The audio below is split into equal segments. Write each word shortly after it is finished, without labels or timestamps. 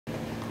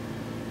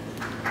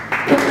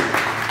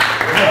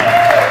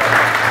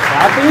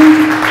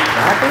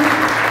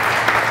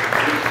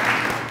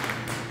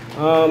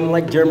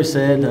Like Jeremy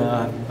said,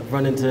 I've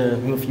run into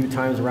him a few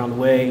times around the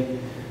way.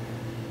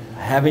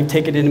 I haven't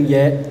taken him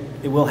yet.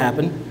 It will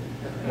happen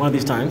one of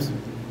these times.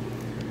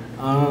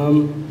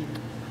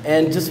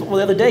 And just the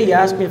other day, he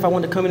asked me if I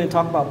wanted to come in and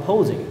talk about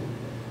posing,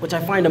 which I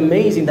find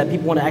amazing that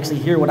people want to actually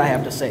hear what I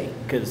have to say,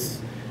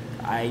 because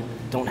I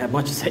don't have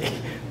much to say.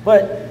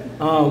 But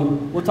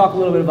we'll talk a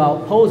little bit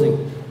about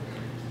posing.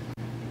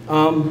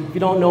 If you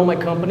don't know my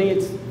company,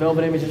 it's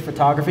Velvet Images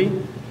Photography.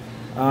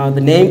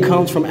 The name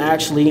comes from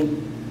actually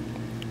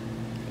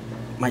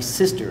my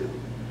sister.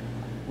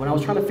 When I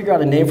was trying to figure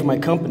out a name for my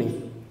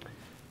company,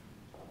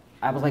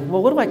 I was like,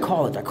 well, what do I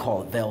call it? Do I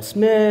call it Marvell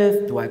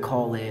Smith? Do I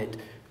call it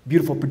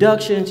Beautiful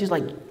Production? She's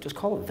like, just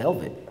call it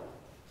Velvet.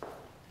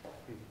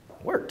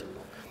 Worked.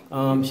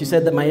 She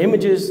said that my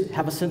images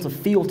have a sense of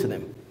feel to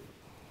them.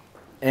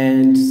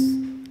 And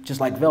just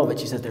like velvet,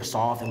 she says they're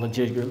soft and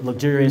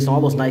luxurious and all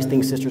those nice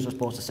things sisters are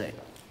supposed to say.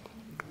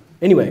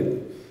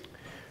 Anyway,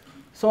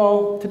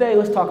 so today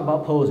let's talk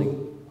about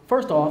posing.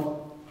 First off,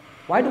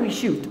 why do we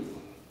shoot?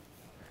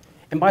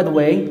 And by the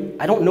way,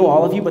 I don't know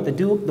all of you, but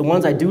the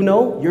ones I do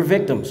know, you're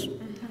victims,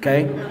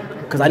 okay?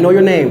 Because I know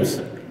your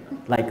names.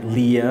 Like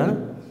Leah,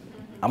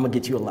 I'm gonna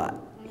get you a lot.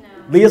 No.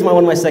 Leah's one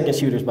of my second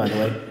shooters, by the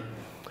way.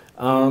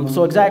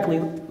 So exactly,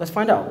 let's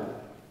find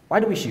out. Why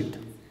do we shoot?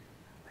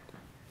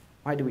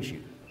 Why do we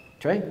shoot?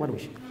 Trey, why do we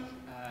shoot?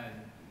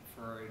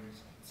 For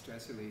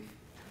stress relief.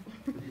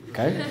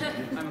 Okay.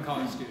 I'm a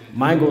college student.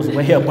 Mine goes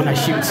way up when I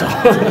shoot, so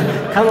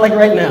kind of like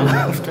right now.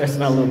 I'm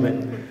stressing out a little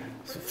bit.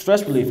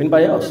 Stress relief.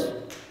 Anybody else?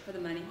 For the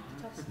money.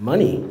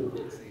 Money.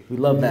 We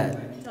love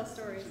that. Tell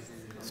stories.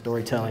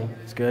 Storytelling.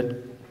 It's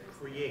good.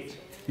 Create.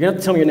 You have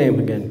to tell me your name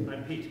again.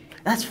 I'm Pete.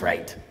 That's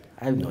right.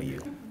 I know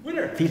you.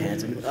 Winner. Pete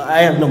Hansen. I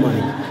have no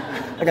money.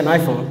 I got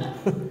an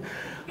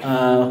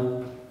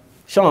iPhone.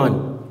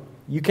 Sean,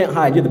 you can't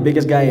hide. You're the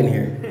biggest guy in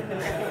here.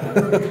 I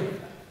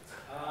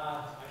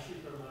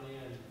shoot for money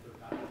and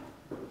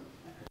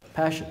for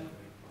Passion.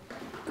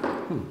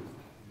 passion.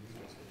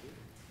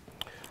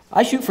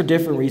 I shoot for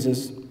different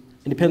reasons.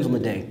 It depends on the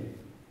day.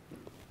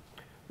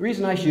 The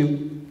reason I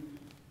shoot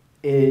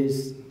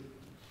is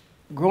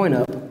growing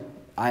up,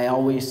 I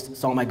always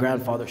saw my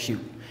grandfather shoot.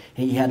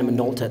 And he had a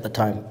Minolta at the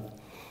time.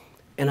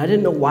 And I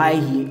didn't know why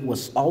he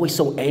was always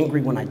so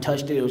angry when I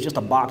touched it. It was just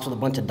a box with a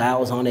bunch of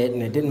dials on it,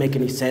 and it didn't make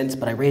any sense,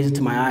 but I raised it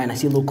to my eye, and I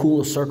see a little cool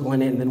little circle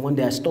in it, and then one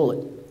day I stole it.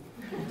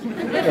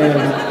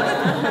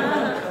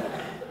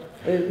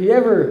 And if you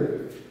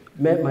ever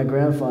met my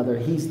grandfather,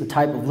 he's the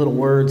type of little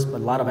words,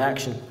 but a lot of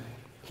action.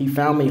 He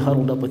found me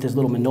huddled up with his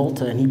little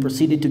Minolta, and he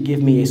proceeded to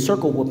give me a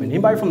circle whooping.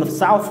 Anybody from the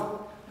South?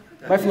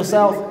 Anybody from the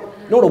South?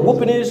 You know what a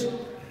whooping is?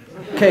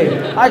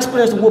 Okay, I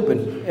experienced a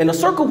whooping. And a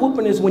circle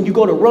whooping is when you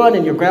go to run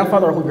and your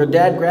grandfather or your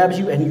dad grabs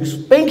you and he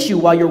spanks you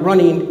while you're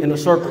running in a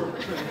circle.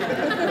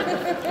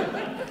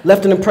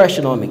 Left an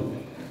impression on me.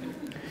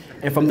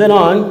 And from then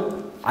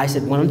on, I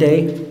said one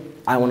day,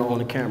 I want to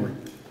own a camera.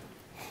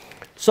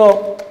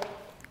 So,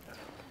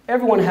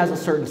 everyone has a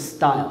certain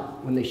style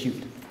when they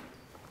shoot.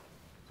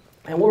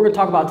 And what we're going to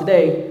talk about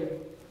today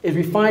is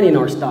refining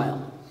our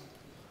style.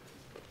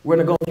 We're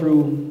going to go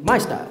through my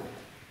style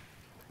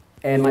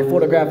and my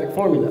photographic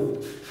formula.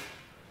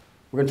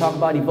 We're going to talk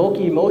about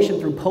evoking emotion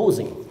through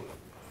posing.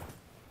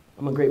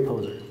 I'm a great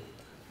poser.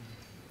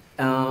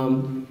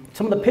 Some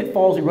of the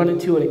pitfalls we run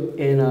into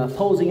in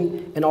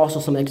posing, and also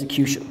some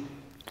execution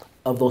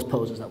of those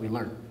poses that we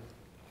learn.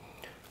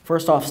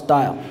 First off,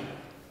 style.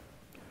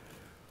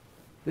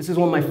 This is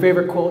one of my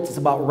favorite quotes. It's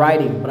about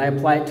writing, but I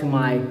apply it to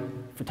my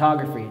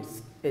photography.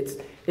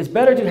 It's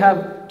better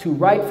to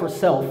write for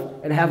self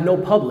and have no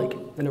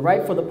public than to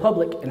write for the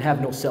public and have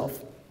no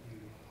self.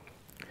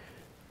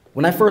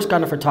 When I first got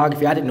into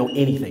photography, I didn't know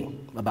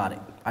anything about it.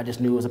 I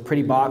just knew it was a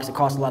pretty box, it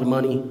cost a lot of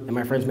money, and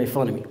my friends made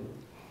fun of me.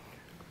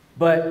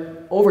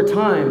 But over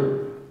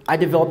time, I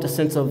developed a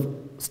sense of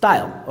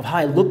style, of how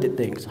I looked at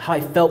things, how I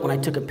felt when I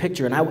took a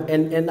picture, and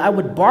I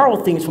would borrow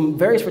things from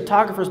various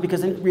photographers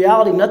because in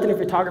reality, nothing in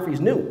photography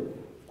is new.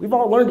 We've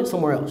all learned it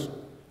somewhere else.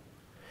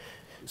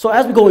 So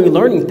as we go and we're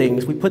learning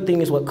things, we put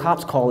things what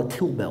cops call a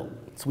tool belt.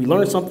 So we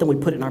learn something, we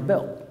put it in our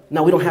belt.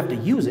 Now we don't have to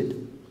use it,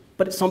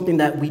 but it's something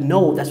that we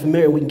know that's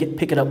familiar, we can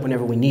pick it up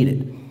whenever we need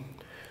it.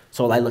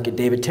 So I look at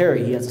David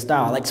Terry, he has a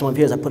style. I like some of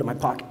his, I put it in my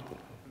pocket.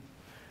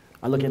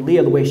 I look at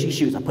Leah, the way she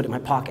shoots, I put it in my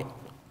pocket.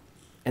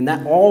 And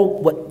that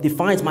all, what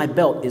defines my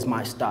belt is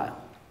my style.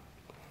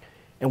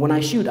 And when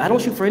I shoot, I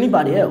don't shoot for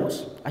anybody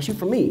else. I shoot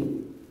for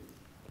me.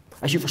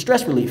 I shoot for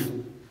stress relief.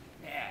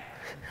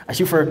 I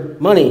shoot for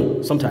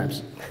money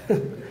sometimes.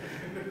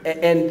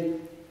 And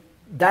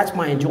that's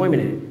my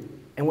enjoyment in it.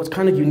 And what's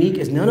kind of unique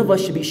is none of us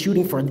should be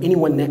shooting for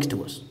anyone next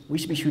to us. We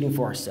should be shooting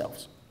for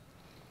ourselves.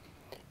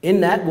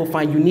 In that, we'll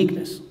find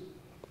uniqueness.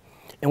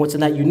 And what's in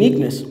that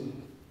uniqueness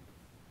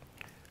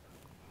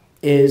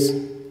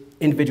is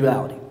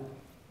individuality.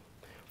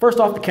 First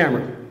off, the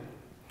camera.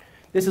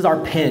 This is our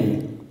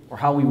pen, or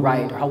how we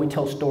write, or how we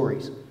tell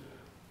stories.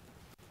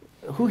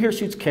 Who here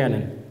shoots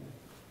Canon?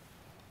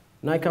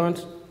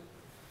 Nikons?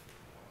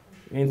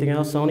 Anything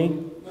else,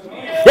 Sony?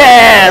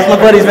 Yes, my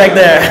buddy's back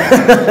there.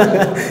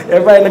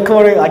 Everybody in the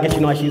corner, I guess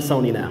you know I shoot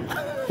Sony now.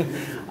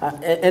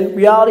 In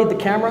reality, the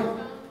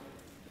camera,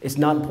 it's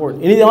not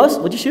important. Anything else?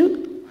 What'd you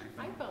shoot?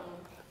 iPhone.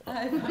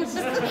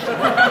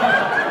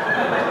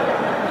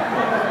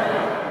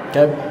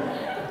 Okay.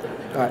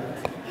 All right.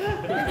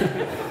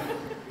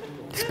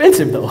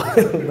 Expensive though.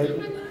 Like,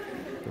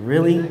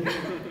 really?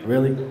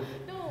 Really?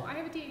 No, I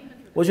have a D800.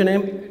 What's your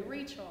name?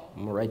 Rachel.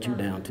 I'm gonna write you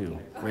down too.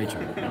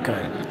 Rachel.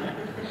 Okay.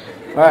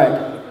 All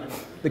right.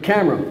 The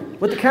camera.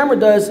 What the camera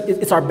does,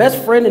 it's our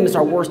best friend and it's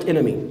our worst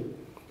enemy.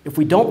 If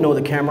we don't know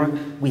the camera,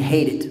 we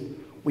hate it.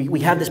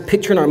 We have this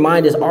picture in our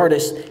mind as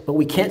artists, but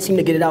we can't seem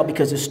to get it out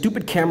because this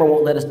stupid camera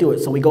won't let us do it.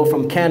 So we go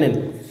from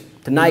Canon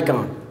to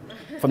Nikon,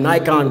 from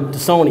Nikon to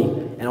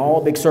Sony, and all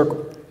big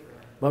circle.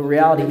 But in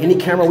reality, any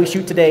camera we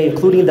shoot today,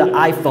 including the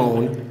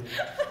iPhone,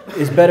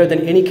 is better than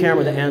any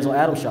camera that Ansel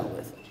Adams shot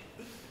with.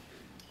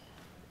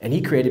 And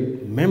he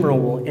created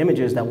memorable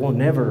images that we'll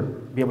never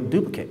be able to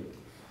duplicate.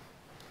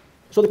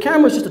 So the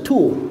camera is just a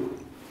tool.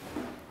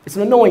 It's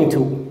an annoying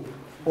tool,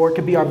 or it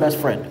could be our best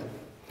friend.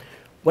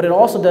 What it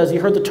also does,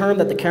 you heard the term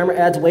that the camera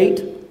adds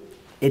weight?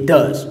 It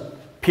does,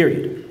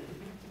 period.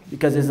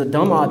 Because it's a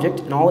dumb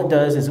object, and all it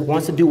does is it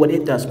wants to do what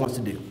it wants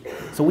to do.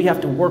 So we have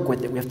to work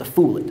with it, we have to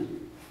fool it.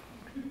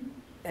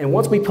 And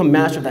once we become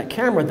master of that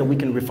camera, then we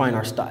can refine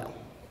our style.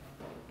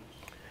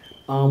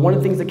 One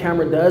of the things the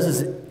camera does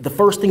is the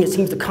first thing it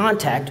seems to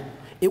contact,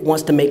 it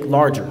wants to make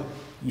larger.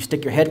 You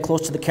stick your head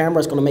close to the camera,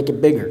 it's going to make it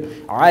bigger.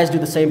 Our eyes do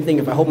the same thing.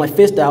 If I hold my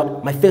fist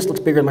out, my fist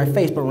looks bigger than my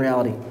face, but in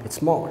reality, it's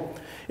smaller.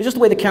 It's just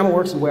the way the camera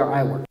works and the way our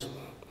eye works.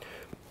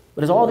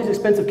 But as all these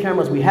expensive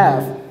cameras we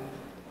have,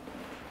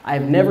 I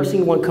have never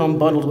seen one come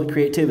bundled with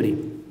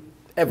creativity,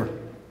 ever.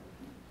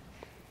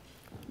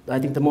 I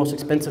think the most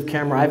expensive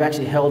camera I've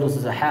actually held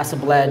was a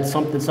Hasselblad,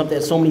 something that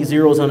had so many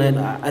zeros on it.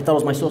 I thought it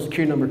was my social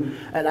security number,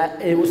 and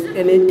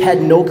it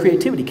had no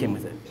creativity came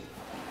with it.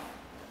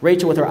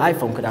 Rachel with her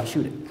iPhone could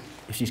outshoot it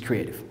if she's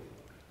creative.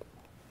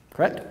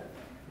 Correct?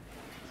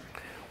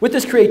 With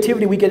this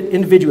creativity, we get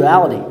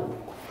individuality.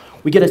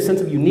 We get a sense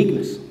of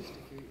uniqueness.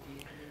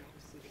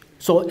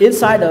 So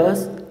inside of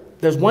us,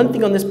 there's one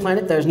thing on this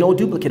planet there's no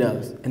duplicate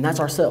of, and that's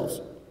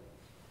ourselves.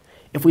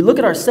 If we look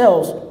at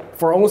ourselves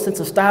for our own sense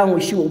of style and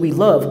we shoot what we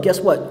love, guess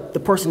what? The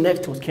person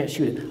next to us can't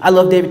shoot it. I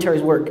love David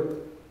Terry's work.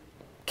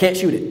 Can't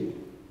shoot it.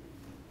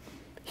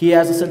 He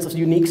has a sense of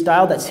unique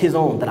style that's his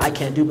own, that I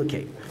can't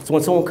duplicate. So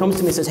when someone comes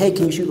to me and says, hey,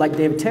 can you shoot like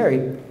David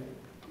Terry?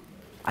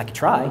 I could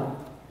try.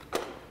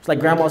 It's like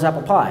grandma's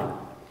apple pie.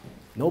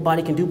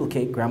 Nobody can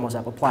duplicate grandma's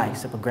apple pie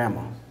except for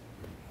grandma.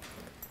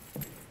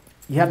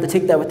 You have to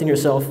take that within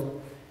yourself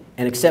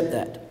and accept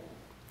that.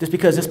 Just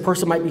because this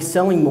person might be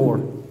selling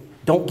more,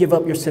 don't give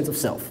up your sense of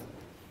self.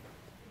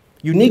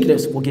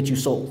 Uniqueness will get you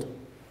sold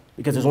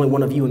because there's only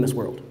one of you in this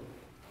world.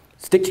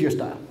 Stick to your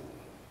style.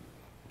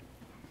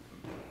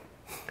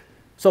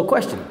 So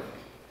question,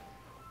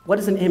 what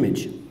is an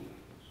image? I'm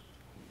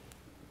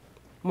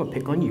going to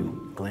pick on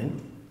you,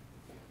 Glenn.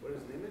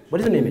 What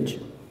is an image?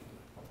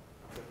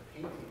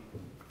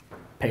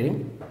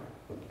 Painting?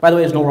 By the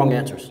way, there's no wrong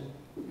answers,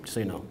 just so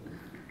you know.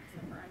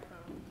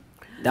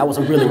 That was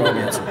a really wrong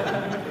answer.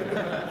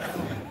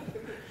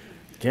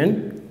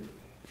 Jen,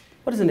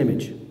 what is an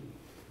image? Memory.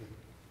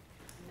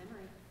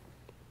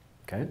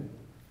 Okay.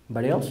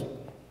 Anybody else? It's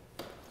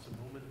a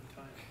moment of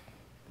time.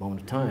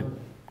 Moment of time.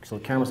 So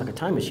the camera's like a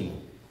time machine.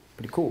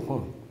 Pretty cool, huh?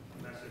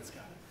 It's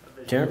got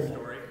a Jared? visual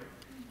story.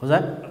 What's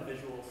that? A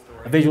visual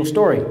story. A visual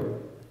story.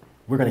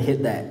 We're going to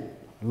hit that.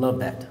 Love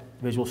that.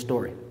 Visual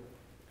story.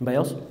 Anybody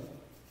else?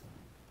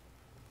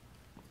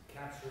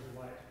 Capture of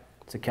light.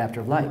 It's a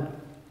capture of light.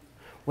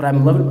 What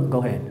I'm loving,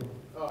 go ahead.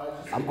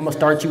 I'm going to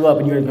start you up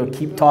and you're going to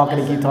keep talking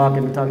and keep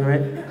talking and talking,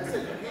 right? I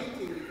said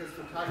painting because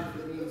photography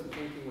means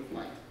painting with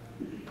light.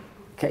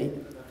 Okay,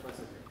 That's what I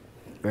said.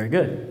 very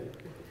good.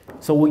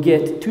 So we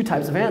get two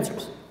types of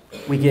answers.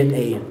 We get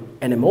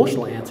an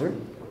emotional answer,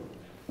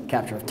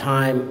 capture of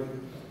time,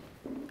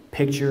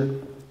 picture,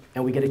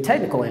 and we get a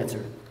technical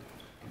answer.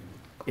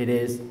 It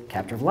is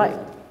capture of light.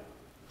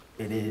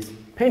 It is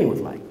painting with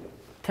light.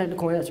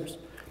 Technical answers.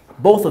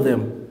 Both of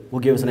them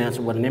will give us an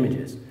answer what an image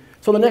is.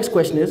 So the next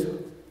question is,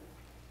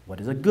 what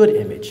is a good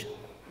image?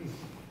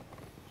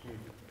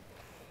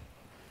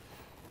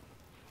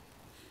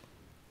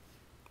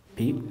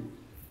 Pete?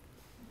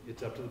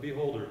 It's up to the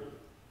beholder.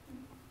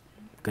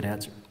 Good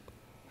answer.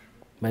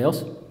 Anybody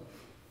else?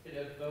 It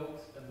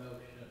evokes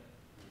emotion.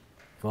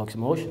 Evokes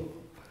emotion.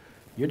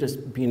 You're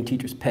just being a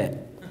teacher's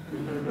pet.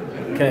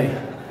 Okay.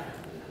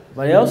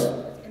 Anybody else?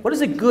 What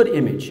is a good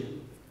image? It's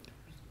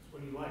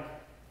what you like.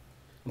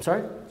 I'm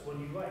sorry? It's what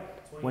you like.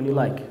 It's When you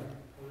like.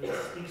 What it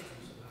speaks to you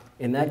somehow.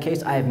 In that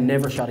case, I have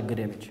never shot a good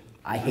image.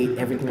 I hate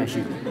everything I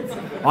shoot.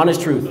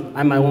 Honest truth,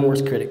 I'm my own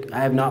worst critic. I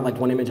have not liked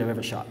one image I've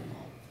ever shot.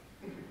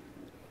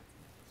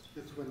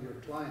 It's when your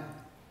client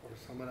or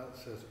someone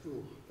else says,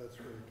 ooh, that's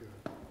really good.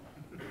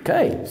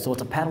 Okay, so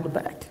it's a pat on the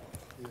back,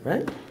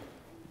 right?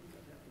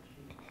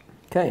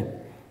 Okay.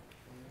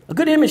 A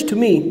good image to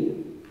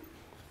me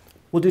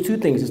will do two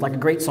things. It's like a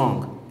great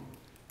song.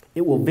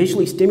 It will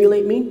visually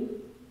stimulate me,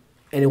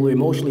 and it will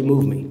emotionally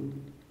move me.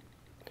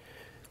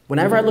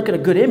 Whenever I look at a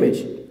good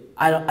image,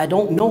 I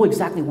don't know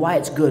exactly why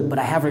it's good, but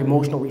I have an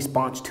emotional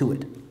response to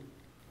it.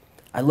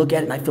 I look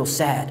at it and I feel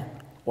sad,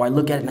 or I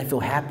look at it and I feel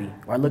happy,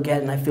 or I look at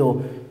it and I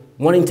feel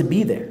wanting to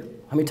be there.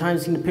 How many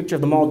times have you seen a picture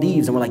of the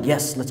Maldives and we're like,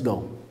 yes, let's go? You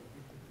know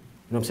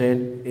what I'm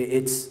saying?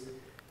 It's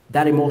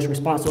that emotional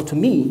response. So to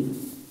me,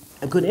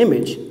 a good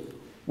image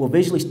will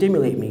visually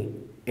stimulate me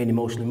and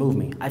emotionally move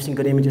me. I've seen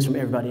good images from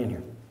everybody in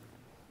here.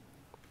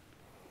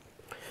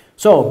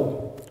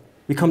 So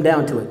we come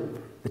down to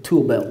it, the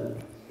tool belt.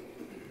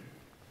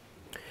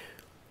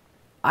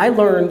 I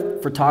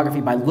learned photography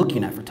by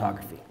looking at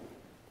photography.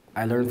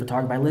 I learned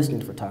photography by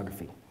listening to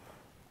photography.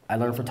 I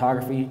learned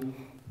photography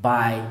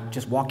by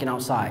just walking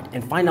outside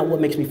and find out what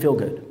makes me feel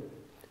good.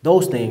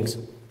 Those things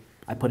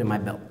I put in my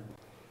belt.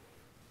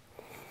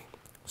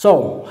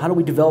 So, how do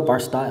we develop our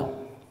style?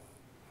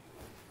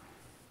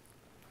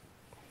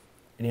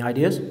 Any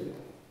ideas?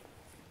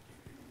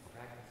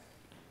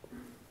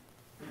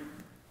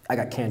 I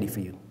got candy for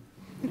you.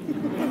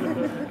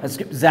 That's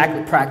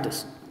exactly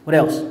practice. What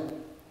else?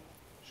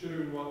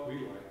 Shooting what we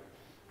like.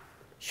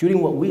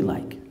 Shooting what we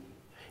like.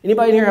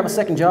 Anybody in here have a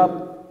second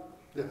job?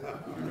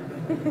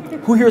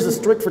 Who here is a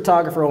strict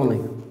photographer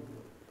only?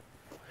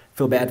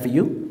 Feel bad for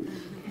you?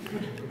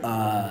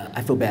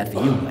 I feel bad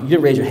for you. You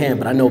didn't raise your hand,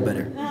 but I know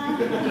better.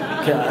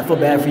 Okay, I feel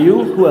bad for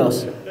you. Who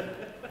else?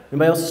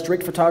 Anybody else a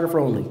strict photographer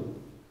only?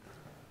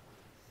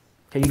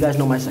 Okay, you guys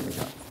know my second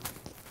job.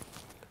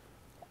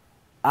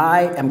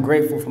 I am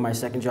grateful for my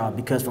second job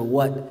because for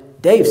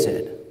what Dave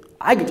said,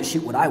 I get to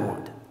shoot what I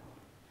want.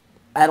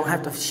 I don't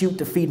have to shoot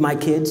to feed my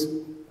kids.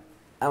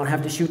 I don't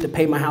have to shoot to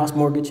pay my house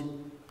mortgage.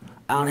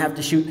 I don't have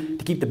to shoot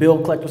to keep the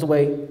bill collectors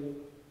away.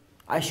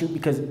 I shoot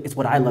because it's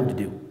what I love to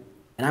do.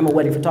 And I'm a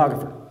wedding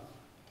photographer.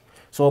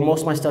 So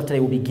most of my stuff today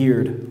will be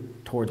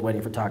geared towards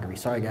wedding photography.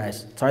 Sorry,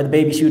 guys. Sorry, the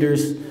baby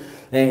shooters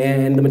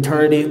and the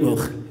maternity.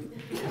 Ugh.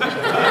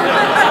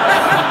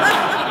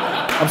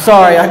 I'm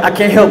sorry, I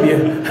can't help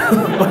you.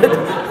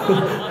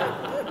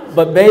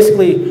 but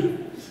basically,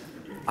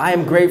 I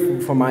am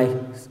grateful for my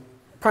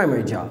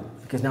primary job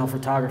because now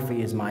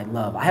photography is my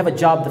love. I have a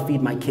job to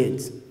feed my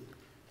kids.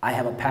 I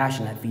have a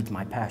passion that feeds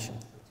my passion.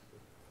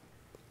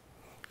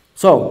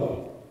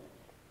 So,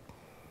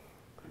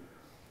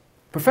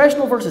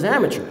 professional versus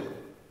amateur.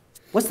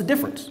 What's the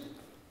difference?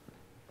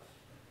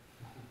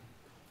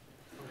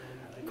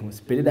 Come on,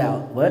 spit it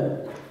out. What?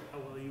 How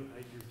well you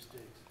hide your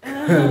mistakes.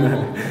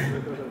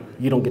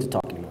 You don't get to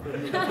talk anymore.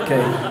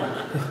 Okay.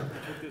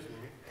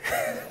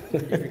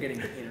 You're getting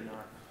paid or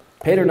not.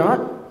 Paid or not?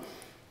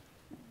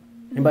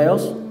 Anybody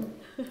else?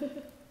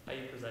 How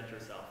you present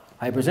yourself.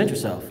 How you present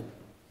yourself.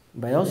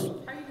 Anybody else? How you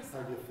How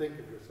decide? do you think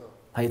of yourself?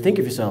 How you think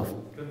of yourself.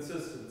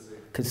 Consistency.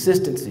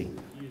 Consistency.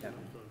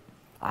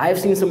 I've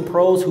seen some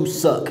pros who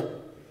suck.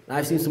 And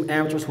I've seen some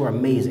amateurs who are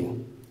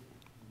amazing.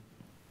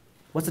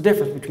 What's the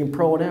difference between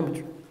pro and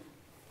amateur?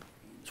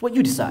 It's what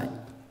you decide.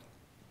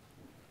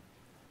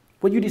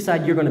 What you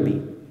decide you're going to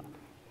be.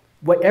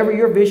 Whatever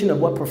your vision of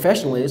what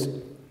professional is,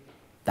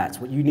 that's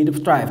what you need to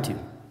strive to.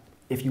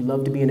 If you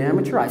love to be an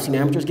amateur, I've seen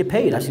amateurs get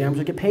paid. I've seen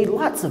amateurs get paid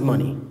lots of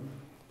money.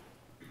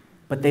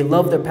 But they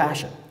love their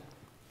passion.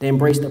 They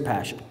embrace their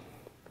passion.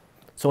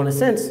 So in a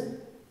sense,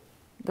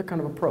 they're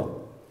kind of a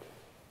pro.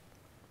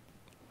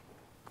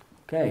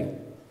 Okay.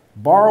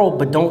 Borrow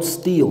but don't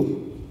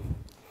steal.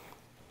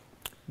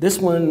 This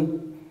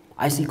one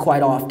I see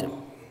quite often.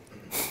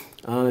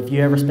 If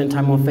you ever spend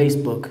time on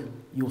Facebook,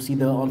 you will see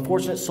the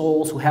unfortunate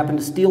souls who happen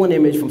to steal an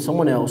image from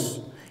someone else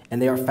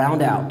and they are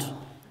found out.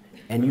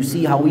 And you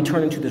see how we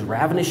turn into these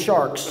ravenous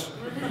sharks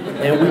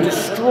and we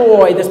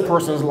destroy this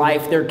person's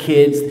life, their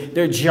kids,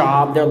 their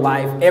job, their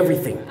life,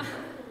 everything.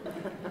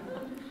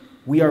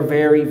 We are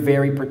very,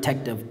 very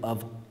protective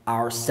of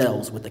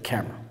ourselves with the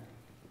camera.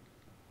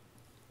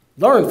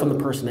 Learn from the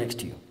person next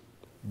to you.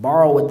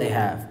 Borrow what they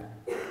have.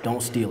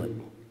 Don't steal it.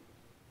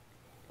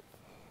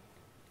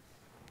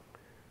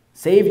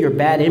 Save your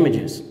bad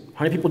images.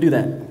 How many people do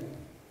that?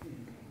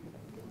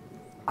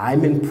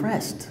 I'm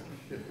impressed.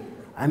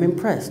 I'm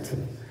impressed.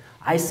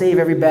 I save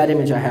every bad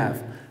image I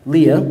have.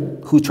 Leah,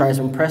 who tries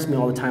to impress me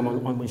all the time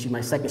when she's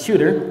my second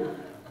shooter,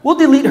 will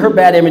delete her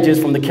bad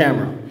images from the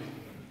camera.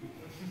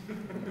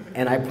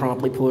 And I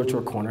promptly pull her to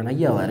a corner and I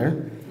yell at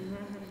her.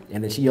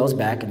 And then she yells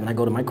back and then I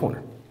go to my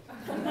corner.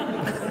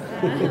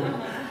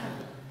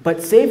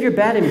 But save your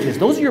bad images.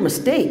 Those are your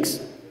mistakes.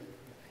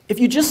 If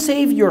you just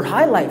save your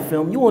highlight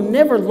film, you will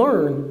never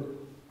learn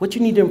what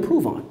you need to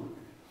improve on.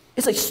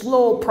 It's a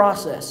slow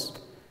process.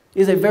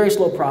 It is a very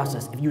slow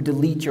process if you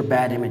delete your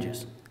bad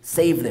images.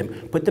 Save them.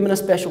 Put them in a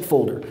special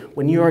folder.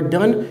 When you are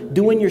done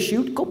doing your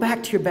shoot, go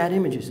back to your bad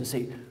images and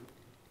say,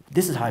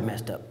 this is how I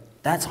messed up.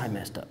 That's how I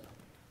messed up.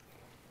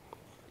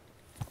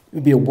 It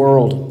would be a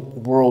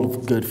world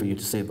of good for you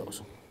to save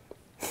those.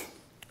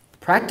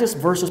 Practice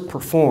versus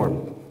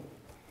perform.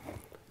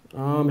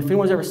 If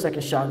anyone's ever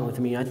second shotgun with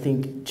me, I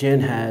think Jen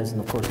has,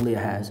 and of course Leah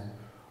has.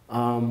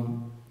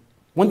 One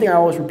thing I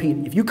always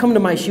repeat, if you come to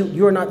my shoot,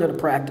 you are not there to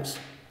practice.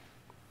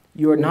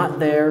 You are not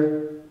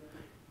there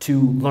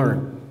to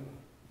learn.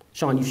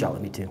 Sean, you shot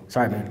with me too.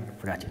 Sorry, man,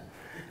 forgot you.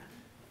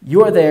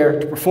 You are there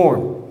to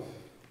perform.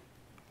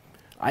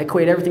 I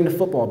equate everything to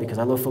football because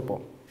I love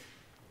football.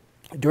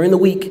 During the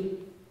week,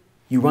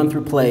 you run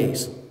through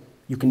plays,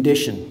 you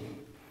condition,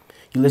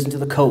 you listen to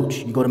the coach,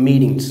 you go to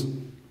meetings,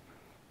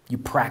 you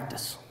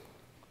practice.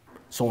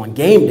 So on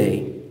game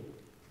day,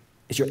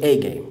 it's your A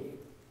game.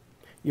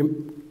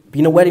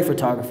 Being a wedding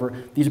photographer,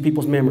 these are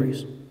people's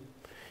memories.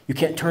 You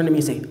can't turn to me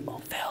and say,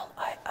 oh, Val,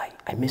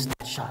 I missed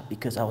that shot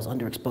because I was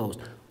underexposed.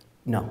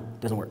 No,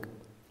 it doesn't work.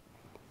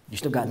 You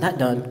still got that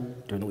done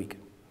during the week.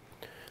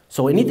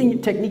 So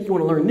anything technique you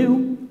want to learn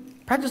new,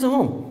 practice at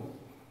home.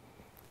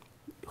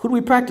 Who do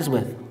we practice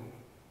with?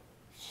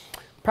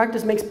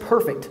 Practice makes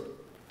perfect.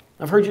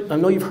 I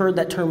know you've heard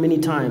that term many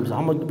times.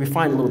 I'm going to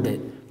refine a little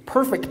bit.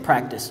 Perfect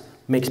practice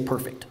makes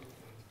perfect.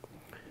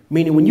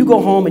 Meaning when you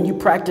go home and you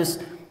practice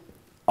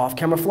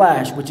off-camera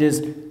flash, which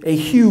is a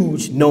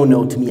huge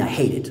no-no to me. I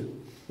hate it.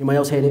 Anybody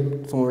else hate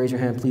it? Someone raise your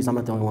hand, please. I'm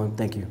not the only one.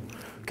 Thank you.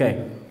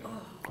 Okay.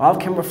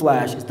 Off-camera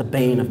flash is the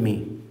bane of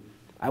me.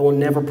 I will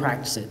never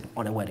practice it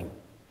on a wedding.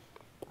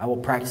 I will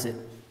practice it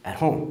at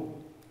home.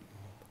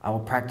 I will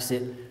practice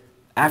it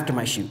after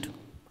my shoot.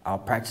 I'll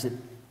practice it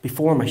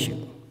before my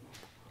shoot.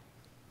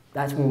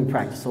 That's when we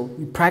practice. So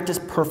you practice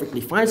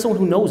perfectly. Find someone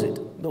who knows it,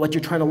 what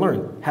you're trying to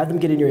learn. Have them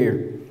get in your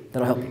ear.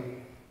 That'll help you.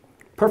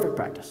 Perfect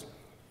practice.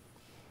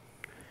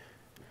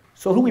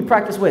 So who we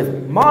practice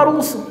with?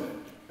 Models,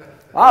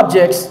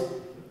 objects,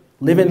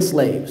 live-in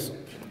slaves.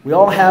 We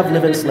all have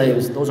live-in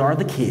slaves. Those are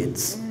the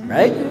kids,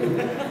 right?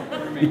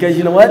 Because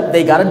you know what?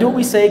 They got to do what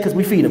we say because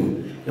we feed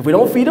them. If we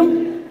don't feed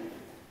them,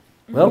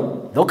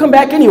 well, they'll come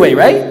back anyway,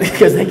 right?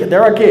 Because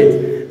they're our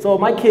kids. So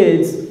my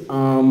kids,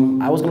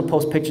 I was going to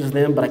post pictures of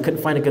them, but I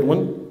couldn't find a good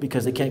one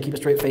because they can't keep a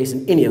straight face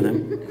in any of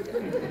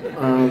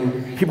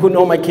them. People who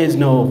know my kids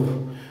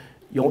know.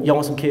 Y'all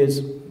want some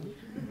kids?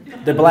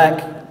 They're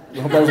black. I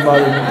hope that doesn't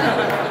bother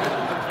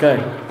you. Okay.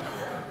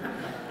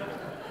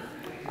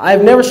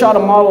 I've never shot a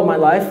model in my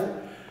life.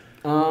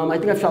 I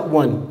think I've shot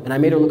one, and I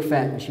made her look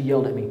fat, and she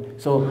yelled at me.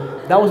 So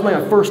that was when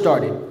I first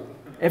started.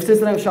 Ever since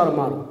then, I've shot a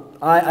model.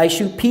 I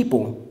shoot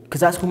people,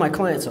 because that's who my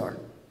clients are.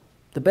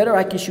 The better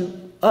I can shoot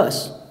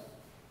us,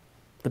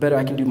 the better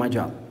I can do my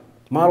job.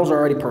 Models are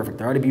already perfect.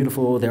 They're already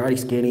beautiful. They're already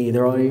skinny.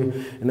 They're already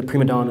in the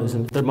prima donnas.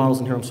 And there are models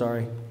in here, I'm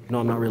sorry. No,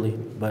 I'm not really,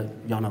 but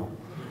y'all know.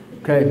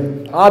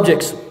 Okay,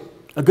 objects.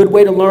 A good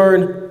way to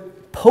learn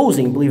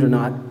posing, believe it or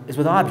not, is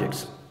with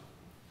objects.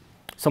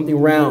 Something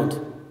round.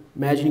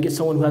 Imagine you get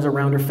someone who has a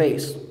rounder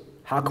face.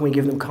 How can we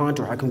give them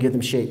contour? How can we give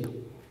them shape?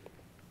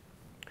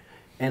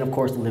 And of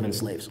course, the live-in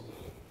slaves.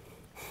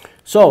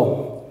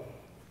 So,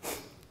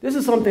 this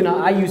is something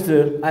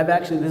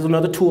this is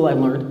another tool I've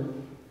learned.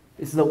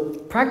 It's the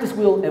practice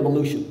wheel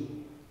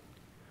evolution.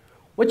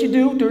 What you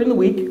do during the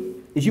week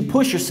is you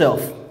push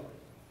yourself.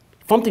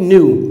 Something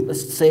new.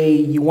 Let's say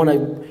you want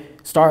to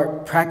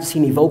start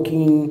practicing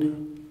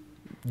evoking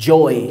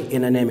joy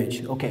in an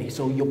image. Okay,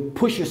 so you'll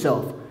push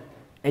yourself,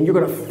 and you're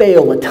going to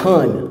fail a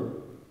ton,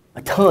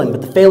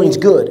 but the failing's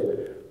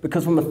good,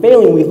 because from the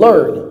failing we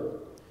learn,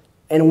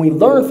 and when we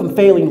learn from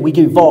failing, we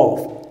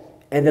evolve,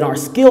 and then our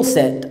skill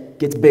set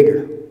gets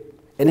bigger,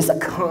 and it's a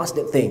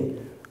constant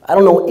thing. I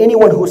don't know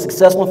anyone who is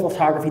successful in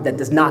photography that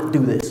does not do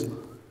this.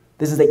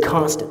 This is a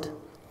constant,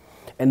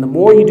 and the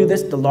more you do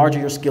this, the larger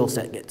your skill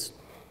set gets.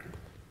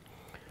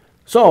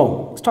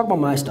 So, let's talk about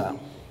my style.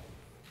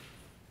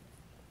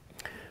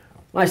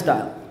 My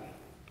style.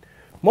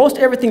 Most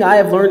everything I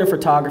have learned in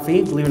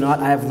photography, believe it or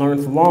not, I have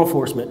learned from law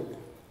enforcement.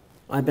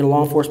 I've been a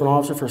law enforcement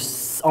officer for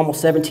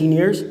almost 17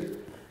 years.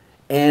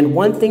 And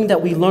one thing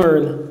that we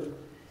learn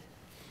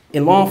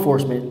in law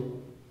enforcement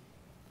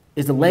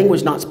is the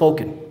language not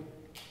spoken.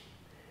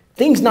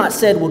 Things not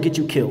said will get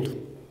you killed.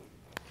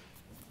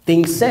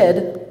 Things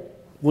said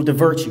will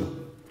divert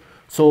you.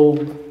 So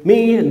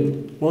me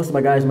and most of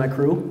my guys in my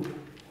crew,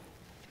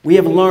 we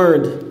have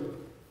learned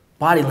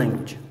body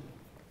language.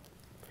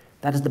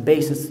 That is the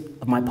basis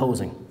of my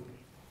posing,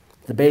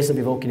 the basis of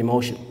evoking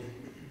emotion.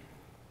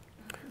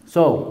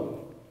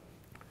 So,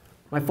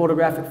 my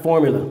photographic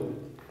formula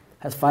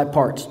has 5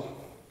 parts.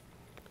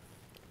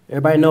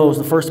 Everybody knows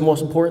the first and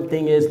most important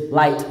thing is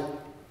light.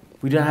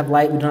 If we don't have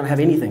light, we don't have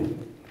anything.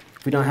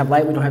 If we don't have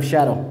light, we don't have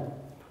shadow.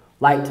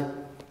 Light.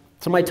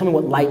 Somebody tell me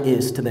what light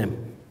is to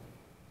them.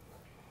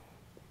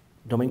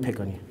 Don't make me pick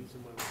on you.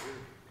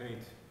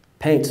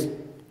 Paint.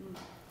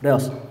 What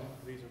else?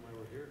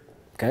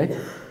 Okay.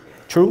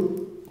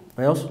 True.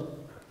 What else? Oh,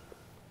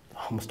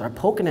 I'm going to start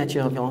poking at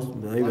you.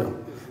 There you go.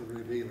 Light is the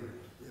revealer.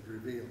 It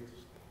reveals.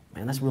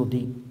 Man, that's real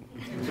deep.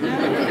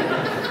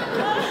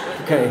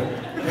 Okay.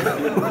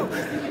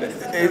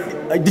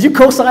 Did you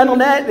co-sign on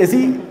that? Is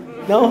he?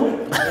 No?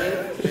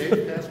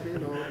 Dave asked me,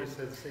 no, he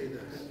said, say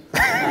this.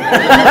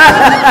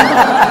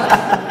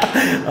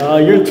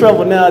 You're in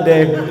trouble now,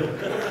 Dave.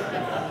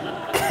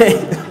 Okay.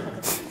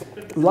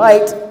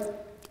 Light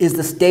is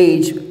the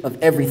stage of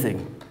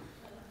everything.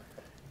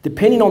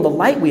 Depending on the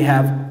light we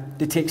have,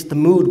 dictates the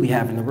mood we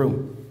have in the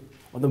room,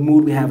 or the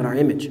mood we have in our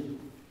image.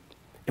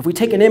 If we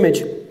take an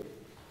image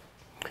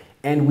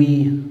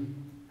And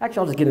actually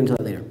I'll just get into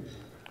that later.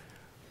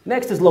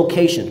 Next is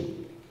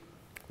location.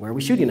 Where are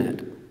we shooting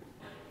at?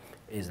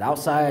 Is it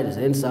outside? Is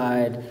it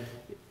inside?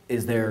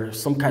 Is there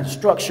some kind of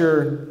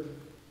structure?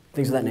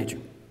 Things of that nature.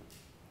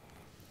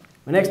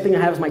 The next thing I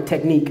have is my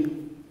technique.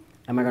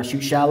 Am I going to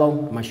shoot shallow?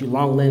 Am I going to shoot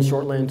long lens,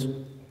 short lens?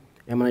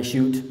 Am I going to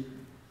shoot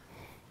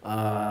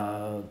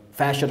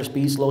fast shutter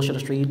speed, slow shutter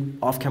speed,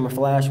 off-camera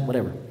flash,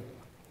 whatever.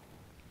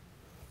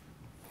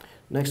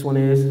 Next one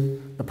is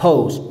the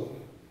pose.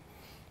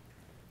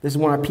 This is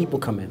when our people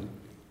come in,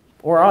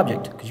 or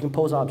object, because you can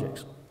pose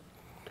objects.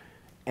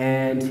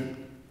 And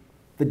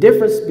the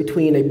difference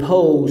between a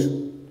pose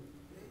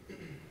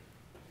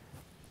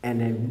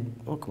and a,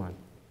 oh, come on,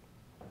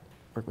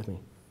 work with me.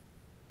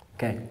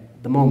 Okay,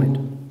 the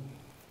moment.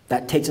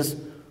 That takes us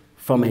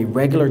from a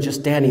regular just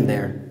standing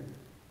there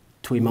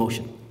to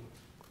emotion,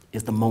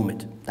 is the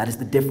moment. That is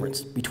the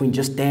difference between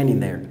just standing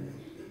there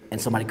and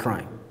somebody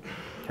crying.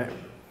 Okay.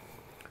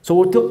 So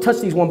we'll touch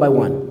these one by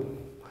one.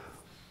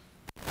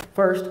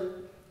 First,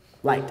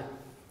 light.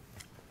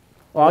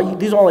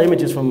 These are all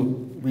images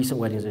from recent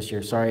weddings this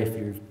year. Sorry if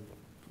you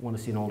want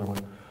to see an older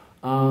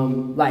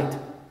one. Light.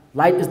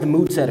 Light is the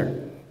mood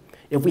setter.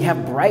 If we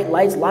have bright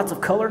lights, lots of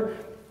color,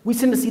 we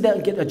tend to see that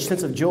and get a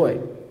sense of joy.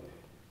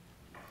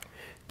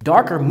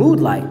 Darker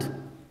mood light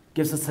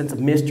gives us a sense of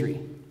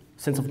mystery,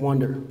 sense of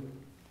wonder.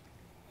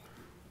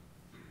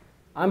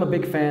 I'm a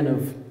big fan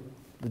of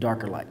the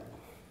darker light.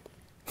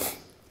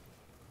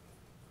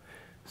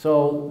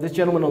 So this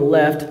gentleman on the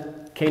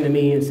left came to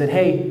me and said,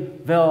 hey,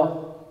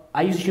 Vel,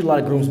 I used to shoot a lot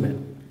of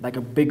groomsmen, like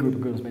a big group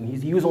of groomsmen.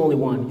 He was only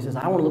one. He says,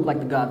 I want to look like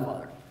the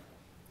Godfather.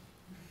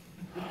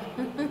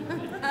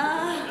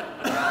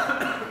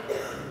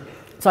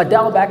 So I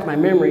dialed back my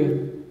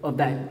memory of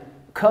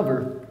that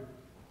cover,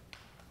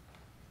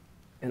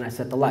 and I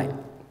set the light.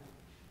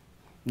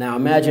 Now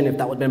imagine if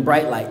that would have been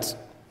bright lights.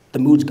 The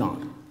mood's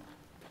gone.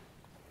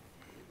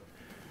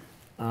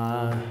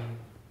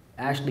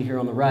 Ashley here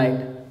on the right,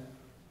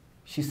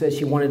 she said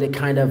she wanted a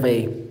kind of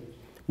a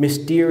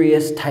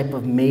mysterious type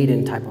of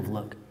maiden type of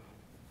look.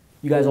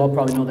 You guys all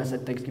probably know that's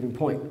at Thanksgiving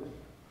Point.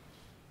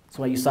 That's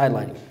why I use side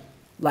lighting.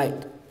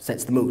 Light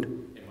sets the mood.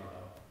 Hey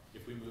Marvell,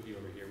 if we move you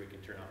over here, we can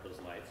turn off those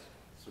lights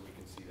so we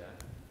can see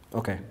that.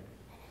 Okay.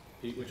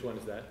 Pete, which one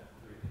is that?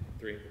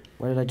 Three.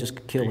 Why did I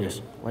just kill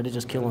this? Why did it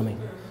just kill on me?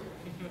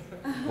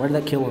 Why did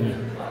that kill on me? I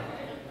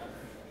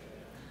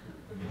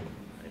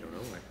don't know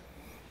why.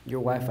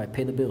 Your Wi-Fi,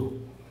 pay the bill.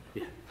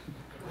 Yeah.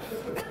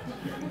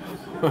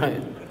 All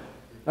right.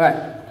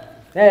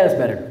 Yeah, that's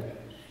better.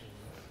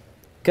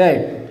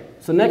 Okay,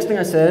 so next thing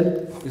I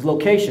said is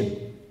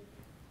location.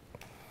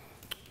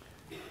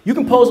 You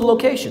can pose a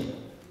location.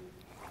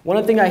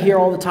 One thing I hear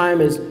all the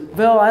time is,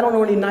 well, I don't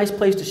know any nice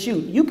place to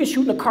shoot. You can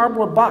shoot in a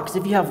cardboard box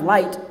if you have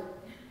light.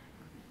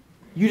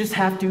 You just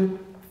have to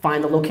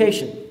find the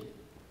location.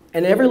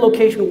 And every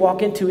location we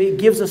walk into, it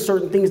gives us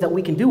certain things that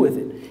we can do with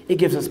it. It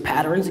gives us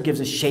patterns, it gives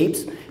us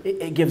shapes,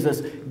 it gives us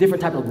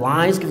different type of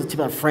lines, gives us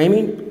different type of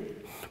framing.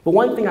 But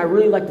one thing I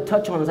really like to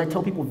touch on is I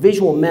tell people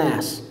visual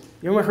mass.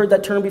 You ever heard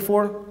that term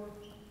before?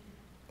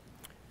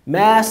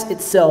 Mass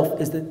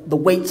itself is the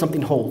weight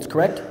something holds,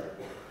 correct?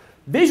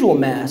 Visual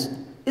mass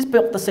is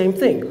built the same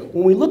thing.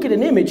 When we look at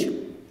an image,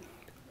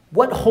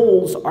 what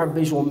holds our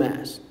visual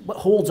mass? What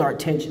holds our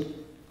attention?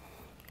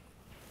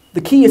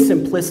 The key is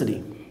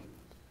simplicity.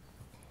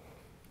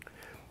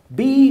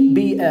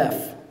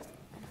 BBF.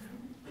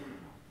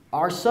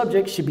 Our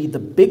subject should be the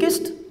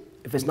biggest.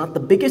 If it's not the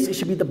biggest, it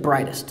should be the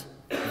brightest.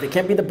 If it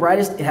can't be the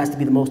brightest, it has to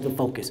be the most in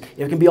focus. If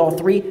it can be all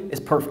three, it's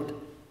perfect.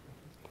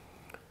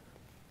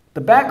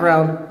 The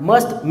background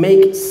must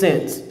make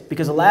sense,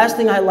 because the last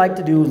thing I like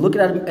to do is look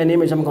at an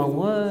image, I'm going,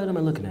 what am I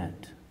looking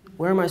at?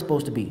 Where am I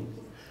supposed to be?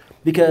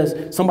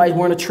 Because somebody's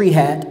wearing a tree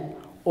hat,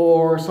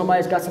 or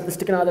somebody's got something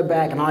sticking out of their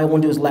back, and all I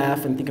want to do is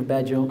laugh and think of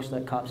bad jokes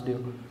that cops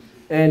do.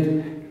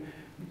 And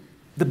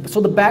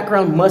so the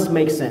background must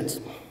make sense.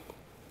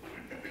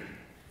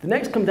 The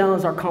next come down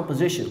is our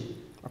composition.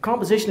 Our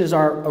composition is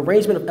our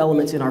arrangement of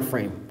elements in our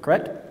frame,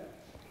 correct?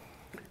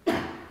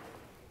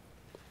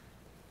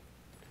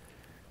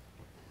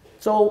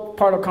 So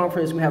part of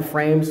composition, we have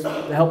frames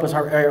that help us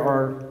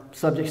our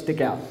subjects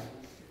stick out.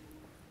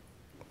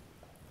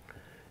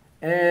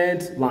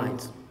 And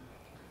lines.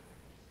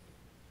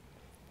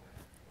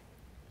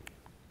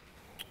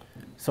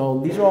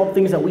 So these are all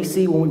things that we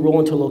see when we roll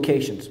into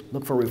locations.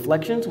 Look for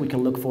reflections, we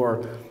can look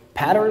for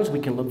patterns, we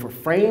can look for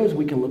frames,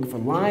 we can look for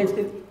lines,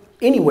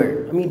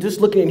 anywhere. I mean,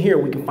 just looking in here,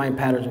 we can find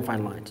patterns and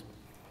find lines.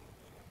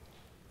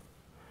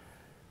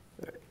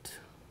 All right.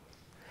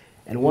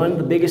 And one of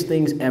the biggest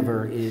things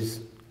ever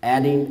is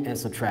adding and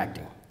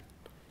subtracting.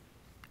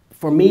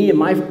 For me and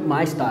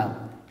my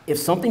style, if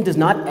something does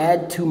not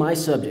add to my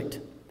subject,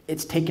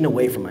 it's taken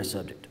away from my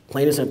subject,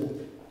 plain and simple.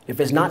 If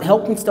it's not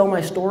helping tell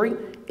my story,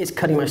 it's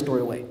cutting my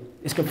story away.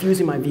 It's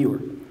confusing my viewer,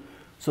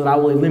 so that I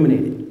will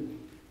eliminate it.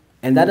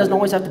 And that doesn't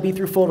always have to be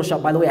through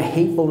Photoshop. By the way, I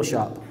hate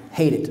Photoshop,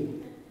 hate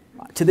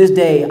it. To this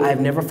day, I have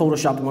never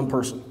Photoshopped one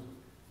person.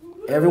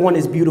 Everyone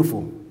is beautiful,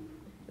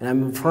 and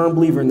I'm a firm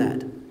believer in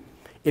that.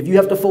 If you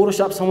have to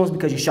Photoshop someone, it's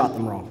because you shot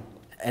them wrong.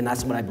 And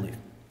that's what I believe.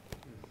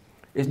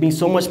 It means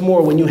so much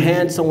more when you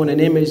hand someone an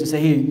image and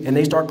say, hey, and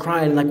they start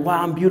crying like,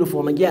 wow, I'm beautiful.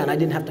 I'm like, yeah, and I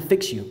didn't have to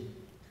fix you.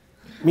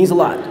 It means a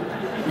lot,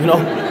 you know?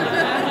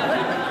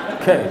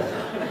 Okay.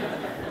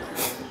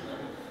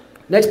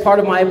 Next part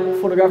of my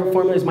photographic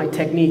formula is my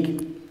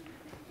technique.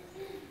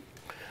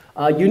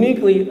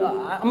 Uniquely,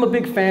 I'm a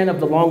big fan of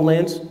the long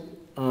lens.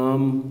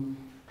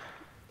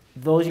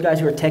 Those of you guys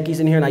who are techies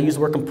in here and I use the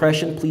word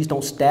compression, please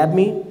don't stab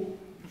me,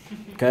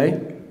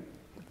 okay?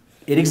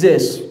 It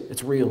exists,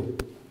 it's real.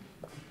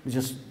 You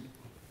just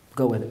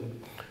go with it.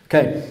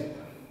 Okay.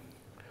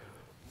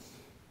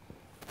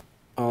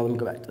 Let me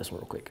go back to this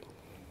one real quick.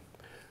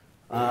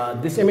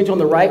 This image on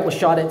the right was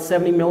shot at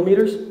 70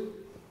 millimeters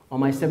on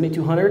my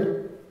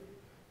 7200.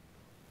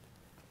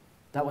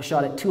 That was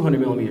shot at 200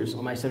 millimeters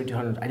on my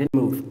 7200. I didn't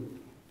move.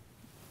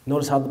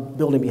 Notice how the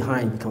building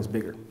behind becomes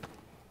bigger.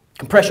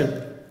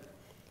 Compression.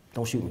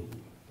 Don't shoot me.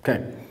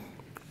 Okay.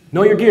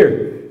 Know your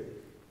gear.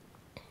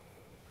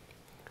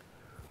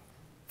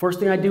 First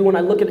thing I do when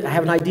I look at it, I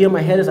have an idea in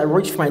my head is I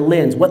reach for my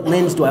lens. What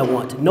lens do I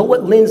want? Know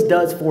what lens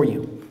does for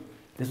you.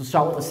 This was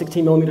shot with a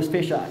 16 millimeters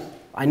fisheye.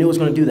 I knew it was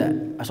going to do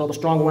that. I saw the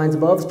strong lines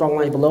above, the strong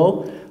lines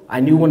below. I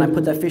knew when I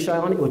put that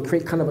fisheye on it, it would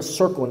create kind of a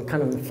circle and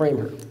kind of frame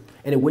her,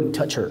 and it wouldn't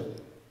touch her.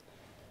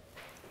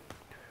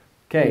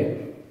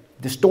 Okay,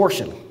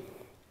 distortion.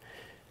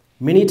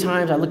 Many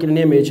times I look at an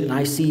image and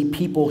I see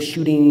people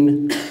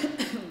shooting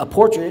a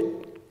portrait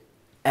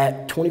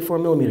at 24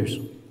 millimeters.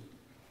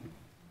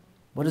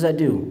 What does that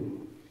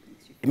do?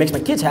 It makes my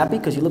kids happy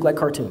because you look like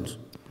cartoons.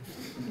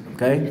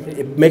 Okay,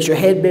 it makes your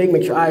head big,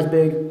 makes your eyes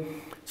big.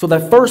 So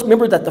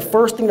remember that the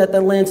first thing that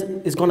lens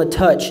is going to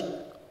touch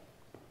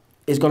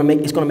is going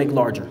to make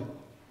larger.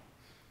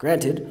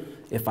 Granted,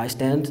 if I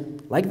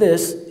stand like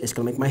this, it's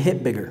going to make my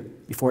hip bigger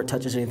before it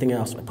touches anything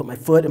else. I put my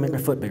foot and make my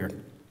foot bigger.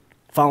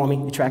 Follow me?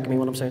 You tracking me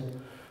what I'm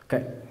saying?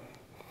 Okay.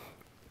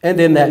 And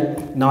then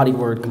that naughty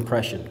word,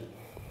 compression.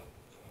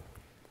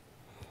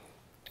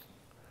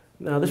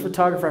 Now this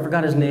photographer, I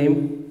forgot his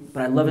name,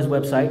 but I love his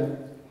website.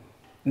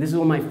 And this is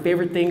one of my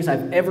favorite things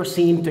I've ever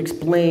seen to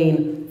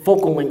explain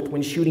focal length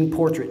when shooting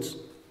portraits.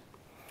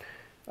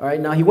 All right,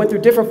 now he went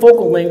through different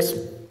focal lengths,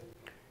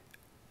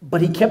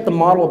 but he kept the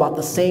model about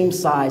the same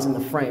size in the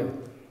frame.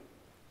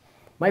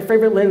 My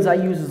favorite lens I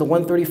use is the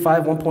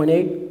 135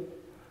 1.8.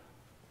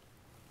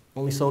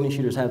 Only Sony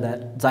shooters have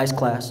that. Zeiss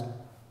class.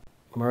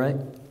 Am I right?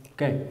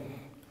 Okay.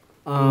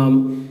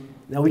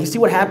 Now we can see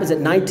what happens at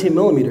 19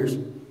 millimeters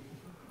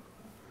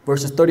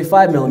versus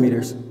 35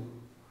 millimeters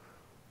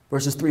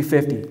versus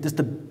 350. Just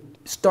the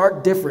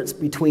stark difference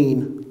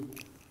between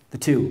the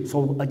two.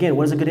 So again,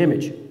 what is a good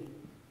image?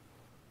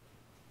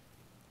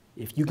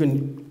 If you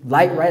can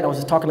light right, I was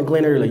just talking to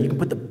Glenn earlier, you can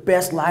put the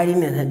best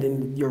lighting and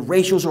then your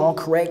ratios are all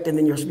correct and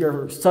then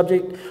your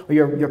subject or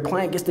your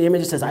client gets the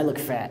image and says, I look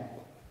fat.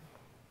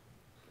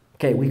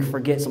 Okay, we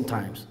forget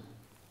sometimes.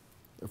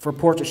 For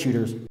portrait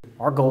shooters,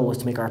 our goal is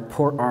to make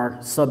our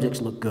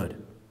subjects look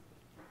good.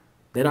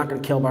 They're not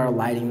going to care about our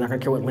lighting, they're not going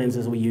to care what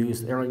lenses we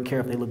use, they don't even care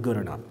if they look good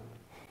or not.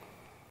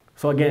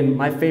 So again,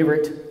 my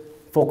favorite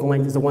focal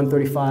length is the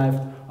 135.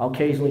 I'll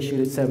occasionally shoot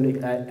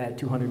at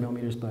 200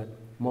 millimeters, but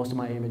most of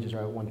my images are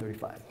at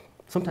 135.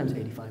 Sometimes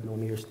 85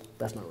 millimeters,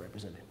 that's not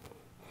represented.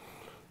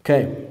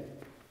 Okay,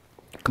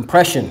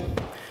 compression,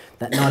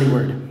 that naughty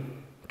word.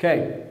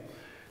 Okay,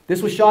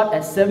 this was shot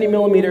at 70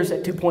 millimeters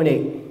at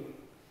 2.8.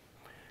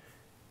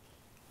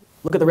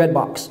 Look at the red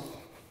box.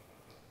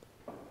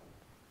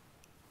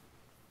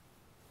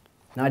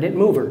 Now I didn't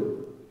move her.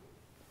 Look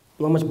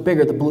how much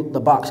bigger the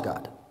box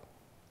got.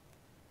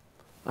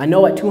 I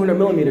know at 200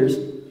 millimeters,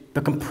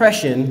 the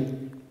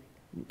compression,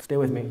 stay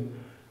with me,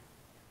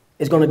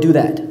 is going to do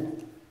that.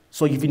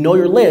 So if you know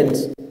your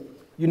lens,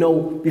 you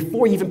know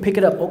before you even pick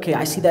it up, okay,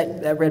 I see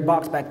that red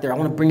box back there. I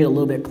want to bring it a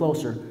little bit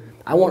closer.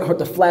 I want her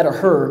to flatter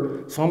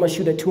her, so I'm going to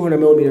shoot at 200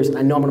 millimeters, and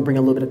I know I'm going to bring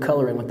a little bit of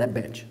color in with that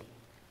bench.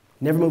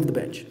 Never move the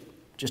bench.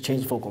 Just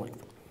change the focal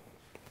length.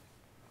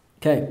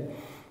 Okay,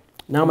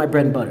 now my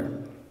bread and butter,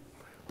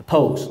 the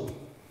pose.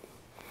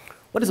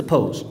 What is a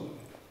pose?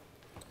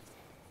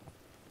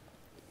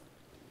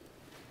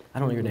 I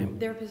don't know your name.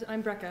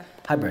 I'm Brecca.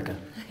 Hi, Brecca.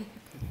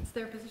 It's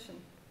their position.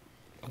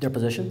 Their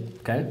position,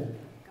 okay.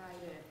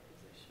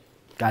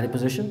 Guided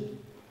position.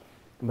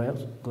 Anybody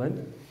else? Glenn?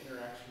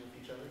 Interaction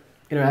with each other.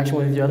 Interaction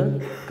with each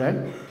other, okay.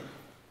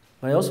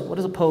 Anybody else? What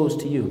is a pose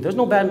to you? There's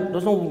no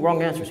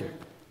wrong answers here.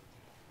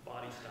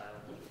 Body style.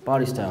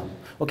 Body style.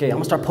 Okay, I'm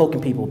gonna start poking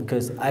people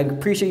because I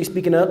appreciate you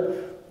speaking up,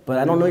 but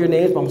I don't know your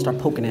names, but I'm gonna start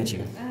poking at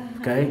you,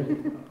 okay?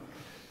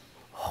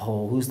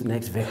 Oh, who's the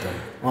next victim?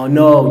 Oh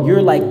no,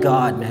 you're like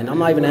God, man. I'm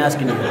not even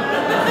asking you.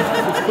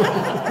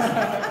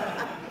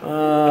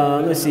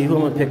 Let me see, who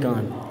I'm gonna pick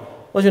on.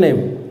 What's your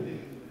name?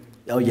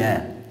 Oh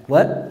yeah.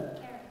 What?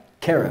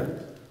 Kara.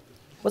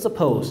 What's a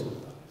pose? I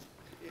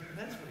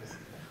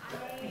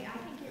think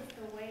it's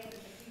the way that the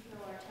people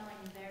are telling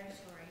their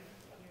story.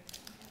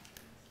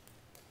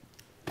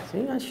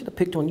 See, I should have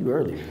picked on you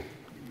earlier.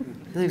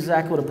 This is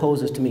exactly what a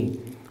pose is to me.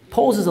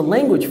 Pose is a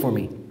language for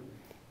me.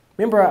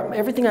 Remember,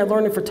 everything I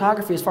learned in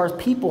photography as far as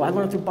people, I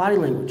learned through body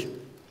language.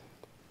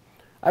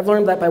 I've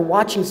learned that by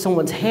watching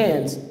someone's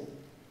hands,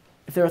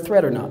 if they're a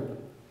threat or not.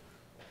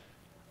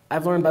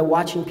 I've learned by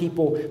watching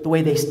people the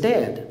way they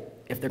stand,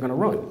 if they're going to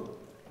run.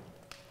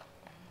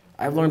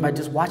 I've learned by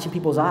just watching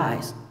people's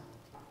eyes,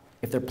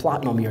 if they're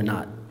plotting on me or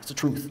not. It's the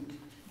truth.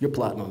 You're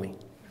plotting on me.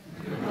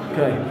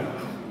 Okay.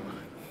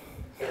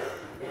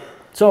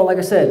 So, like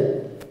I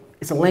said,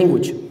 it's a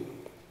language.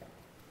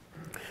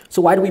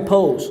 So why do we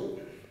pose?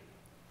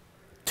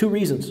 2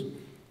 reasons.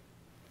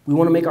 We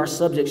want to make our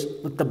subjects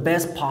look the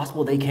best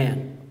possible they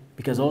can,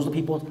 because those are the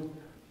people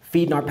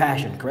feeding our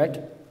passion, correct?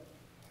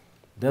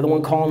 They're the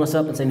one calling us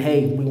up and saying,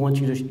 hey, we want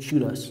you to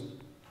shoot us.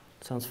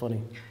 Sounds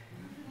funny.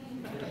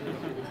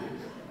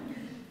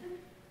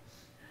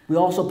 We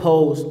also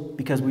pose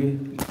because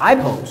I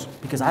pose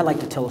because I like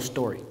to tell a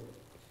story.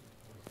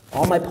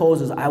 All my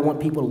poses, I want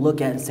people to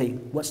look at and say,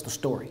 what's the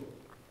story?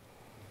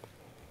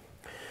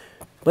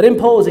 But in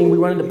posing, we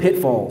run into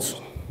pitfalls,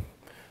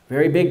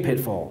 very big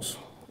pitfalls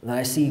that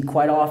I see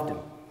quite often.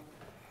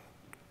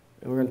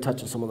 And we're going to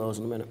touch on some of those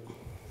in a minute.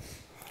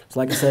 So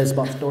like I said, it's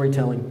about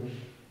storytelling.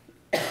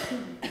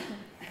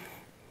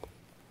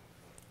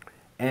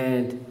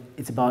 And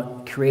it's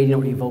about creating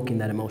or evoking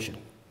that emotion.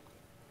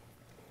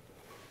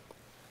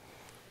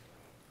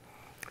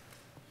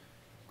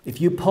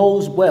 If you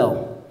pose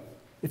well,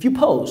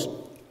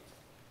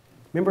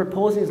 remember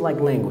posing is like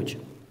language.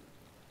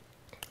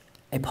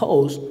 A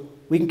pose,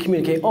 we can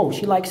communicate, oh,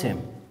 she likes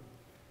him.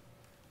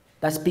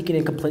 That's speaking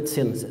in complete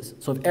sentences.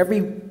 So if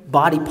every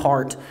body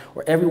part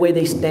or every way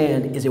they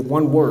stand is in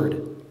one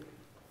word,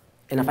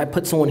 and if I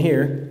put someone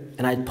here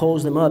and I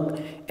pose them up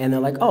and they're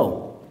like,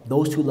 oh,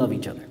 those two love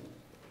each other.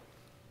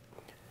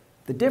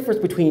 The difference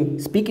between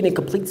speaking in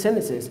complete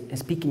sentences and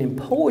speaking in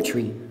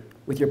poetry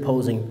with your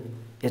posing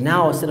is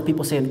now instead of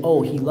people saying,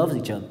 oh, he loves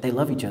each other, they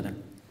love each other,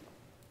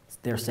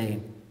 they're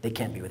saying they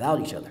can't be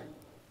without each other.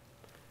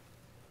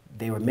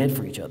 They were meant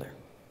for each other.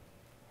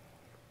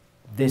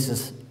 This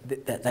is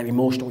that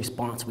emotional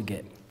response we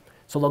get.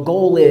 So the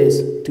goal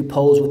is to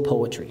pose with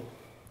poetry.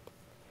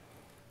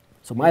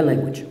 So my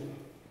language.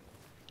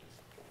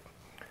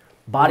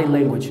 Body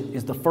language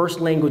is the first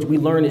language we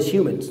learn as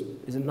humans,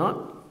 is it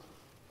not?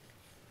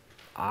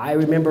 I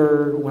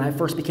remember when I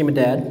first became a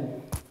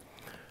dad,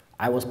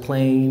 I was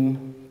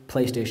playing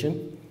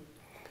PlayStation,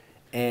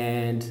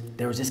 and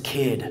there was this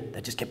kid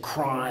that just kept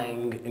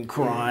crying and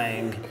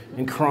crying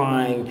and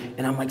crying,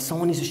 and I'm like,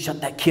 someone needs to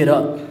shut that kid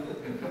up.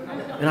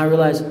 And I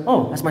realized,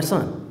 oh, that's my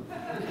son.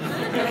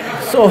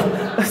 So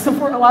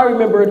I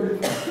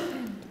remembered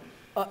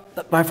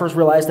when I first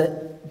realized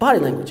that body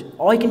language,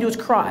 all he can do is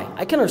cry.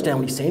 I can understand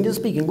what he's saying. He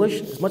doesn't speak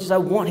English. As much as I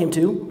want him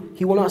to,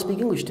 he will not speak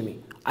English to me.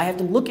 I have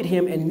to look at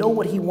him and know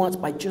what he wants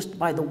just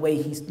by the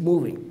way he's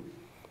moving.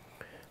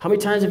 How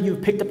many times have you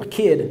picked up a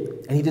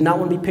kid and he did not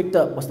want to be picked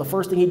up? What's the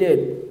first thing he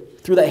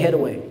did? Threw that head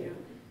away.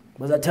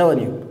 What's that telling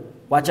you?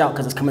 Watch out,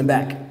 because it's coming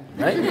back,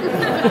 right?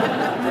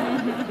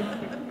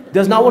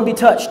 Does not want to be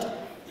touched.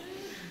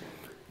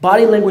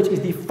 Body language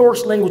is the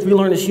first language we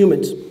learn as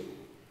humans.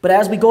 But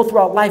as we go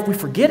throughout life, we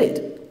forget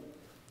it.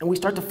 And we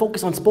start to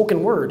focus on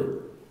spoken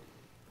word.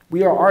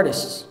 We are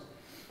artists.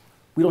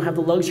 We don't have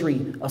the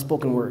luxury of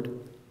spoken word.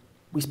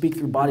 We speak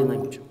through body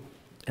language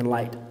and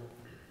light.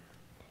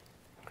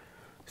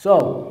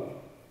 So,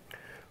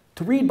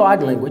 to read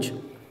body language,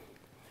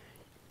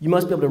 you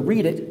must be able to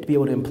read it to be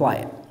able to imply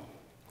it.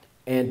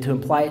 And to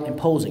imply it in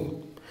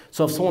posing.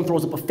 So if someone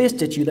throws up a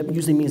fist at you, that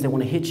usually means they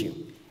want to hit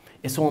you.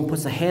 If someone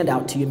puts a hand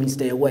out to you, it means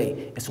stay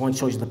away. If someone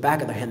shows you the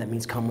back of their hand, that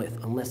means come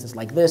with. Unless it's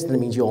like this, then it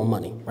means you owe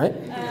money, right?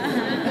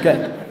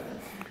 Okay.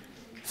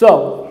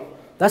 So,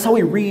 that's how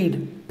we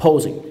read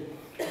posing,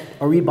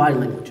 or read body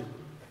language.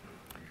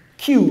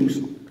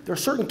 Cues. There are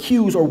certain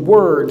cues or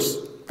words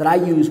that I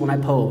use when I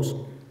pose.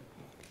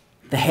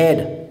 The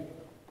head.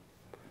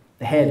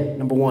 The head,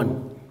 number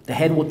one. The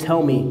head will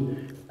tell me.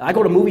 I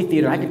go to a movie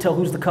theater, I can tell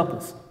who's the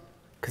couples.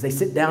 Because they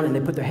sit down and they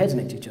put their heads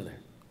next to each other.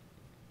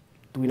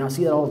 Do we not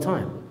see that all the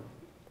time?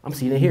 I'm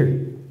seeing it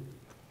here.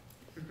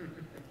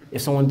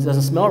 If someone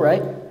doesn't smell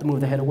right, they move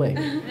their head away.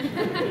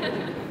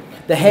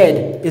 The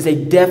head is a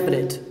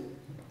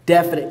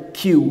definite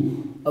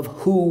cue of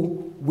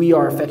who we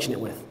are affectionate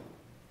with.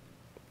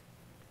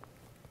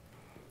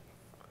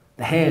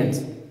 The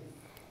hands.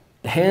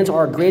 The hands are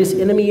our greatest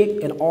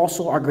enemy and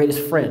also our greatest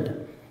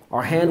friend.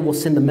 Our hand will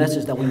send the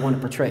message that we want to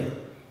portray.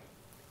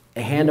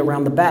 A hand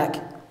around the back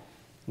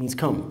means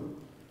come.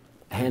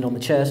 A hand on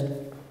the chest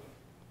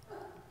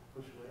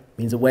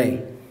means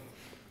away.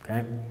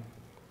 Okay?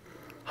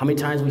 How many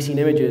times have we seen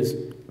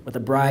images with the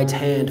bride's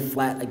hand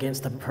flat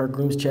against her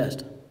groom's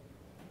chest?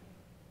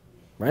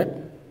 Right?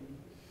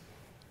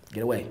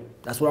 Get away.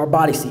 That's what our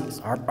body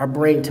sees. Our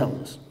brain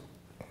tells us.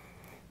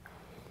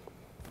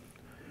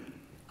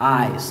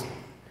 Eyes.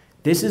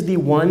 This is the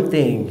one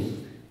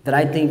thing that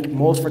I think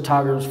most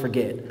photographers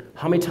forget.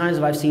 How many times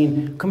have I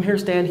seen, come here,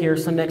 stand here,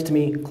 stand next to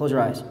me, close your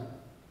eyes.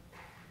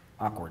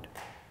 Awkward,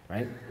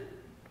 right?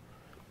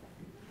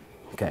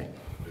 Okay.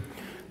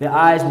 The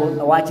eyes will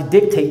like to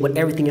dictate what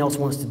everything else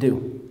wants to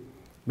do.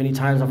 Many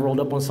times I've rolled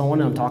up on someone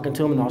and I'm talking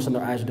to them and all of a sudden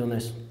their eyes are doing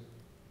this.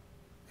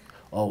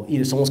 Oh,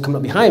 either someone's coming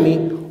up behind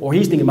me or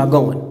he's thinking about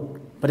going.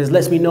 But it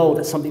lets me know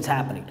that something's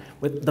happening.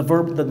 With the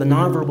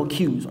nonverbal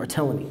cues are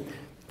telling me.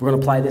 We're going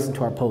to apply this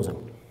into our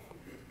posing.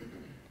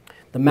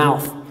 The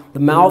mouth. The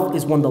mouth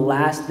is one of the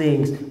last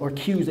things or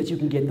cues that you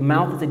can get. The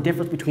mouth is the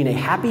difference between a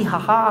happy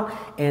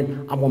ha-ha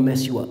and I'm going to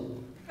mess you up.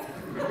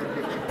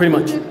 Pretty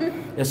much.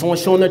 If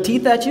someone's showing their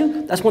teeth at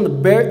you, that's one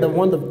of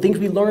the things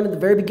we learned at the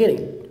very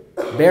beginning.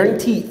 Baring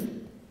teeth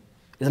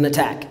is an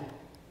attack.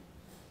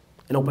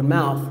 An open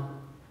mouth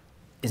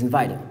is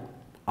inviting.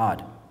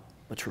 Odd,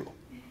 but true.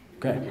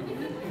 Okay.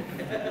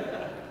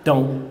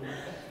 Don't.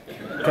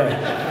 Okay.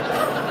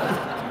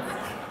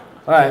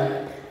 All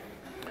right.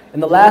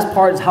 And the last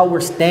part is how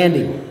we're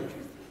standing.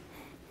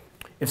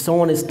 If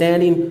someone is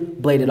standing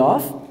bladed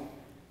off,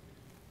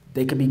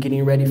 they could be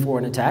getting ready for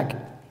an attack.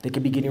 They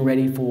could be getting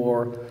ready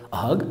for a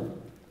hug.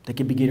 They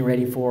could be getting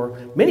ready for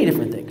many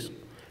different things.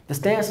 The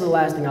stance is the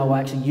last thing I will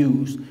actually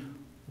use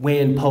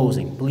when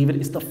posing. Believe it,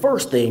 it's the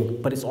first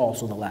thing, but it's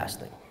also the last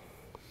thing.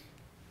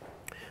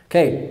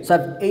 Okay, so I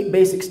have 8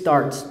 basic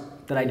starts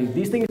that I do.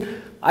 These things,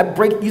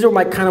 these are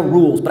my kind of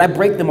rules, but I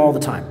break them all the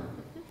time.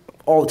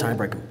 All the time I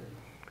break them.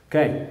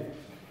 Okay.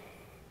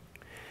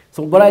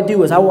 So what I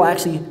do is I will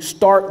actually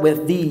start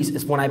with these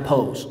is when I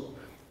pose.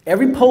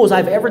 Every pose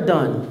I've ever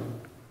done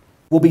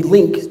will be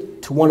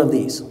linked to one of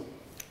these.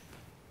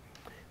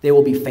 They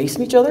will be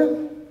facing each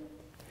other.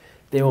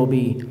 They will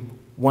be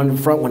one in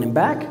front, one in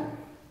back.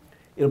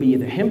 It'll be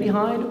either him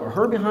behind or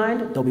her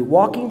behind. They'll be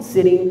walking,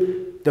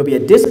 sitting. There'll be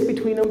a disc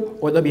between them,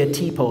 or there'll be a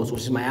T-pose,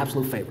 which is my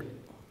absolute favorite.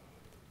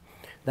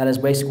 That is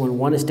basically when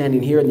one is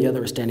standing here and the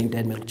other is standing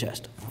dead middle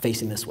chest,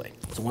 facing this way.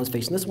 So one's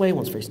facing this way,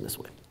 one's facing this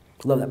way.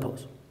 Love that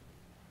pose.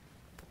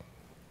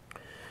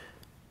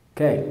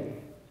 Okay,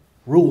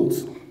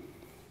 rules.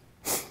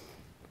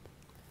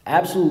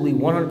 Absolutely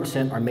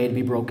 100% are made to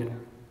be broken.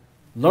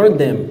 Learn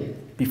them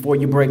before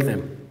you break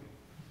them.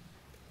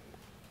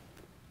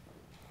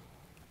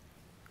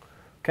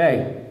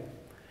 Okay,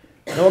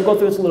 now we'll go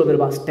through this a little bit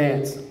about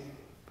stance.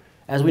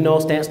 As we know,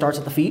 stance starts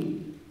at the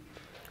feet.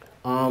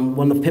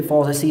 One of the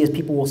pitfalls I see is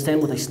people will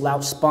stand with a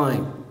slouched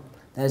spine.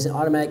 That is an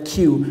automatic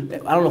cue.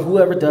 I don't know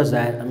whoever does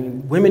that. I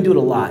mean, women do it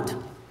a lot.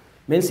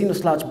 Men seem to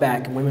slouch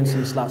back and women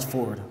seem to slouch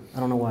forward. I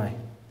don't know why. Do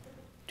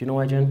you know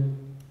why, Jen?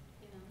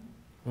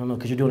 I don't know,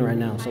 because you're doing it right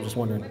now, so I'm just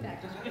wondering.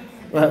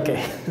 Well,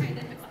 okay.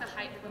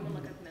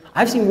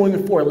 I've seen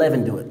women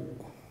 4'11" do it.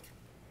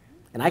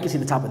 And I can see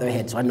the top of their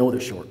head, so I know they're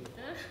short.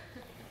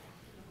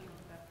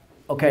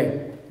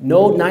 Okay,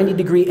 no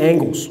 90-degree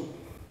angles.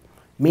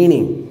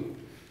 Meaning,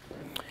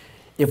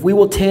 if we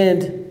will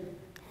tend,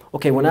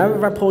 okay,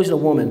 whenever I pose a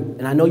woman,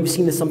 and I know you've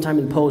seen this sometime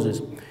in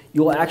poses,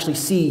 you will actually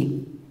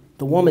see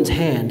the woman's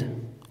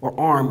hand or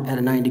arm at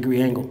a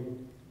 90-degree angle.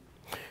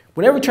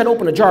 Whenever we try to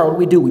open a jar,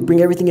 what do? We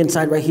bring everything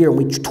inside right here and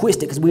we twist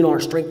it because we know our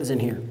strength is in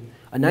here.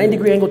 A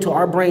 90-degree angle to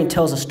our brain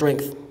tells us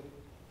strength.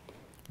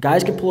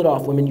 Guys can pull it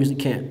off, women usually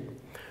can't.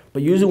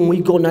 But usually when we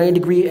go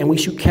 90-degree and we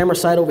shoot camera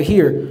side over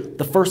here,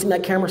 the first thing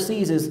that camera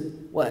sees is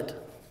what?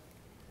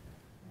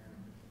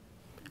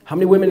 How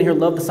many women here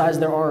love the size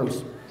of their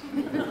arms?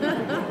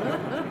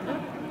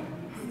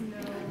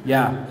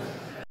 Yeah.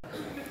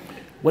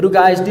 What do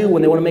guys do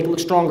when they want to make it look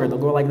stronger? They'll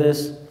go like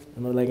this,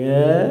 and they're like,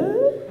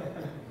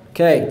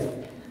 Okay.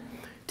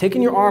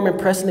 Taking your arm and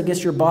pressing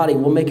against your body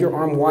will make your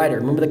arm wider.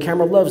 Remember, the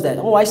camera loves that.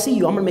 Oh, I see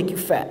you. I'm going to make you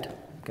fat.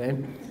 Okay?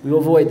 We will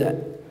avoid that.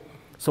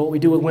 So what we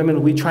do with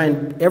women, we try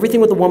and,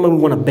 everything with a woman,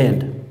 we want to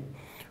bend.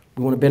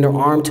 We want to bend our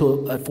arm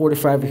to a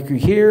 45-degree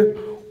here,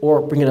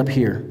 or bring it up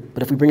here.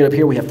 But if we bring it up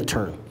here, we have to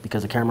turn,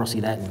 because the camera will see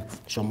that and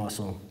show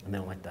muscle, and they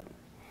don't like that.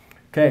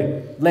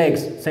 Okay,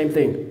 legs, same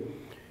thing.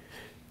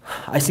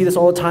 I see this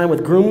all the time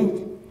with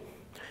grooms.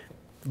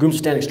 Grooms are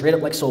standing straight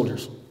up like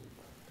soldiers.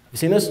 You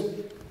seen this?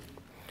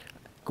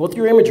 Go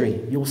through your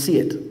imagery, you'll see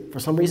it. For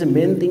some reason,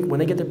 men think when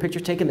they get their picture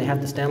taken, they have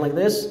to stand like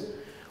this,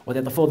 or they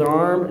have to fold their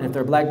arm, and if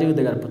they're a black dude,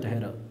 they got to put their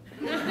head up.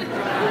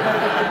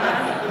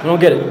 You don't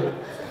get it.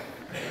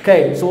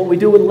 Okay, so what we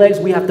do with legs,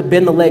 we have to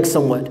bend the legs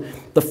somewhat.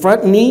 The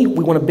front knee,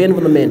 we want to bend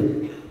with the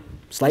men.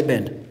 Slight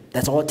bend.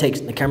 That's all it takes.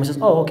 And the camera says,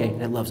 oh, okay,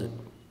 that loves it.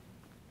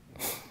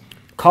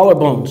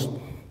 Collarbones.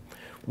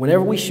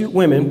 Whenever we shoot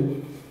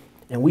women,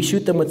 and we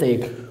shoot them with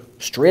a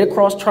straight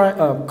across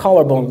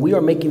collarbone, we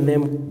are making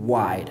them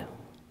wide.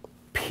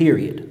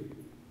 Period.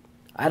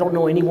 I don't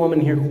know any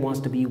woman here who wants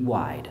to be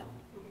wide.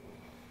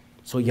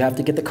 So you have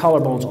to get the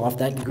collarbones off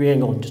that degree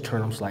angle and just turn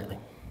them slightly.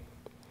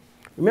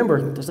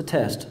 Remember, there's a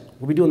test.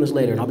 We'll be doing this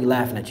later, and I'll be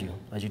laughing at you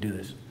as you do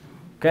this.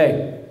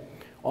 Okay.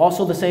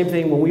 Also the same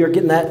thing, when we are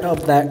getting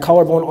that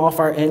collarbone off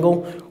our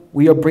angle,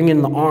 we are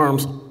bringing the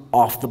arms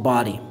off the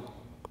body.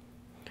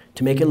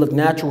 To make it look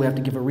natural, we have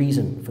to give a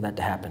reason for that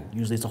to happen.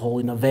 Usually it's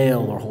holding a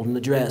veil, or holding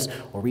the dress,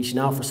 or reaching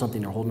out for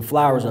something, or holding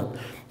flowers up.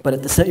 But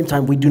at the same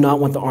time, we do not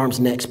want the arms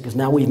next, because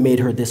now we've made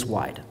her this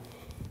wide.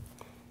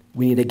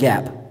 We need a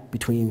gap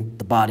between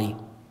the body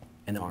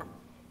and the arm.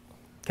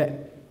 Okay.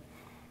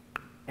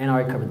 And I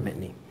already covered the bent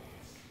knee.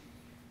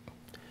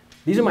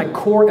 These are my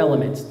core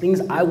elements,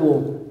 things I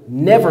will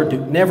never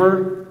do,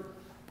 never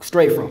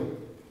stray from.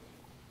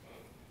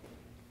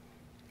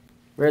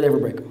 Rarely ever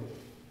break them.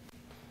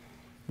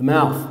 The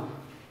mouth.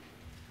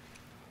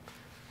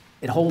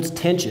 It holds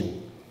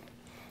tension.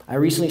 I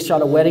recently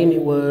shot a wedding.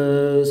 It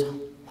was,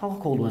 how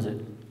cold was it?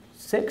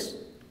 6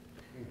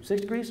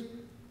 degrees?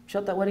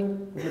 Shot that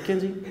wedding with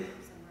Mackenzie?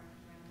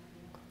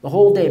 The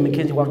whole day,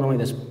 Mackenzie walked around like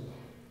this.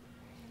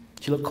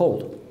 She looked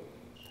cold.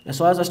 And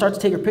so as I start to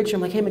take her picture,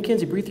 I'm like, hey,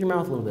 Mackenzie, breathe through your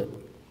mouth a little bit.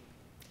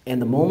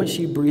 And the moment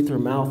she breathed through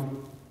her mouth,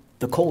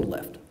 the cold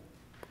left.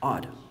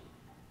 Odd.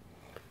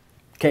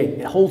 Okay,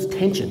 it holds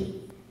tension.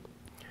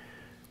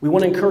 We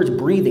want to encourage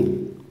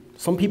breathing.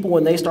 Some people,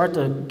 when they start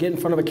to get in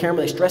front of a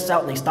camera, they stress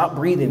out and they stop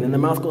breathing, and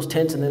their mouth goes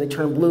tense, and then they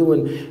turn blue.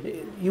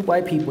 And you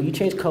white people, you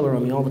change color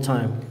on me all the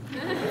time.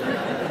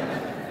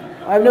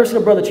 I've never seen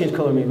a brother change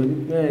color on me, but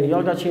man,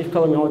 y'all got to change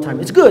color on me all the time.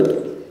 It's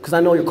good, because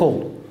I know you're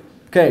cold.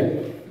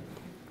 Okay.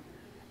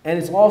 And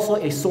it's also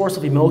a source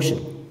of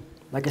emotion.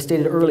 Like I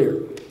stated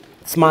earlier,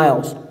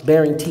 smiles,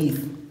 baring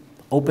teeth,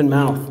 open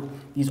mouth,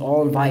 these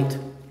all invite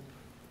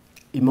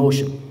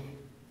emotion.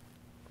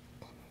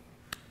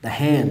 The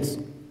hands.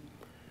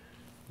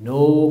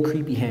 No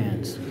creepy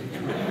hands.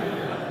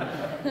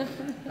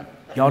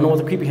 Y'all know what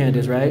the creepy hand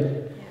is, right?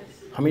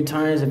 How many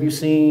times have you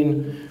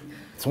seen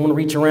someone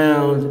reach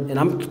around and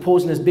I'm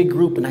posing this big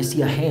group and I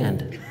see a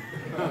hand?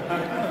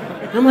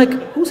 And I'm like,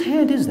 whose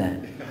hand is that?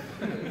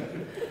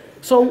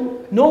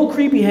 So, no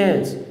creepy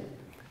hands.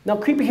 Now,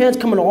 creepy hands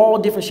come in all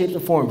different shapes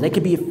and forms. They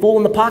could be full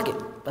in the pocket.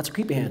 That's a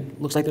creepy hand.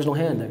 Looks like there's no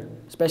hand there.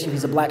 Especially if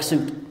he's a black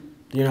suit. Then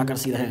you're not going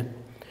to see the hand.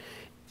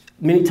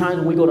 Many times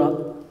when we go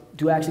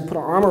to actually put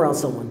our arm around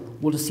someone,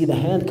 we'll just see the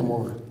hand come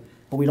over,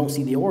 but we don't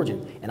see the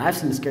origin. And I've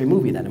seen a scary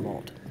movie that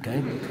involved,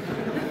 okay?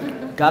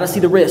 Gotta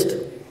see the wrist.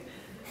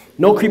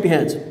 No creepy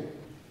hands.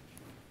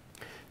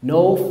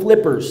 No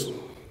flippers.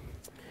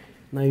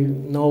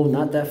 No,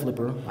 not that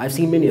flipper. I've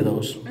seen many of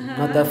those.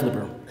 Not that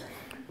flipper.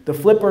 The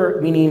flipper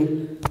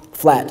meaning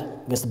flat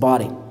against the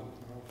body,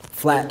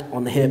 flat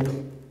on the hip,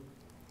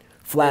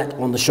 flat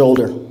on the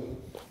shoulder,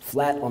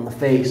 flat on the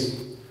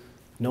face.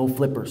 No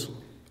flippers.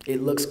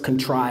 It looks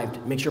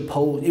contrived. Makes your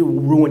pose, it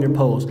will ruin your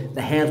pose.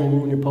 The hands will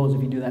ruin your pose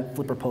if you do that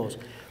flipper pose.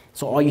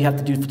 So all you have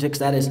to do to fix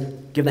that is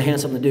give the hand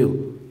something to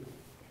do.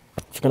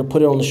 If you're going to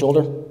put it on the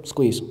shoulder,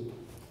 squeeze.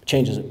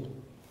 Changes it.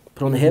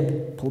 Put it on the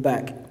hip, pull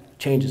back.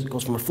 Changes. It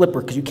goes from a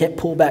flipper, because you can't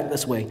pull back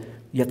this way.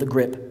 You have to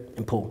grip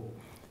and pull.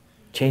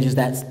 Changes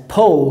that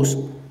pose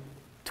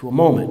to a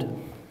moment.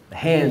 The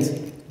hands,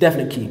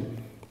 definite key.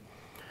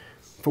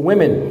 For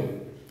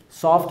women,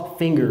 soft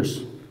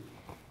fingers.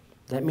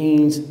 That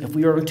means if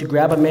we are to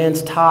grab a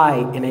man's tie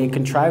in a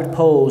contrived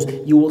pose,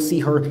 you will see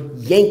her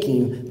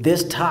yanking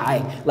this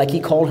tie like he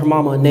called her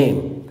mama a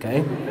name,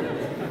 okay?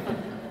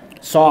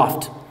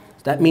 Soft.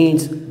 That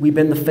means we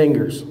bend the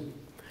fingers.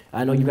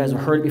 I know you guys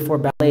have heard it before,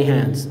 ballet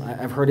hands.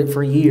 I've heard it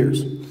for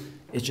years.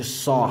 It's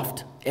just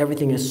soft.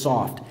 Everything is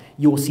soft.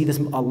 You will see this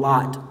a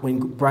lot when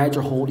brides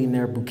are holding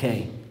their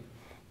bouquet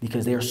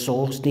because they are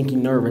so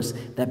stinking nervous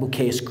that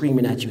bouquet is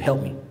screaming at you,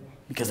 help me,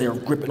 because they are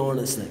gripping on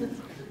this thing.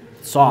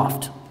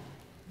 Soft.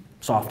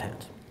 Soft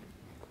hands.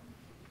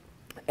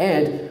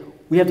 And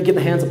we have to give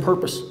the hands a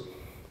purpose.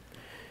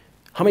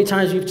 How many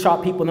times you've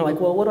shot people and they're like,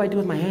 well, what do I do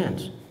with my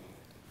hands?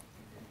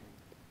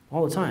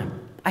 All the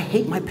time. I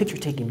hate my picture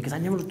taking because I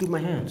never do my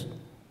hands.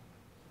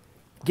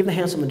 Give the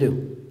hands something to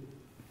do.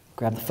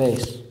 Grab the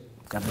face.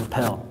 Grab the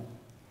lapel.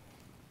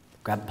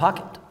 Grab the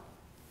pocket.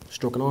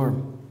 Stroke an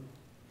arm.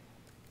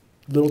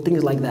 Little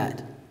things like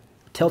that.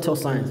 Telltale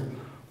signs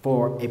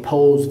for a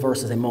pose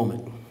versus a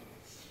moment.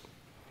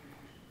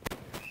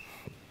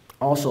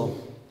 Also,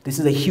 this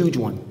is a huge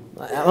one.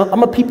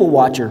 I'm a people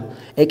watcher,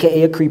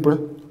 aka a creeper.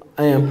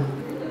 I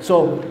am.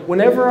 So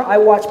whenever I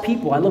watch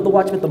people, I love to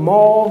watch them at the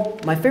mall.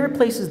 My favorite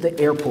place is the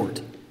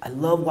airport. I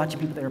love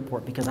watching people at the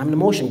airport because I'm an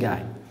emotion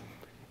guy.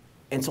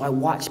 And so I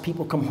watch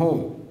people come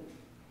home.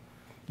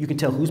 You can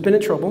tell who's been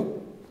in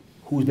trouble,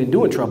 who's been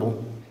doing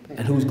trouble, and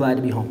who's glad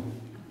to be home.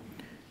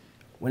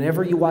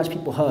 Whenever you watch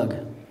people hug,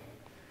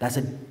 that's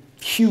a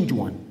huge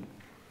one.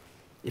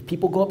 If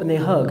people go up and they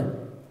hug,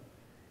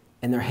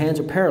 and their hands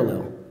are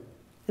parallel,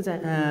 it's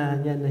like,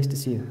 yeah, nice to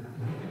see you.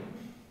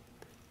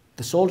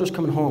 The soldiers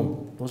coming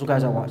home, those are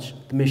guys I watch,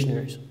 the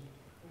missionaries.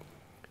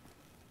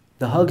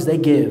 The hugs they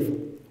give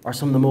are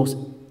some of the most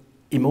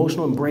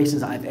emotional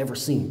embraces I've ever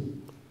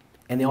seen.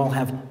 And they all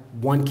have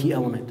one key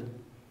element.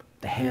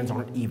 The hands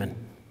aren't even.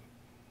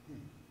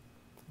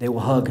 They will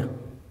hug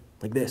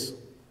like this.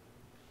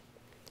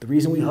 The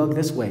reason we hug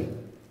this way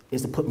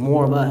is to put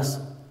more of us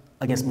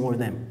against more of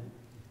them.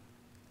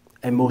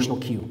 Emotional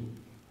cue.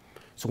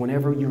 So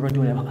whenever you're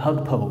doing a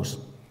hug pose,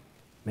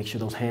 make sure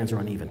those hands are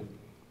uneven.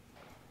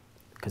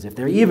 Because if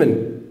they're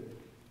even,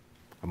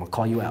 I'm going to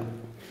call you out.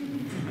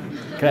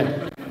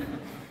 Okay?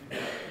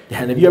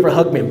 Yeah, and if you ever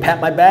hug me and pat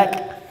my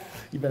back,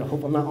 you better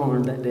hope I'm not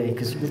armed that day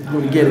because you're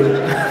going to get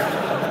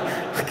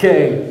it.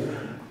 Okay.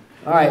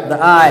 All right,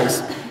 the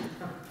eyes.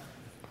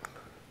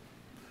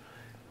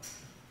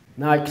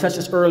 Now, I touched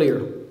this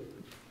earlier.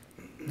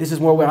 This is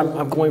where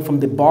I'm going from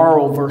the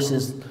borrow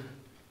versus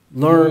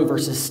learn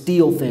versus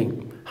steal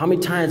thing. How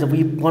many times have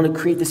we want to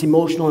create this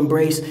emotional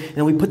embrace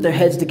and we put their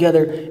heads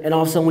together and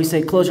all of a sudden we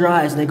say, close your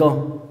eyes, and they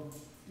go,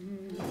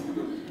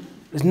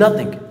 there's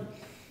nothing.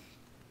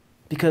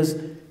 Because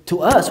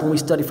to us, when we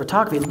study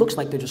photography, it looks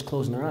like they're just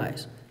closing their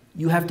eyes.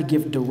 You have to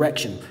give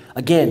direction.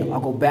 Again,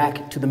 I'll go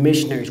back to the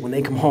missionaries when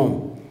they come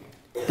home.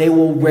 They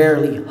will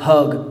rarely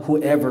hug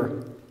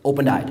whoever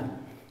open-eyed.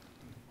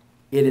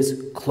 It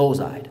is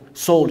close-eyed.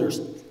 Soldiers,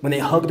 when they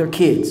hug their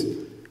kids,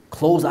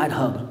 close-eyed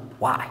hug.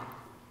 Why?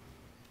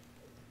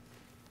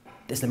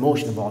 There's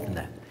emotion involved in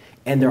that.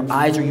 And their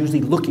eyes are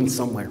usually looking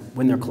somewhere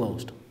when they're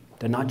closed.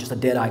 They're not just a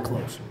dead eye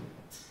closed.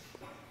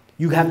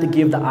 You have to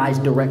give the eyes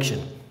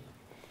direction.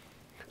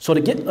 So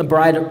to get a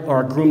bride or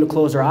a groom to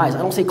close their eyes, I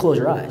don't say close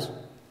your eyes.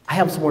 I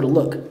have somewhere to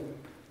look.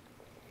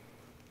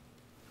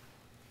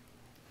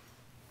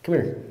 Come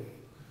here.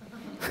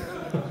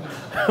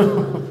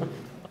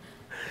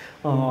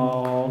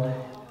 Oh,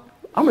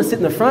 I'm gonna sit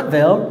in the front,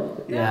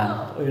 Val.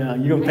 Yeah,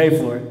 you're gonna pay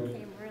for it.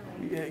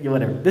 Okay, Yeah,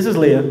 whatever. This is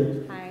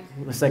Leah, Hi.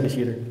 the second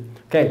shooter.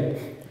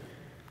 Okay.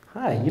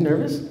 Hi, you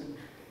nervous?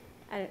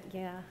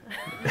 Yeah.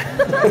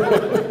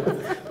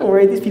 Don't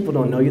worry, these people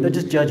don't know you. They're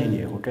just judging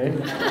you, okay?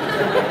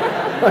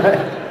 All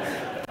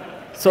right.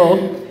 So,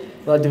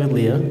 what I'll do with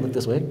Leah, look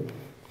this way.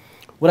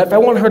 If I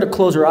want her to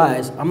close her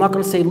eyes, I'm not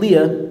going to say,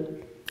 Leah,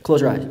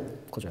 close your eyes.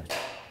 Close your eyes.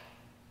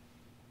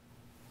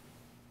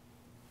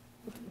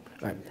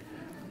 All right.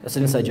 That's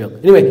an inside joke.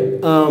 Anyway,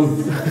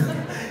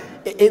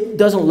 it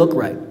doesn't look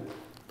right.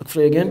 Look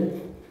straight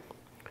again.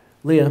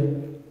 Leah,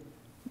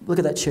 look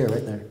at that chair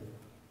right there.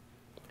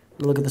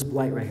 Now look at this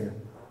light right here.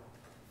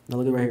 Now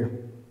look at right here.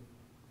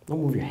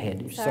 Don't move your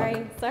head. You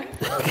Sorry. suck.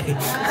 Okay.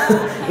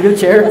 Look at the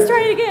chair. Let's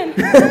try it again.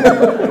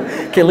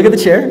 Okay, look at the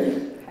chair.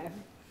 Okay.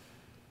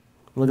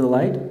 Look at the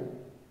light.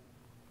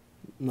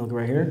 Now look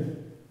right here.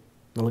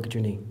 Now look at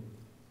your knee.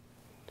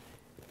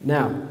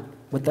 Now,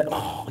 with that,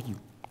 oh, you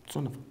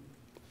son of a,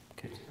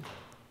 okay.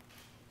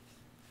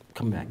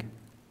 Come back.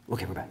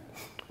 Okay, we're back.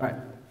 All right.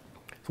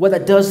 So what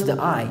that does to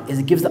the eye is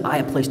it gives the eye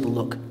a place to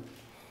look.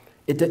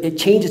 It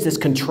changes this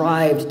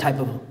contrived type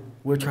of,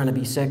 we're trying to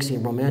be sexy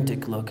and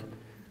romantic look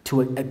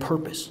to a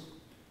purpose.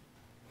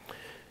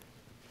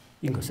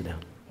 You can go sit down.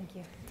 Thank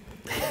you.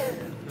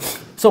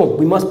 So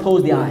we must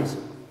pose the eyes.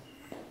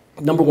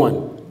 Number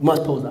one, we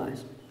must pose the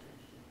eyes.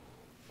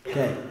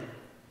 Okay.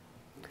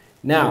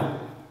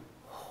 Now,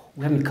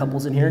 we have any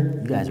couples in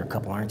here? You guys are a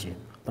couple, aren't you?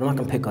 But I'm not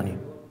going to pick on you.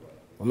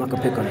 I'm not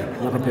going to pick on you.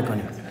 I'm not going to pick on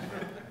you.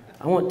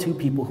 I want two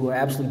people who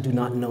absolutely do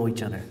not know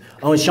each other.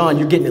 Oh, and Sean,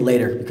 you're getting it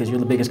later because you're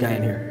the biggest guy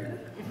in here.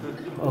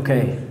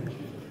 Okay.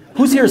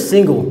 Who's here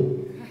single?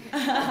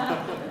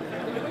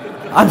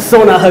 I'm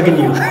so not hugging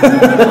you.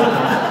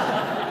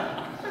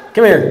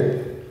 Come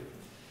here.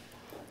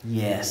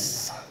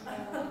 Yes.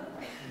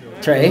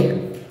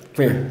 Trey,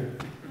 come here.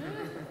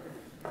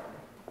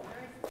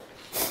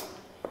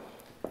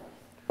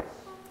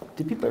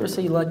 Did people ever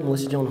say you like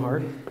Melissa Joan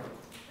Hart?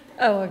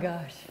 Oh my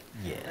gosh.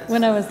 Yes.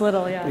 When I was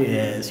little, yeah.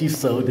 Yes, you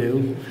so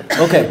do.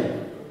 Okay.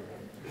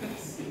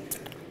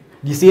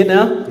 You see it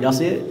now? Y'all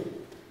see it?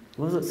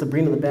 What was it?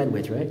 Sabrina the Bad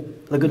Witch, right?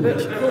 The Good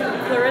Witch.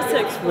 Clarissa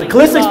explains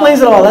Clarissa it all.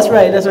 explains it all. That's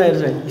right. That's right.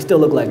 That's right. You still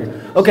look like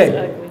her. Okay. She's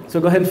ugly. So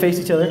go ahead and face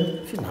each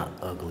other. She's not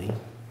ugly.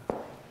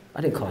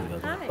 I didn't call you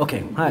ugly. Hi.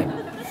 Okay. Hi.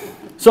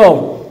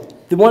 So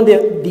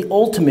the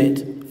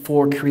ultimate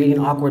for creating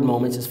awkward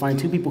moments is find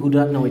two people who do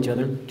not know each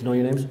other. Do you know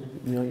your names?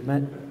 You know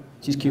Matt?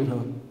 She's cute, huh?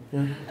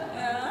 Yeah.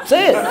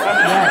 Say it.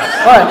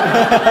 Yeah. All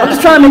right. I'm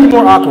just trying to make it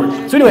more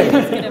awkward. So anyway,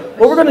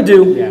 what we're gonna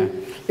do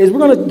is we're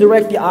gonna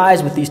direct the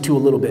eyes with these two a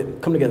little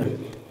bit. Come together.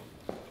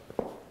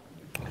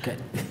 Okay.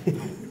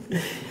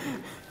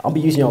 I'll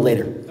be using y'all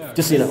later,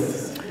 just so you know.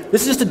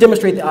 This is just to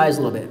demonstrate the eyes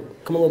a little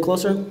bit. Come a little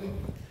closer.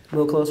 A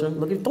little closer.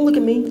 Don't look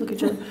at me. Look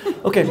at you.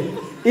 Okay.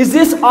 Is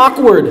this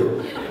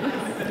awkward?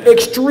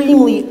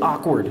 Extremely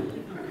awkward.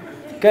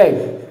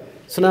 Okay.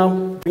 So now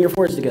bring your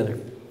foreheads together.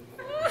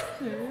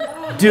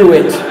 Do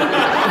it.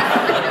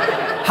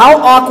 How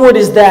awkward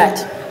is that?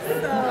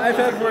 I've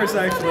had worse,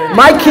 actually.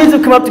 My kids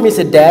have come up to me and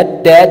said,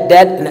 Dad, Dad,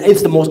 Dad, and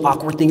it's the most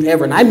awkward thing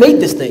ever. And I made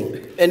this thing.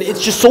 And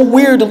it's just so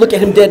weird to look at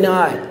him dead in the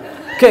eye.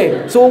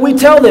 Okay, so when we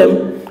tell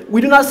them,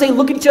 we do not say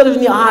look at each other in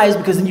the eyes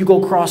because then you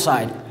go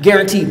cross-eyed.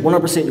 Guaranteed,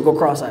 100% you go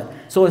cross-eyed.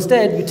 So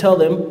instead, you tell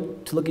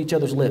them to look at each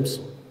other's lips.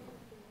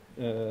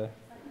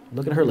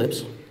 Look at her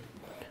lips.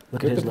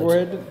 Look at his the lips.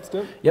 forehead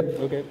still? Yep.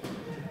 Okay.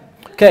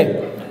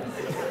 Okay.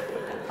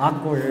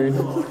 Awkward.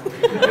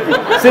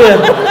 See ya.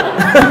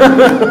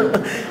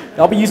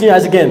 I'll be using your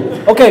eyes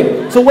again.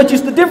 Okay, so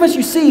the difference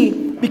you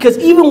see, because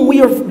even when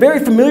we are very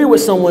familiar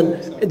with someone,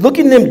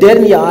 looking them dead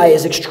in the eye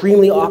is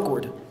extremely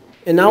awkward.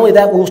 And not only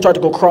that, we'll start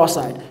to go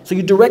cross-eyed. So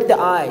you direct the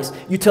eyes.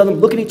 You tell them,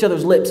 look at each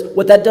other's lips.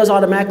 What that does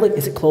automatically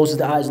is it closes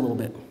the eyes a little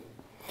bit.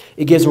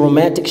 It gives a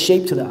romantic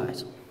shape to the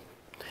eyes.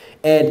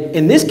 And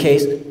in this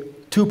case,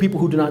 two people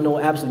who do not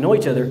absolutely know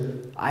each other,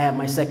 I have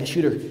my second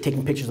shooter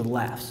taking pictures of the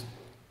laughs.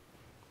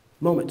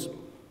 Moments,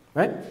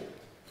 right?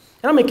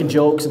 And I'm making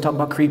jokes and talking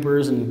about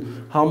creepers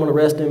and how I'm going to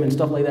arrest him and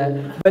stuff like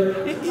that. But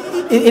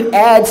it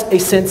adds a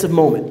sense of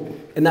moment.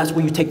 And that's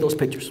where you take those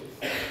pictures.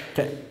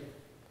 Okay.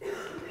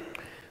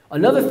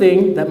 Another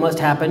thing that must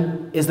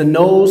happen is the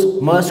nose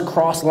must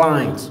cross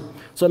lines.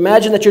 So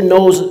imagine that your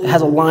nose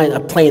has a line, a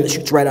plane that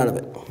shoots right out of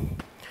it.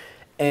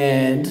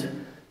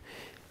 And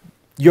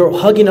you're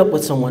hugging up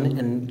with someone,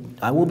 and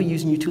I will be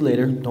using you two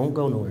later. Don't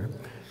go nowhere.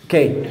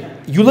 Okay.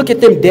 You look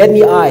at them dead in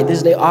the eye. This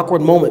is the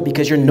awkward moment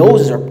because your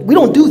noses are, we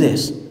don't do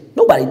this.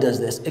 Nobody does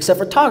this, except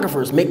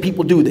photographers make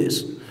people do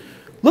this.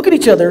 Look at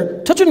each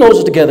other, touch your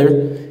noses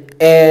together,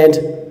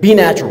 and be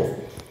natural.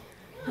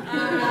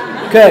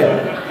 Okay,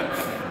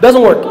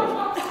 doesn't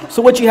work.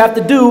 So what you have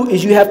to do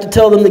is you have to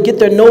tell them to get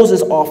their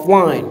noses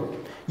offline.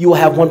 You will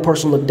have one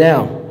person look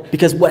down.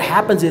 Because what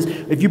happens is,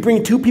 if you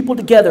bring two people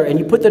together and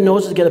you put their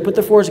noses together, put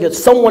their foreheads together,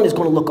 someone is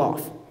going to look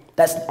off.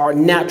 That's our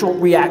natural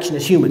reaction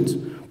as humans.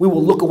 We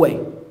will look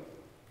away.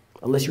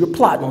 Unless you're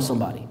plotting on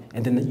somebody.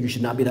 And then you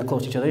should not be that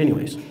close to each other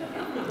anyways.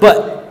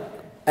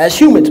 But as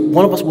humans,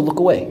 one of us will look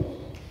away.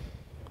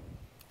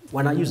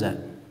 Why not use that?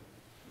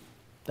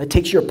 That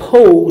takes your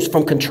pose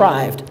from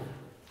contrived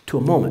to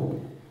a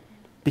moment.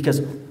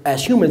 Because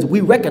as humans,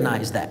 we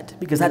recognize that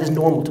because that is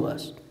normal to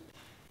us.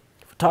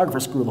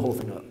 Photographers screw the whole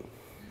thing up.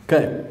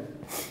 Okay.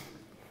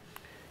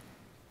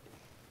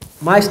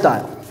 My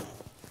style.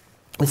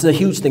 This is a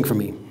huge thing for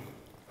me.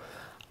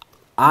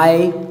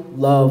 I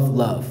love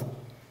love.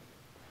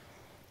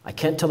 I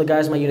can't tell the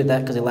guys in my unit that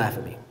because they laugh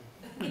at me.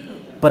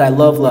 But I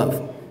love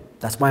love.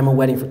 That's why I'm a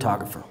wedding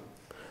photographer.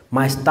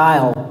 My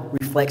style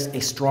reflects a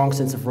strong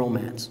sense of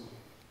romance.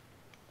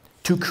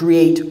 To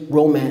create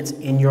romance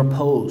in your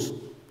pose,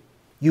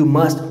 you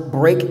must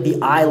break the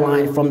eye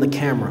line from the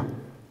camera,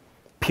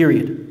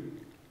 period.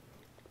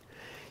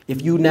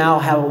 If you now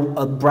have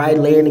a bride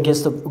laying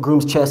against the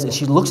groom's chest and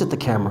she looks at the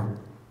camera,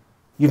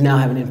 you now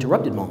have an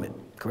interrupted moment,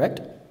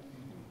 correct?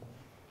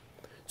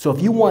 So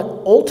if you want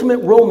ultimate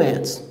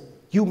romance,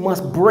 you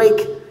must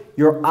break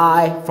your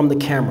eye from the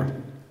camera,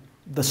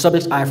 the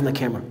subject's eye from the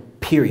camera,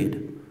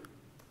 period.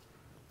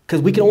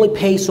 Because we can only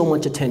pay so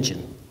much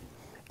attention.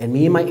 And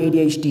me and my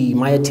ADHD,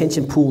 my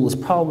attention pool is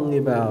probably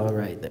about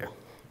right there.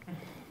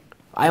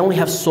 I only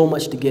have so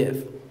much to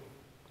give.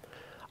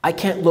 I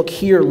can't look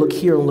here, look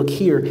here, and look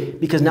here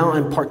because now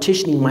I'm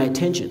partitioning my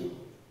attention.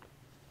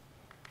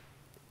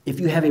 If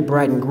you have a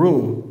bride and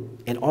groom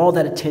and all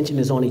that attention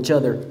is on each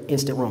other,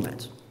 instant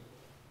romance.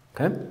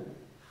 Okay?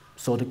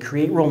 So to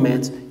create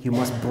romance, you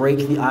must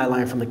break the eye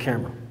line from the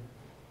camera.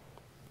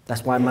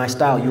 That's why my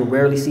style, you'll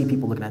rarely see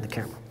people looking at the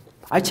camera.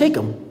 I take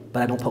them,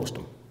 but I don't post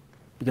them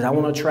because I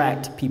want to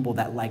attract people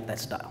that like that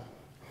style.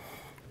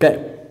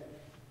 Okay.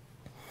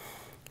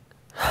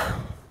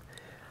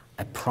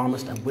 I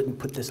promised I wouldn't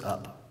put this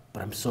up,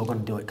 but I'm so going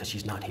to do it because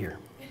she's not here.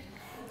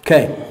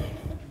 Okay.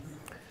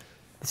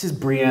 This is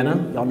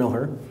Brianna. Y'all know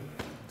her.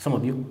 Some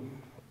of you.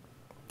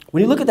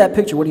 When you look at that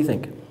picture, what do you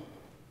think?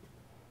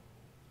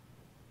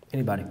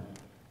 Anybody?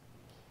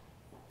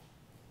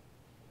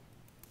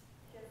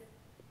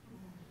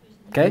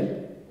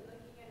 Okay?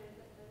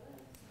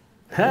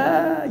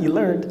 Ha, you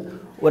learned.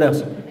 What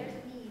else?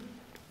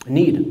 A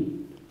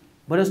need.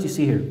 What else do you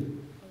see here?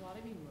 A lot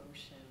of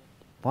emotion.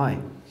 Why?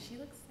 She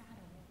looks sad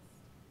on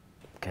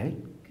this. Okay.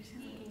 Because she's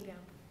looking down.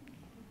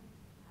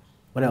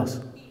 What else?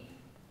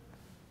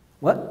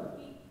 What?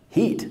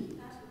 Heat.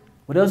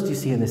 What else do you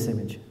see in this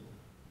image?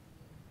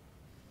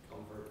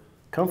 Comfort.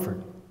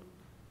 Comfort.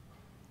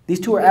 These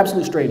two are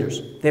absolute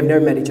strangers. They've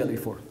never met each other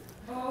before.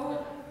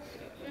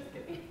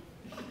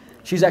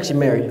 She's actually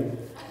married.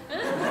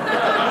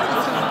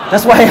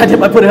 That's why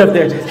I put it up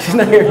there. She's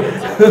not here.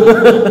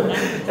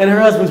 And her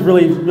husband's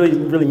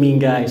really mean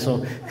guy.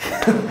 So,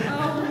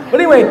 but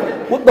anyway,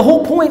 the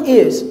whole point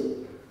is,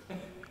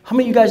 how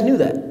many of you guys knew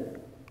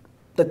that?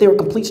 That they were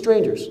complete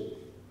strangers?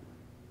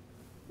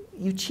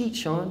 You cheat,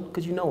 Sean,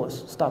 because you know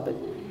us. Stop it.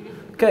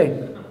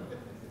 Okay.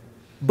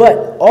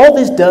 But all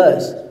this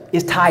does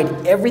is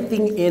tied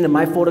everything in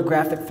my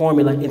photographic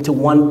formula into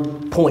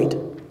one point.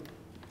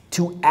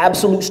 Two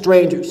absolute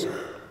strangers.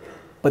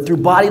 But through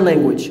body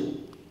language,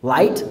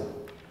 light,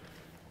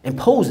 and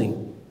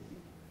posing,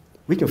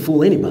 we can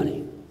fool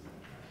anybody.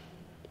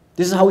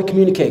 This is how we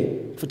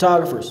communicate.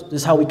 Photographers, this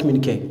is how we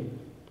communicate.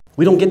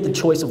 We don't get the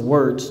choice of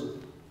words.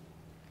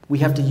 We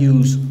have to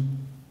use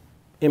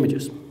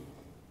images.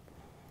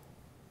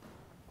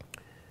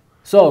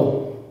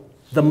 So,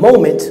 the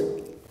moment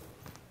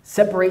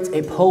separates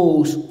a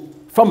pose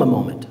from a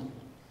moment.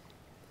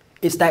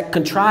 It's that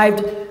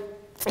contrived,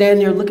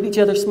 stand there, look at each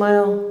other,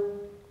 smile,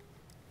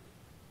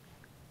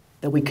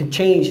 that we can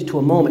change to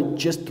a moment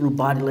just through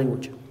body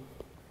language.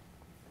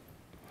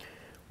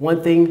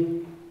 One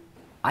thing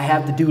I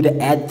have to do to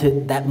add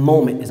to that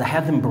moment is I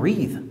have them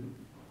breathe.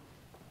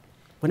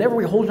 Whenever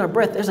we're holding our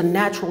breath, there's a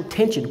natural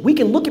tension. We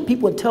can look at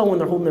people and tell when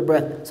they're holding their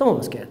breath. Some of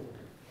us can.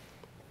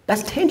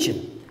 That's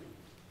tension.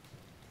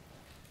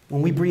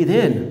 When we breathe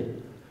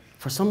in,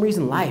 for some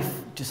reason,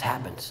 life just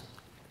happens.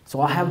 So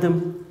I'll have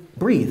them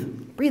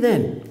breathe. Breathe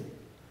in.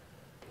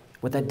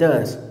 What that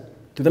does,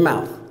 through the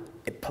mouth,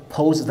 it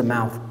poses the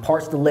mouth,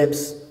 parts the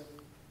lips,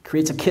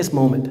 creates a kiss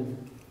moment.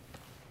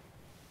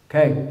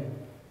 Okay.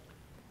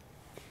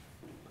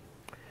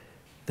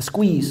 The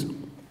squeeze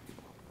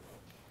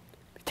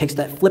takes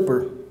that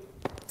flipper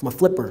from a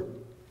flipper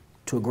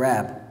to a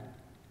grab.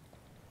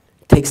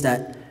 Takes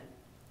that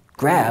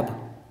grab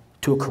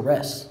to a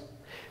caress.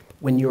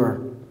 When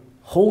you're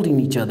holding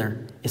each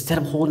other, instead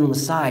of holding on the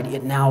side,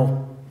 it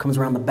now comes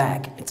around the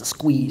back. It's a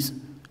squeeze.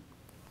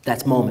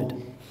 That's moment.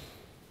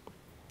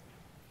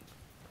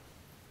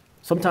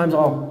 Sometimes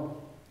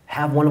I'll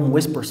have one of them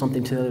whisper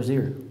something to the other's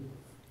ear,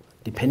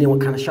 depending on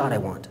what kind of shot I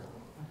want.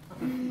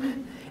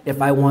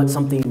 If I want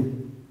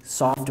something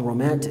soft and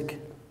romantic,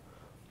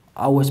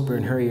 I'll whisper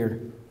in her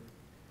ear,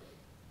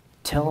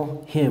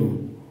 tell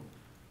him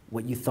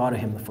what you thought of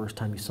him the first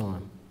time you saw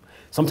him.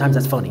 Sometimes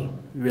that's funny, it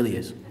really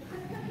is.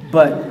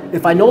 But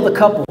if I know the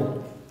couple,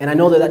 and I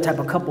know they're that type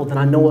of couple, then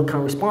I know what kind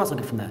of response I'll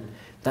get from that.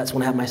 That's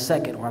when I have my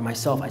second, or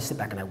myself, I sit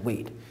back and I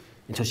wait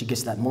until she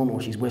gets to that moment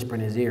where she's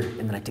whispering in his ear,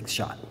 and then I take the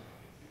shot.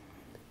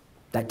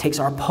 That takes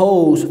our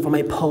pose from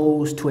a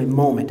pose to a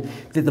moment.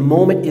 That the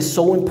moment is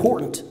so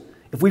important.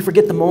 If we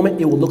forget the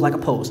moment, it will look like a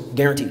pose,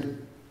 guaranteed.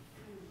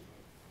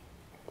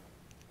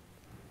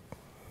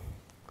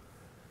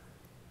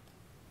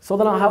 So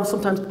then I'll have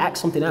sometimes act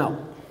something out.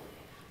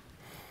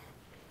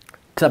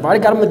 Because I've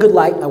already got them in the good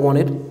light I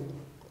wanted.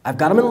 I've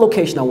got them in the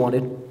location I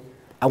wanted.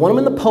 I want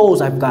them in the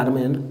pose I've got them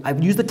in.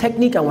 I've used the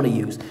technique I want to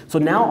use. So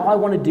now all I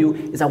want to do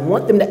is I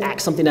want them to act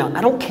something out.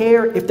 I don't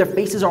care if their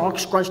faces are all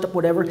scrunched up,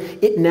 whatever.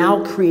 It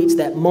now creates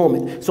that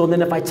moment. So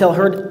then if I tell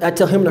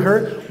him to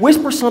her,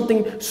 whisper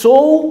something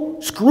so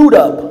screwed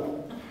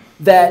up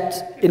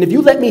that, and if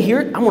you let me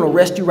hear it, I'm going to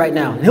arrest you right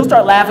now. And he'll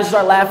start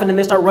laughing, and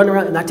they start running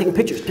around, and I'm taking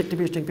pictures.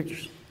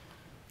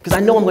 Because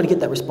I know I'm going to get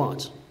that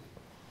response.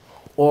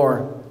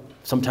 Or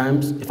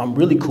sometimes, if I'm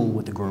really cool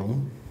with the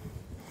groom,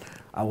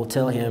 I will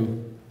tell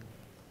him,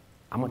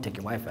 I'm going to take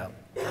your wife out.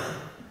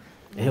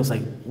 And he'll say,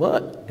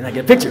 what? And I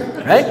get a picture,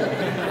 right?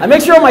 I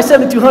make sure on my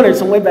 7200,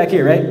 so I'm way back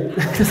here, right?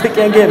 Because they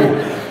can't get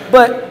me.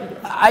 But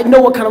I know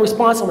what kind of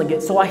response I'm going to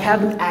get, so I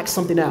have them act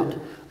something out.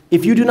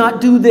 If you do not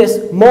do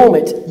this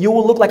moment, you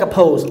will look like a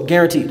pose,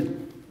 guaranteed.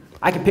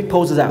 I can pick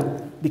poses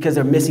out because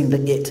they're missing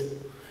the it.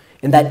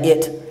 And that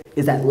it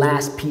is that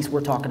last piece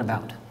we're talking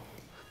about.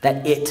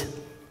 That it.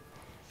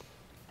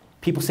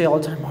 People say all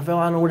the time, Marvell,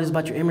 I don't know what it is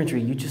about your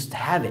imagery. You just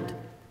have it. I'm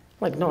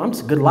like, no, I'm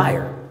just a good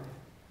liar.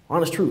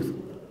 Honest truth.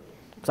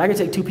 Because I can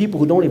take two people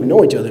who don't even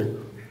know each other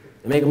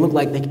and make them look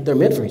like they're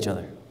meant for each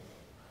other.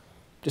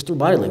 Just through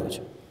body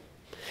language.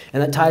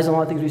 And that ties in a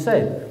lot of things we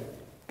say.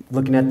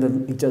 Looking at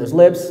each other's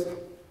lips,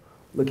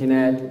 looking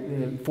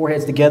at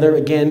foreheads together.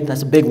 Again,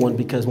 that's a big one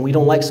because when we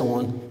don't like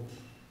someone,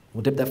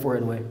 we'll dip that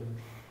forehead away.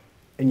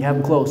 And you have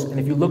them close. And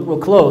if you look real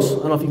close, I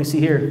don't know if you can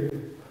see here,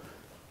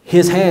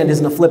 his hand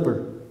isn't a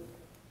flipper.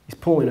 He's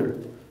pulling her,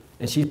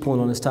 and she's pulling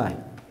on his tie.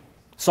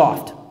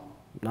 Soft.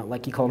 Not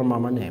like he called her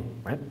mama name,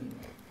 right?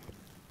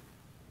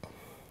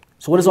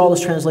 So what does all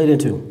this translate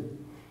into?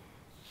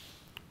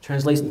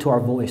 Translates into our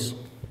voice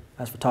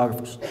as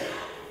photographers.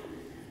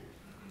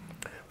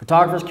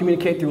 Photographers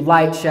communicate through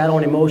light, shadow,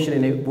 and emotion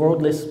in a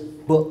wordless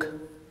book.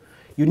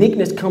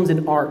 Uniqueness comes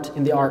in art,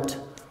 in the art.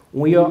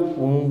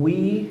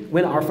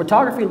 When our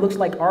photography looks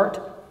like art,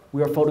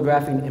 we are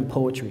photographing in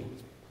poetry.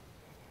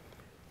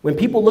 When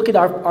people look at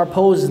our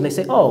poses and they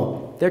say,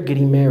 oh, they're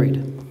getting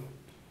married.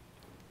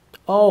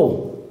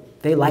 Oh,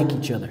 they like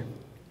each other.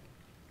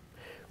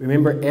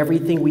 Remember,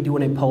 everything we do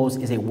in a pose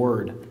is a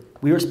word.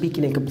 We are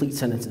speaking in complete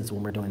sentences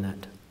when we're doing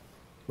that.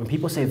 When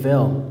people say,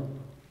 Vel,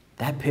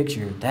 that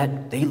picture,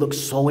 they look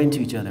so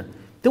into each other,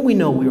 then we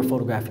know we were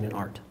photographing in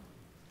art.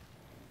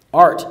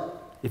 Art,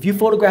 if you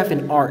photograph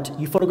in art,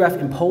 you photograph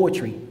in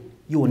poetry,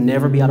 you will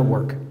never be out of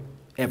work,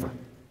 ever.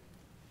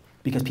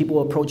 Because people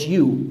will approach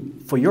you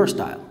for your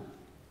style,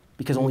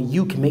 because only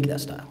you can make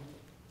that style.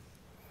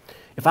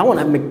 If I want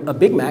to make a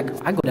Big Mac,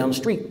 I go down the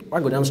street, or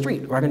I go down the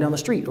street, or I go down the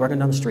street, or I go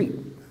down the street.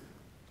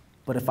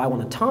 But if I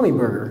want a Tommy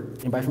burger,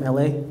 anybody from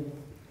LA?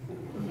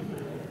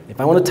 If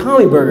I want a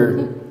Tommy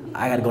burger,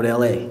 I got to go to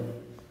LA.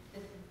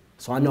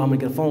 So I know I'm going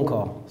to get a phone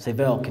call. Say,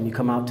 Vel, can you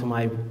come out to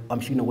I'm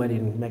shooting a wedding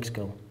in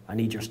Mexico. I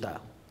need your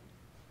style.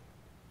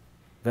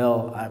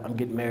 Vel, I'm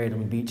getting married on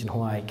the beach in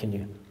Hawaii. Can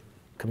you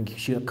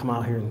come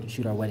out here and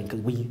shoot our wedding?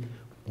 Because we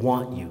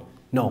want you.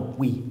 No,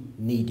 we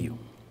need you.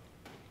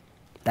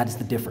 That is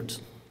the difference.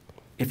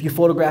 If you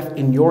photograph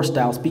in your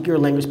style, speak your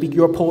language, speak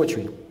your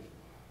poetry,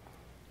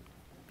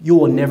 you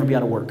will never be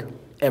out of work,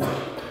 ever.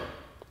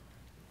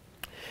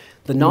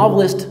 The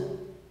novelist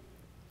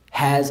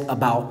has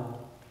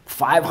about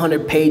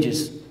 500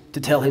 pages to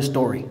tell his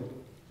story.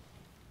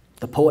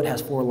 The poet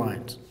has 4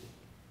 lines.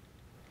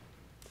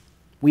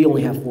 We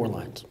only have 4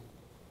 lines.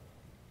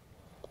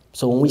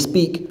 So when we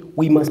speak,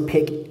 we must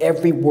pick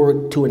every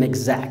word to an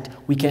exact.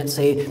 We can't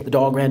say the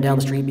dog ran down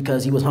the street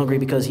because he was hungry,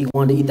 because he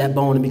wanted to eat that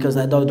bone, and because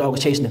that dog was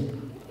chasing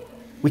him.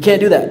 We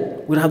can't do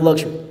that. We don't have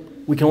luxury.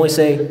 We can only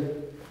say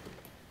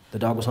the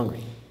dog was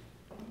hungry.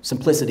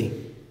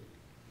 Simplicity.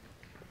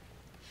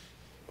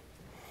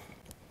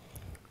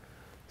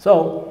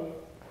 So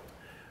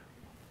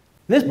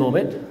In this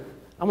moment,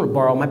 I'm going to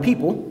borrow my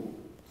people,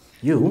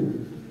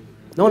 you.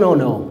 No. I'm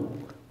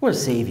going to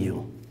save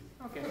you.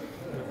 Okay.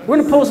 We're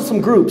going to pose in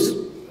some groups.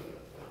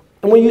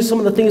 I'm going to use some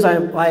of the things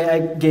I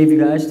gave you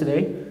guys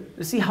today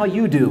to see how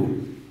you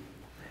do.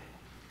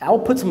 I'll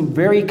put some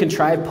very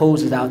contrived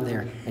poses out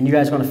there, and you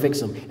guys are going to fix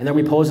them. And then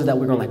we poses that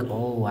we're going to like,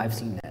 oh, I've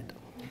seen that.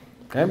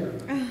 Okay?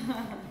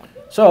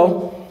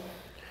 So,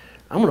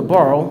 I'm going to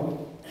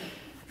borrow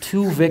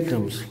 2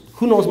 victims.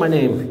 Who knows my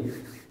name?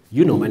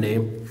 You know my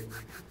name.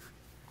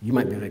 You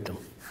might be a victim.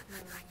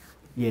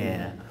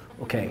 Yeah.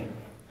 Okay.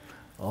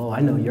 Oh, I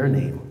know your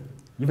name.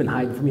 You've been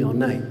hiding from me all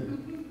night.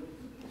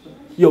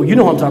 Yo, you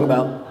know what I'm talking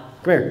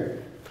about. Come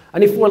here. I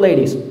need 4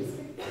 ladies.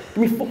 Give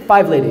me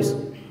 5 ladies.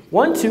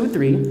 1, 2,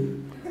 3,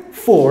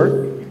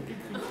 4.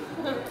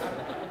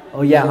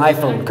 Oh yeah,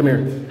 iPhone. Come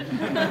here.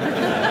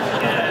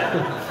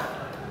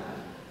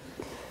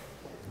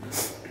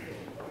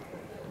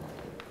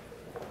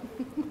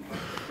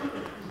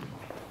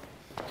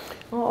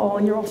 Oh,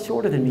 and you're all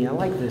shorter than me. I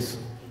like this.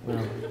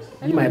 Well,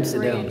 you might have to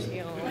sit down.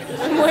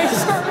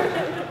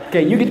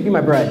 Okay, you get to be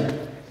my bride.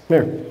 Come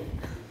here.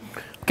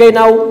 Okay,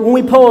 now when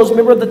we pose,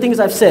 remember the things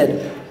I've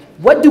said.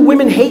 What do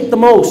women hate the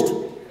most?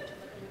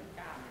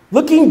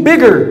 Looking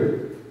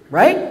bigger,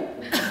 right?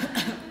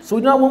 So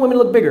we do not want women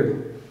to look bigger.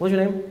 What's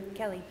your name?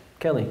 Kelly.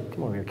 Kelly.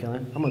 Come over here, Kelly.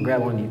 I'm going to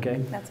grab on you, okay?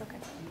 That's okay.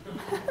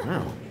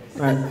 Wow.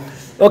 All right.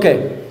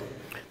 Okay.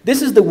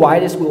 This is the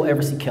widest we'll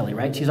ever see Kelly,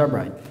 right? She's our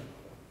bride,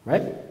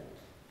 right?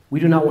 We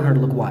do not want her to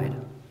look wide,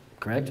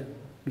 correct?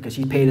 Because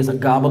she paid us a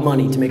gob of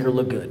money to make her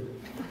look good.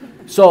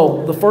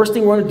 So the first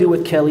thing we're going to do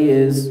with Kelly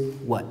is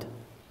what?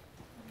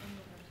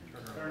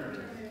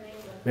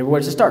 Remember,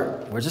 where's the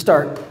start? Where's the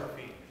start?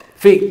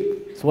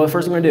 Feet. So what the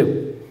first thing we're going to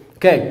do?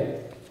 Okay.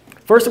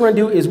 First thing we're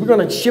going to do is we're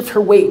going to shift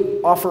her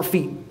weight off her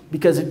feet.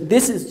 Because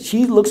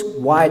she looks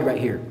wide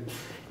right here.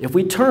 If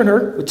we turn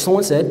her, which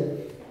someone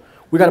said,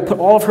 we got to put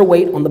all of her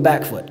weight on the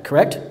back foot,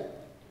 correct?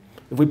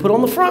 If we put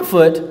on the front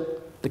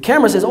foot, the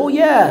camera says, oh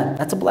yeah,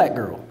 that's a black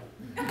girl,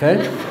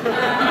 okay?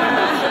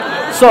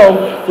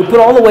 So we put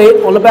all the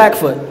weight on the back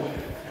foot.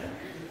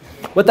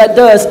 What that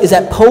does is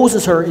that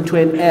poses her into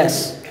an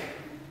S.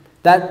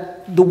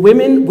 That the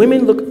women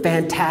look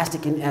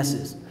fantastic in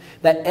S's.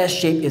 That S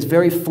shape is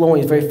very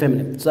flowing, it's very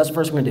feminine. So that's the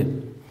first thing we're going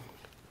to do.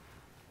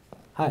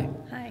 Hi.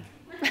 Hi.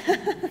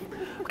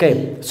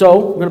 Okay, so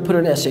we're going to put her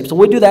in S shape. So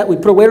when we do that, we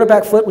put her weight on her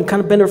back foot, we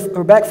kind of bend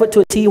her back foot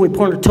to a T, and we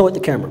point her toe at the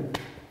camera.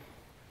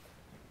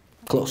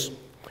 Close.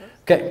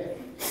 Okay.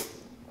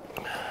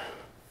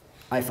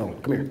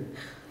 iPhone, come here.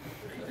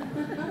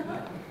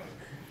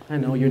 I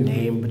know your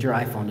name, but your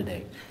iPhone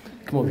today.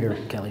 Come over here,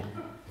 Kelly.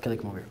 Kelly,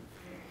 come over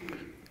here.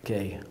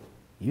 Okay,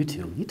 you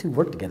two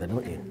work together,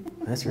 don't you?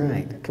 That's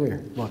right. Come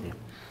here, come on here.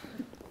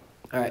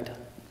 All right.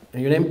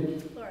 And your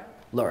name? Laura.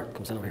 Laura,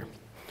 come stand over here.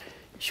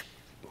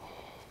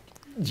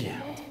 Yeah.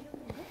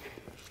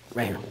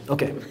 Right here.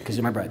 Okay, because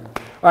you're my bride.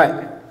 All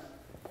right.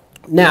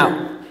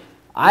 Now,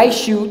 I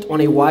shoot on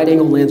a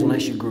wide-angle lens when I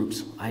shoot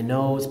groups. I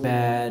know it's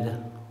bad.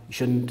 You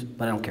shouldn't,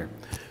 but I don't care.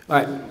 All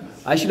right.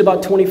 I shoot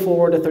about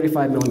 24 to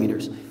 35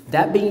 millimeters.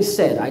 That being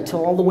said, I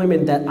tell all the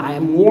women that I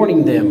am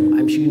warning them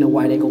I'm shooting a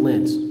wide-angle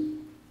lens.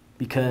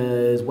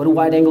 Because what do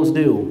wide angles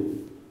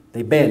do?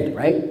 They bend,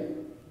 right?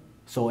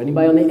 So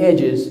anybody on the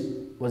edges,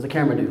 what does the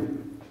camera do?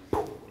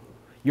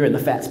 You're in the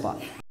fat spot.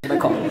 That's what I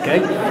call it, okay?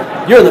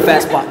 You're in the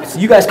fat spot. So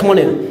you guys come on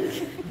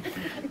in.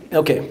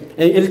 Okay. And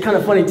it's kind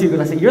of funny, too,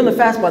 because I say, you're in the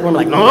fat spot, and I'm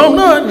like, no, I'm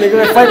not. And they're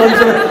going to fight on each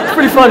other. It's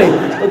pretty funny.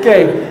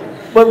 Okay.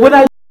 But when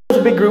I do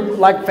a big group,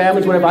 like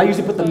families, whatever, I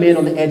usually put the men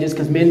on the edges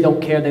because men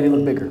don't care that they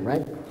look bigger,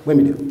 right?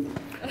 Women do.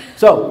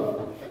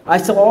 So I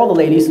tell all the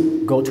ladies,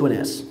 go to an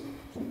S.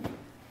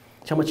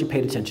 How much you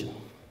paid attention.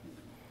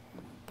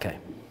 Okay.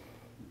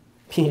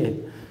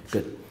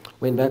 Good.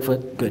 Weight in back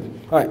foot. Good.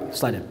 All right.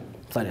 Slide in.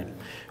 Slide in.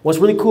 What's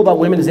really cool about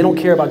women is they don't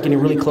care about getting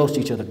really close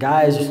to each other.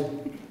 Guys,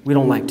 we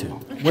don't like to.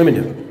 Women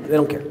do. They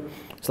don't care.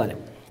 Slide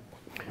in.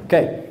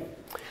 Okay.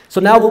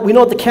 So now we know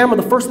what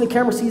the first thing the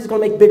camera sees is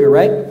going to make bigger,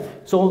 right?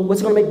 So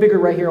what's going to make bigger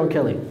right here on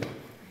Kelly?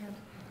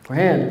 Her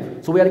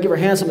hand. So we got to give her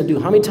hand something to do.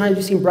 How many times have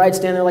you seen brides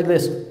stand there like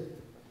this?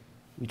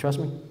 You trust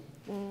me?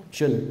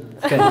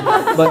 Shouldn't. Okay.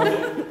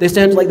 But they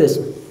stand like this.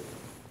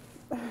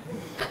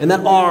 And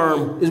that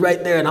arm is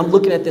right there, and I'm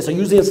looking at this. I'm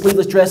usually in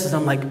sleeveless dresses.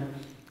 I'm like,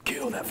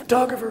 kill that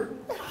photographer.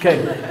 Okay.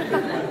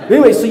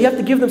 Anyway, so you have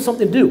to give them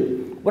something to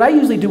do. What I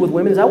usually do with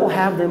women is I will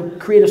have them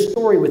create a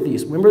story with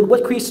these. Remember,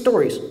 what creates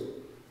stories?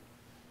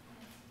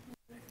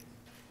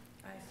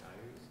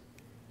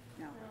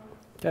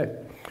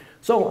 Okay.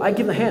 So I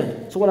give the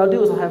hand. So what I'll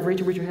do is I'll have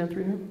Rachel reach your hand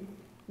through here.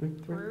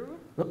 Through?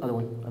 No, other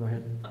one. Other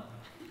hand.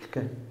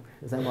 Okay.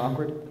 Is that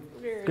awkward?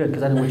 Good,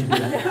 because I didn't want you to do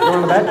that. Go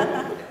on the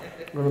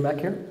back. Go on the back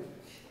here.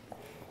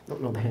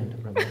 No, the hand.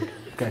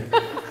 Okay.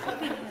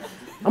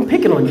 I'm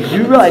picking on you.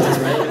 You realize this,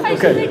 right?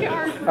 Okay.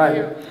 All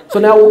right. So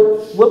now,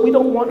 what we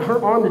don't want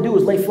her arm to do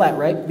is lay flat,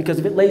 right? Because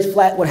if it lays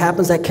flat, what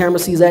happens? That camera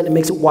sees that and it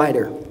makes it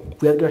wider.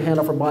 We have to get her hand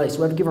off her body, so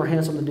we have to give her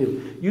hand something to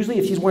do. Usually,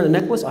 if she's wearing a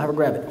necklace, I'll have her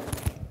grab it.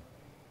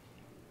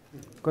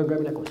 Go ahead and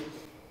grab your necklace.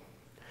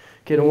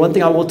 Okay, the one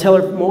thing I will tell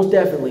her most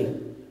definitely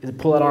is to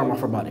pull that arm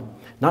off her body.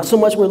 Not so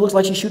much where it looks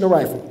like she's shooting a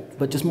rifle,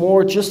 but just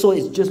more, just so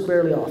it's just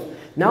barely off.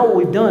 Now what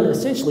we've done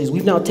essentially is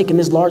we've now taken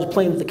this large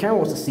plane that the camera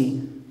wants to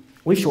see,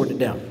 we've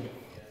shortened it down.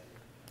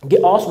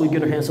 Also, we've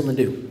given her hands something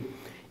to do.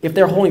 If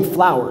they're holding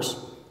flowers,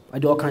 I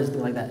do all kinds of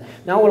things like that.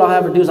 Now what I'll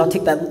have her do is I'll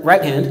take that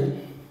right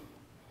hand,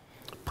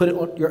 put it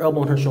on your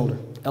elbow on her shoulder.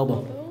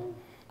 Elbow.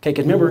 Okay,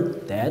 because remember,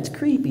 that's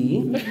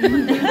creepy.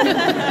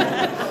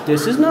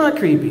 This is not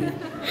creepy.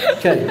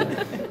 Okay.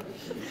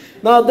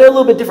 Now, they're a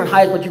little bit different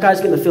heights, but you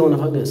guys get the feeling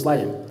of this. Slide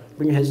in.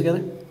 Bring your heads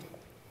together.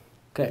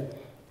 Okay.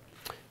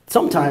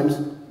 Sometimes,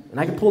 and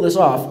I can pull this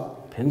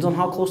off, depends on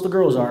how close the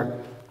girls are,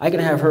 I can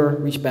have her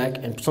reach back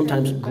and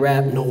sometimes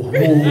grab, no, slow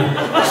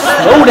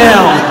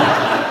down.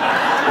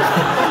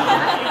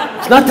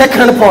 It's not that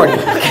kind of party,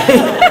 okay?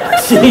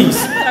 Jeez.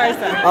 Sorry,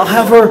 sorry. I'll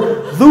have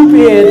her loop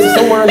in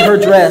somewhere in her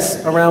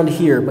dress around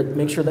here, but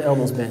make sure the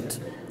elbow's bent,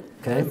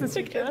 okay? That's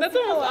a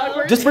little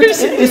awkward. Just for,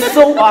 it's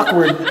so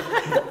awkward,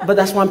 but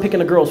that's why I'm picking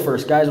the girls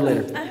first, guys are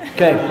later.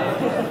 Okay.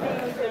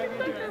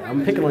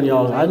 I'm picking on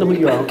y'all, I know who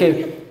you are,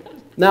 okay.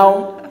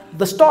 Now,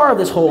 the star of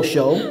this whole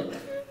show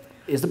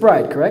is the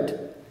bride, correct?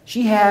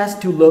 She has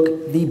to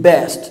look the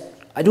best.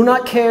 I do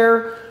not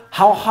care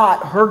how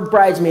hot her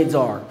bridesmaids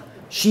are.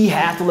 She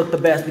has to look the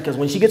best because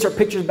when she gets her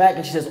pictures back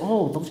and she says,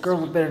 oh, those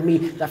girls look better than me,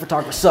 that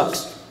photographer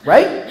sucks,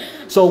 right?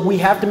 So we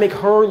have to make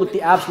her look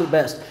the absolute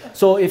best.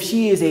 So if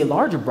she is a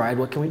larger bride,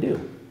 what can we do?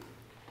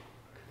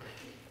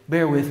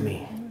 Bear with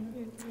me,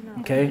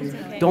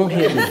 okay? Don't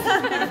hit me.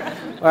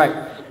 All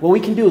right, what we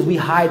can do is we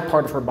hide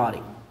part of her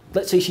body.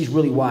 Let's say she's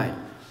really wide.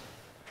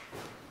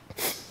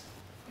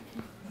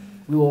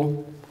 We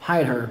will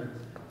hide her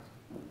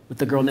with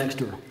the girl next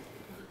to her.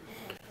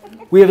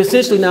 We have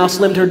essentially now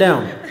slimmed her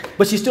down,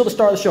 but she's still the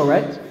star of the show,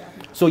 right?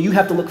 So you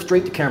have to look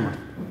straight to camera,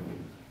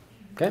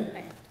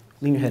 okay?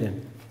 Lean your head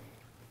in.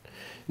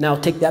 Now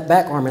take that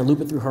back arm and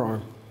loop it through her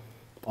arm,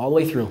 all the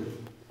way through.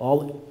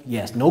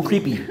 Yes, no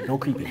creepy,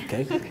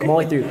 okay? Come all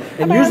the way through.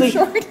 And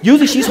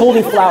usually she's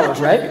holding flowers,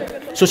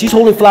 right? So she's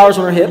holding flowers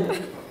on her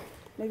hip.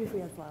 Maybe if we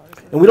had flowers.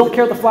 And we don't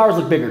care if the flowers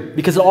look bigger,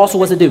 because it also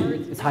what's it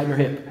do? It's hiding her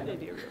hip,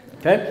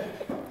 okay?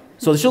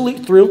 So she'll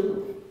leap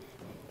through,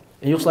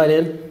 and you'll slide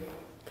in.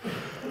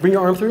 Bring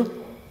your arm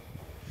through.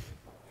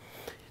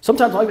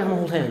 Sometimes all you have to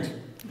hold hands.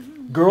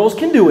 Girls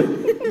can do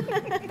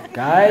it.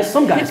 Guys,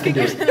 some guys can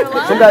do it.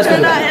 Some guys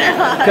can do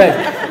it. Okay,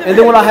 and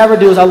then what I'll have her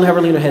do is I'll have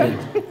her lean her head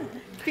in.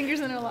 Fingers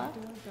in her lap.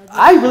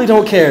 I really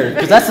don't care,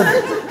 because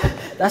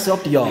that's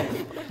up to y'all.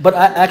 But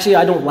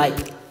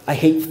I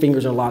hate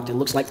fingers are locked. It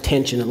looks like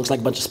tension. It looks like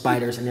a bunch of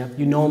spiders. And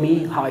you know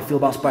me, how I feel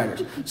about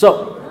spiders.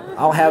 So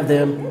I'll have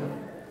them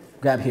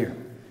grab here.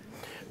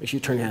 Make sure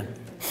you turn your hand.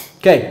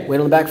 Okay, weight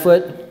on the back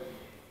foot.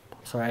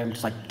 Sorry, I'm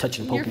just like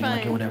touching, poking,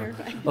 like whatever.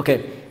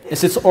 Okay,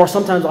 or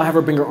sometimes I'll have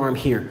her bring her arm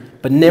here,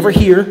 but never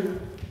here,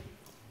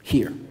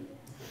 here,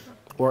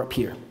 or up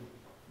here.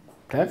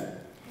 Okay?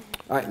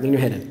 All right, lean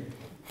your head in.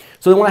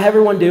 So then what I have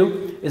everyone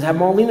do is have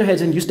them all lean their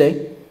heads in, you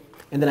stay,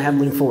 and then I have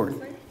them lean forward.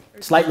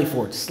 Slightly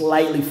forward.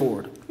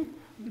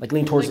 Like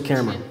lean towards the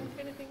camera.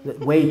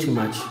 Way too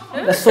much.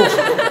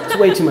 It's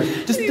way too much.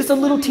 Just a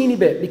little teeny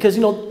bit, because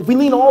if we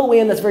lean all the way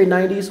in, that's very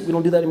 90s. We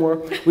don't do that anymore.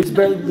 We just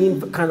barely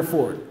lean kind of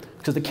forward.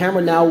 Because the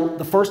camera now,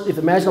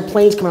 imagine a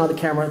plane's coming out of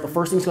the camera, the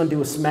first thing it's going to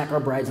do is smack our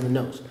brides in the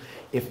nose.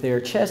 If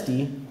they're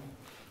chesty,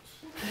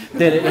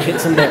 then it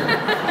hits them there.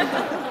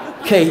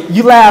 Okay,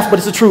 you laugh, but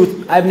it's the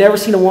truth. I've never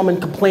seen a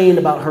woman complain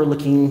about her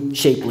looking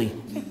shapely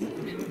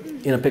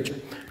in a picture.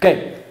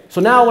 Okay, so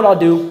now what I'll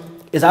do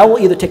is I will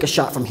either take a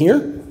shot from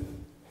here,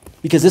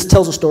 because this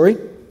tells a story.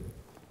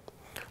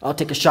 I'll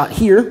take a shot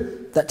here,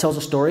 that tells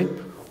a story,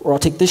 or I'll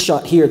take this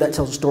shot here, that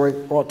tells a story,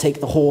 or I'll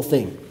take the whole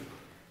thing.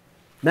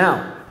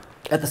 Now,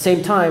 at the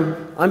same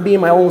time, I'm being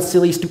my own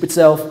silly, stupid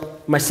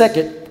self. My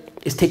second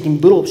is taking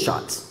little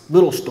shots,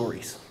 little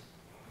stories.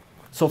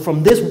 So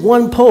from this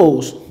one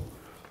pose,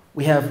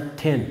 we have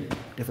 10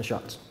 different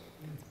shots.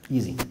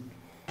 Easy.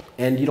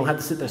 And you don't have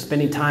to sit there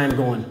spending time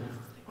going,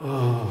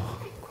 oh.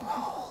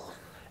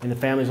 And the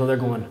family's over there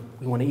going,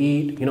 we want to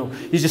eat.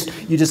 You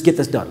just get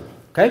this done.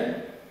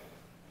 Okay?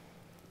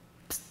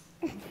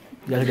 You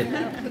guys are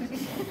good.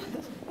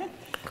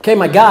 Okay,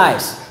 my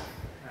guys.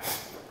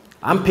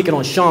 I'm picking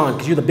on Sean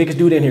because you're the biggest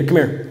dude in here. Come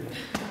here.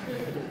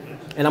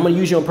 And I'm going to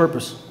use you on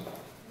purpose.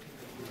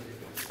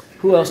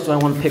 Who else do I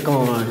want to pick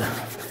on?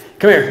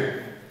 Come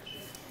here.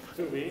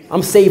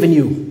 I'm saving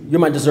you.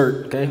 You're my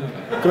dessert, okay?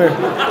 Come here. All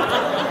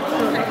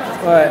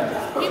right.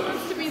 He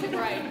wants to be the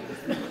bride.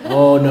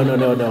 Oh, no.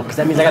 Because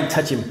that means I got to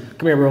touch him.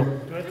 Come here, bro.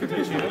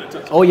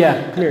 Oh,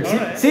 yeah. Come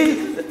here.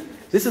 See?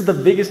 This is the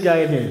biggest guy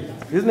in here.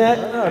 Isn't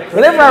that?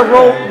 Whenever I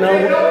roll,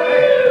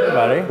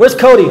 no. Where's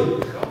Cody?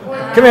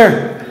 Come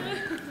here.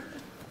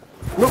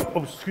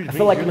 Oh, excuse me. I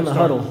feel like I'm in the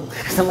huddle.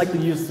 I sound like the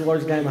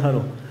largest guy in the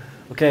huddle.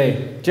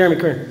 Okay, Jeremy,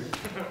 come here.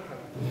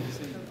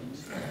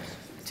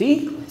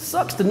 See?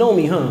 Sucks to know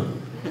me, huh?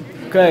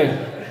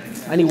 Okay,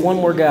 I need one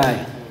more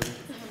guy.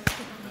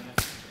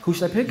 Who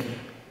should I pick?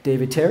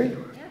 David Terry?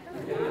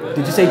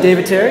 Did you say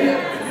David Terry?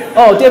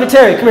 Oh, David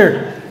Terry, come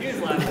here.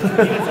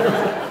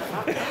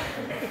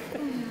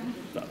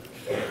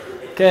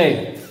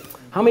 Okay.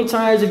 How many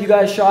times have you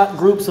guys shot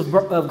groups of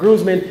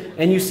groomsmen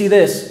and you see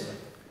this?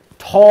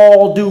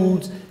 Tall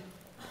dudes.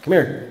 Come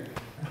here.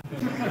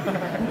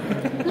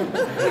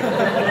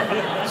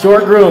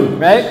 Short groom,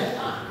 right?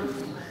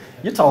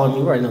 You're taller than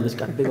me. You already know this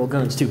guy. Big old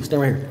guns, too.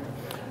 Stand right here.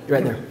 You're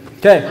right there.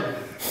 Okay.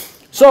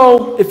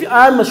 So, if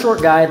I'm a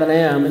short guy that I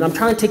am, and I'm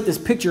trying to take this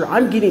picture,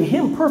 I'm getting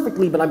him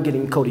perfectly, but I'm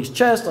getting Cody's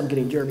chest, I'm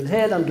getting Jeremy's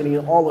head, I'm getting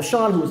all of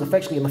Sean, who is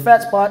affectionately in the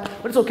fat spot,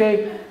 but it's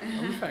okay.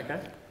 I'm a fat guy.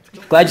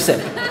 Glad you said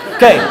it.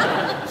 Okay.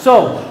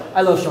 So,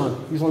 I love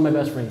Sean. He's one of my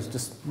best friends.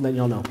 Just letting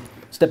y'all know.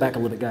 Step back a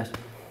little bit, guys.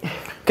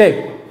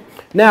 Okay.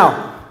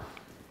 Now,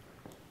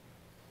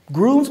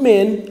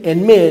 groomsmen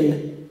and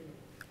men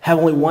have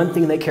only one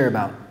thing they care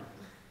about.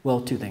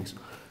 Well, two things.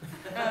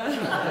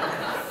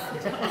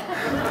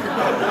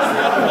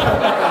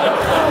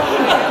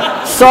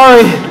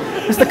 Sorry,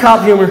 it's the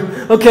cop humor.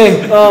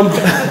 Okay,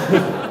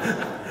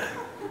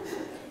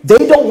 they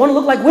don't want to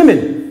look like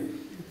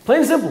women. Plain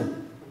and simple.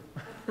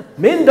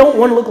 Men don't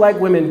want to look like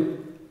women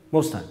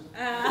most of the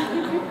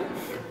time.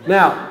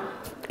 Now,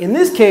 in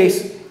this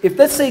case, if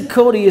let's say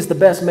Cody is the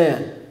best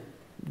man,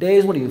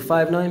 Days, what are you,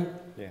 5'9"?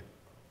 Yeah.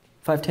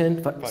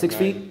 5'10", 6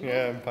 feet?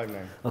 Yeah, I'm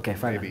 5'9". Okay,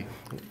 5'9". Maybe.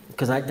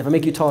 Because if I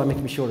make you taller, I make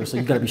you shorter, so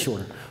you've got to be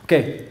shorter.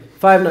 Okay,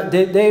 5'9".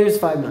 Dave is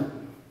 5'9".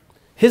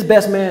 His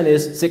best man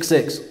is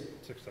 6'6".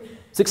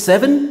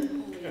 6'7"?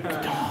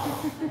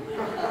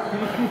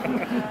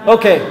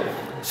 Okay,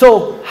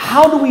 so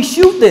how do we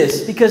shoot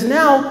this? Because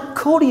now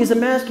Cody is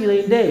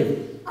emasculating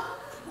Dave.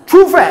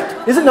 True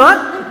fact, is it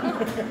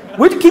not?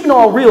 We're keeping it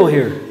all real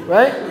here,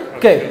 right?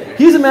 Okay,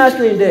 he's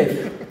emasculating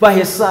Dave by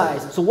his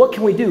size. So what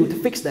can we do to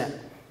fix that?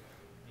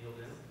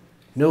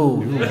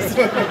 No.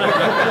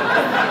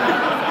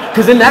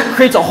 Because then that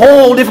creates a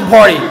whole different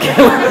party.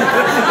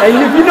 And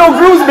if you know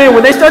groomsmen,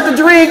 when they start to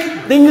drink,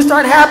 things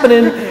start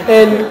happening,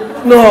 and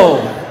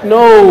no.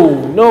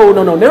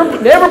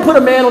 Never put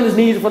a man on his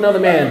knees for another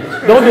man.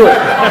 Don't do it.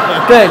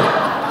 Okay,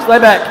 slide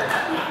back.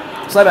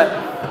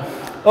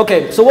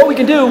 Okay, so what we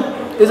can do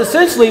is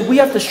essentially we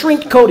have to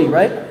shrink Cody,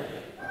 right?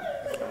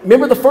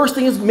 Remember the first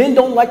thing is men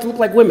don't like to look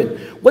like women.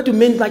 What do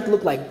men like to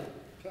look like?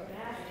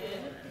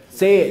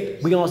 Say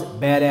it. We can all say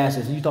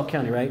badasses. Utah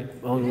County, right?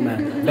 Oh, no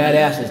matter.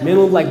 Badasses. Men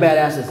look like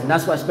badasses, and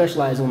that's why I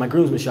specialize in my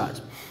groomsmen shots.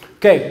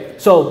 Okay,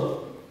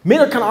 so men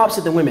are kind of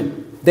opposite than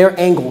women. They're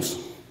angles.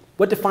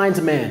 What defines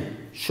a man?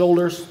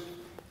 Shoulders,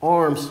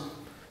 arms,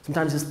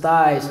 sometimes his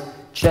thighs,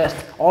 chest,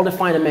 all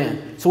define a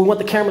man. So we want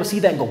the camera to see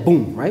that and go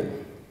boom, right?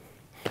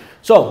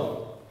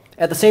 So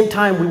at the same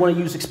time, we want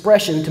to use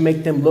expression to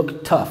make them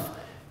look tough.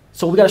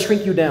 So we got to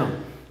shrink you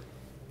down.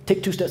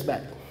 Take 2 steps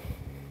back.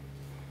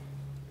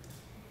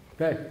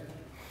 Okay.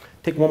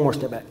 Take 1 more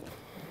step back.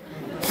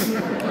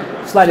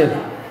 Slide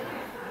in.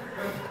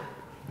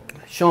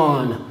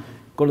 Sean,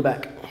 go to the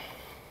back.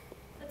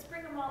 Let's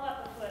bring them all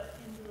up a foot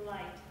into the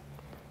light.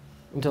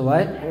 Into the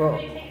light?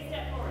 Everybody take a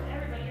step forward.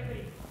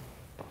 Everybody.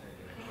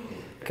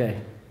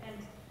 Okay. And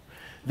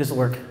This will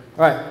work.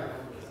 All right.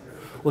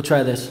 We'll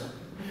try this.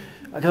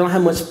 I don't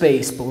have much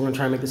space, but we're going to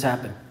try and make this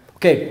happen.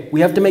 Okay,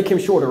 we have to make him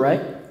shorter,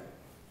 right?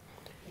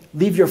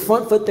 Leave your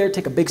front foot there,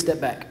 take a big step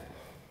back.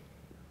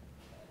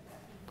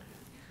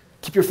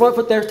 Keep your front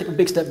foot there, take a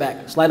big step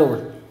back. Slide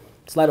over,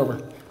 slide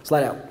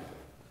out.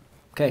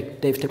 Okay,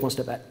 Dave, take 1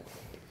 step back.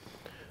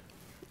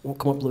 We'll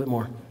come up a little bit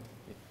more.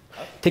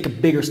 Take a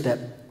bigger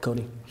step,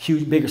 Cody.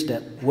 Huge, bigger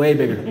step. Way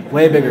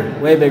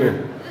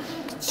bigger.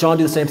 Sean,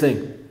 do the same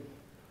thing.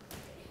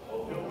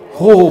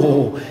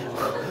 Oh,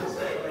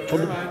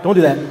 don't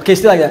do that. Okay,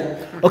 stay like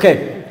that.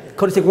 Okay,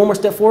 Cody, take 1 more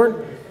step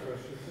forward.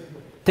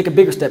 Take a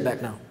bigger step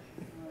back now.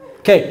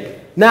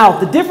 Okay, now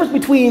the difference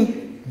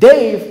between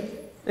Dave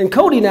and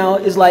Cody now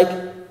is like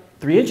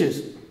 3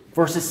 inches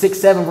versus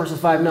 6'7" versus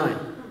 5'9".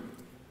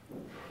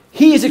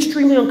 He is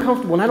extremely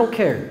uncomfortable, and I don't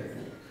care.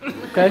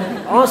 Okay,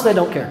 honestly, I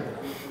don't care.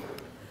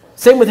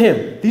 Same with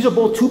him. These are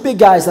both 2 big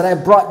guys that I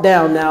brought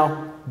down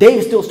now. Dave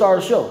is still star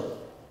of the show.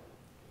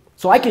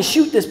 So I can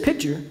shoot this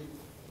picture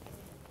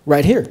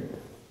right here.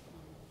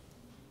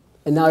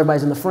 And now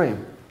everybody's in the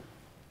frame.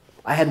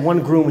 I had one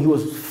groom,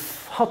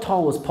 how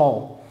tall was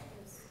Paul?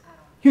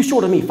 He was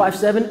shorter than me,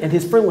 5'7", and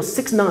his friend was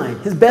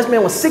 6'9". His best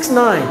man was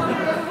 6'9".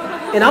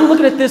 And I'm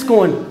looking at this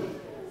going,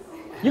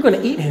 you're going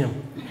to eat him.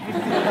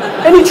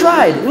 And he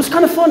tried. It was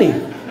kind of funny.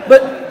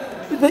 But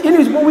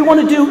anyways, what we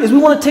want to do is we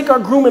want to take our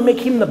groom and make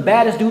him the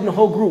baddest dude in the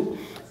whole group.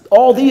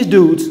 All these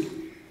dudes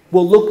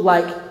will look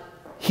like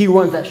he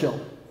runs that show.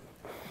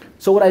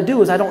 So what I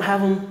do is I don't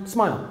have him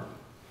smile.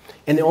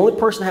 And the only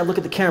person I have look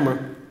at the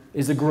camera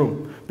is the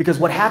groom. Because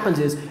what happens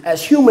is,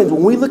 as humans,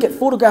 when we look at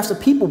photographs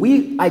of people,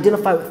 we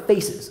identify with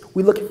faces.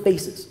 We look at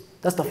faces.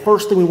 That's the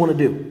first thing we want to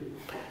do.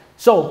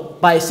 So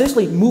by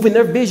essentially moving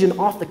their vision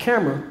off the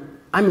camera,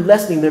 I'm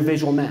lessening their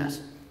visual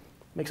mass.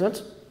 Make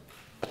sense?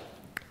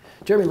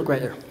 Jeremy, look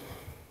right there.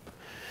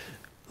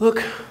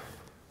 Look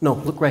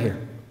right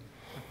here.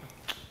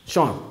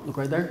 Sean, look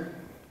right there.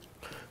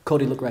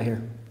 Cody, look right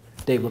here.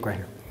 Dave, look right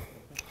here.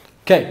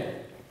 Okay.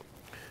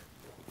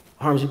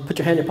 Harms, you put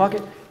your hand in your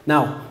pocket.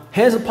 Now,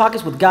 hands in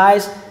pockets with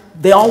guys,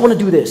 they all want to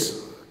do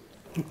this.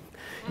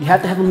 You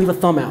have to have them leave a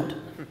thumb out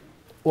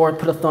or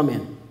put a thumb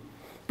in.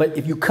 But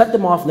if you cut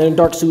them off and they're in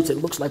dark suits, it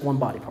looks like one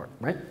body part,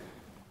 right?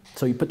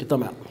 So you put your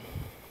thumb out.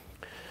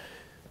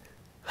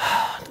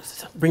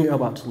 Bring your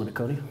elbow out just a little bit,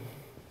 Cody.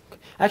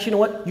 Actually, you know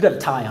what? You got a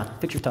tie on.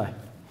 Fix your tie.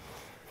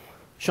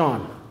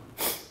 Sean,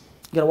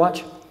 you got a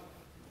watch?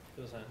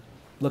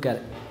 Look at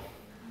it.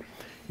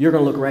 You're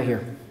going to look right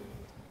here.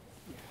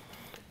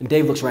 And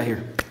Dave looks right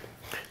here.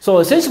 So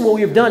essentially what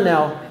we've done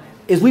now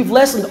is we've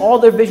lessened all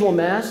their visual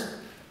mass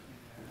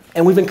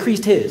and we've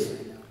increased his.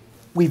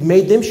 We've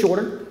made them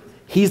shorter.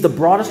 He's the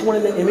broadest one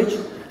in the image.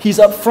 He's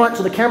up front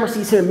so the camera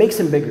sees him and makes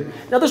him bigger.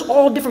 Now there's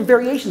all different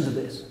variations of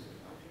this.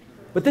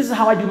 But this is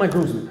how I do my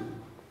groomsmen.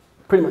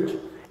 Pretty much.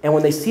 And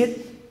when they see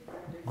it,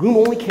 groom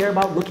only care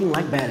about looking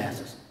like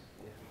badasses.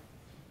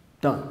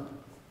 Done.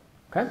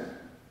 Okay?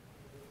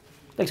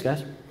 Thanks,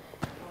 guys.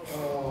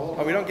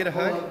 Oh, we don't get a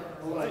hug?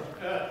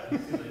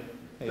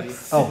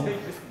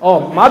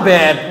 Oh, my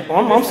bad.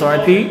 I'm sorry,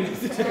 Pete.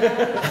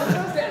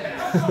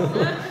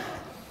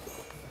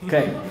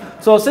 Okay,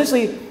 so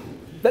essentially,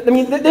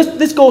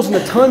 this goes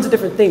into tons of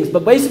different things,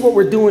 but basically what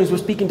we're doing is we're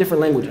speaking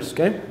different languages,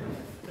 okay?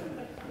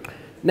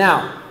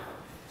 Now,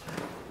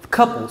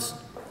 couples.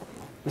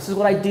 This is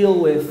what I deal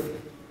with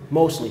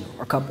mostly,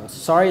 are couples.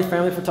 Sorry,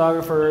 family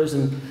photographers,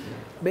 and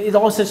it's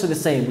all essentially the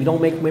same. We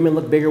don't make women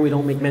look bigger, we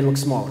don't make men look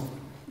smaller.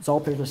 It's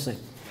all pretty much the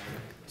same.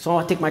 So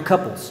I take my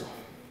couples.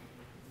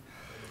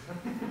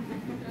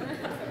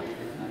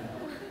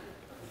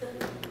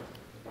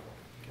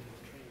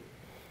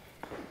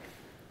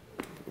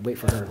 Wait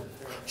for her.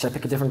 Should I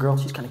pick a different girl?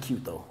 She's kind of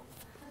cute, though.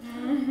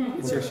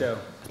 It's your show.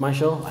 It's my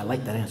show? I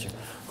like that answer.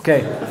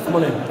 Okay, come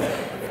on in.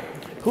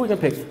 Who are we going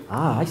to pick?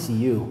 Ah, I see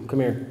you. Come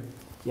here.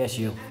 Yes,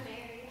 you.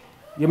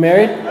 You're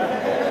married?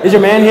 Is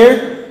your man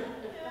here?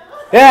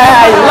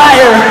 Yeah, you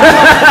liar!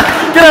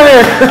 Get over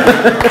here!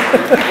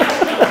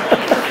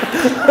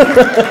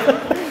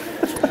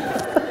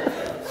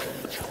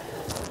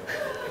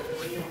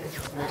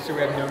 Make sure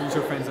we have no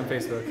mutual friends on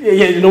Facebook.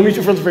 Yeah, no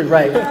mutual friends,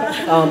 right.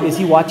 Is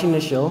he watching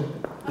this show?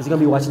 Is he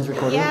going to be watching this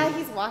recording? Yeah,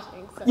 he's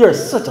watching. So. You're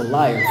such a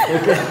liar.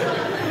 Okay.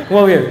 Come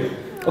over here.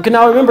 Okay,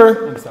 now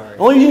remember, I'm sorry.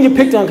 only you didn't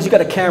get picked on because you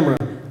got a camera.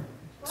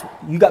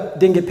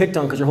 Didn't get picked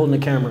on because you're holding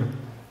a camera.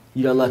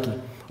 You got lucky.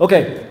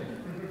 Okay,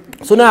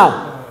 so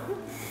now,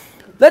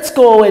 let's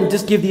go and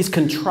just give these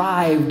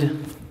contrived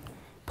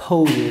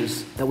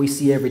poses that we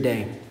see every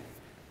day.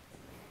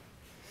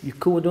 You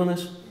cool with doing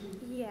this?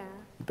 Yeah.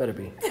 You better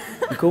be.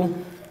 You cool?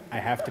 I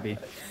have to be.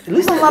 At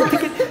least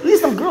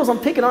some girls I'm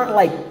picking aren't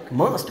like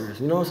monsters.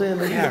 You know what I'm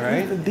saying? Yeah,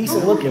 right? They're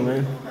decent looking,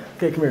 man.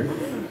 Okay, come here.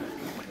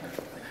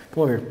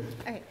 Come over here.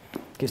 Okay.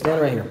 Okay, stand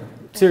right here.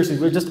 Seriously,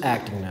 we're just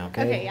acting now,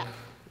 okay? Okay, yeah.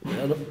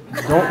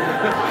 Don't.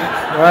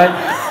 All right.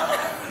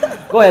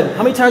 Go ahead.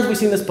 How many times have we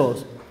seen this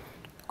pose? Go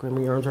ahead and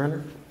bring your arms around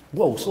her.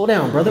 Whoa, slow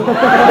down, brother.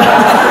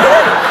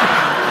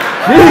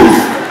 Jeez.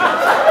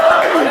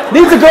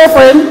 Needs a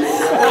girlfriend.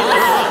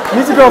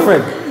 Needs a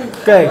girlfriend.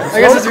 Okay. I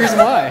guess that's the reason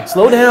why.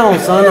 Slow down,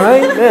 son,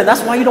 right? Man,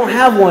 that's why you don't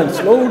have one.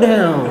 Slow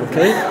down,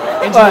 okay?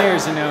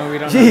 Engineers, you know, we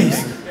don't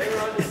Jeez.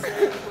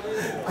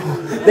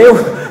 They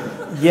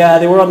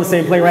were on the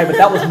same plane, right? But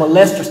that was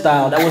molester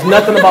style. That was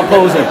nothing about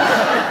posing.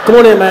 Come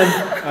on in, man.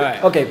 All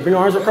right. Okay, bring your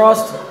arms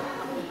across.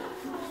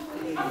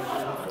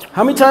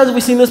 How many times have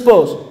we seen this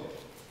pose?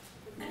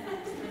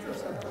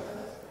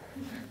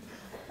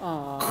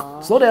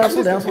 Aww. Slow down,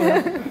 slow down, slow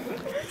down.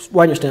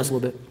 Widen your stance a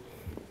little bit.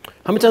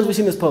 How many times have we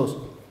seen this pose?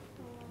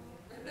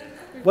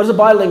 What does the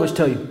body language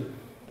tell you?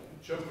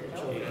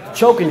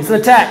 Choking. It's an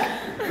attack,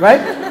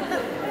 right?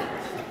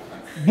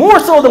 More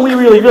so than we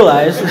really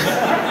realize.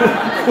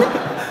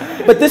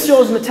 But this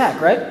shows an attack,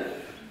 right?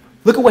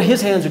 Look at what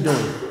his hands are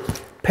doing.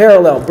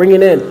 Parallel, bring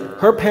it in.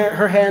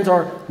 Her hands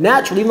are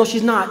natural, even though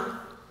she's not.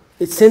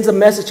 It sends a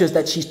message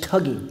that she's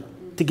tugging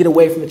to get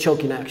away from the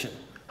choking action.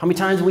 How many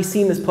times have we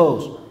seen this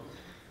pose?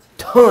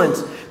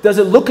 Tons. Does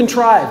it look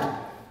contrived?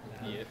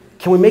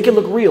 Can we make it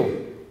look real?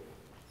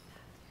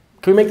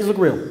 Can we make this look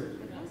real?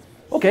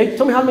 Okay,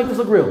 tell me how to make this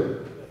look real.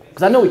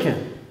 Because I know we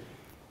can.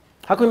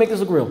 How can we make this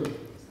look real?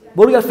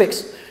 What do we got to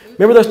fix?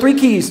 Remember, there's 3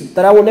 keys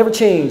that I will never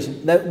change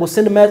that will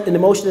send an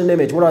emotion and an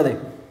image. What are they?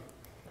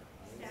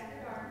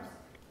 Staggered arms.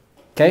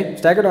 Okay,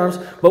 staggered arms.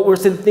 But we're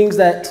saying things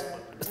that,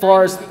 as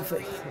far as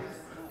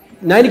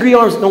 90-degree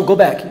arms, no, go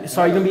back.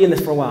 Sorry, you're going to be in this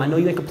for a while. I know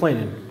you've been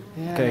complaining.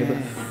 Okay,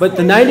 but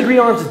the 90-degree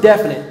arms is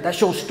definite. That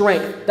shows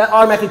strength. That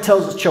automatically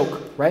tells us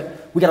choke, right?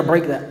 We got to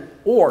break that.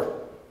 Or,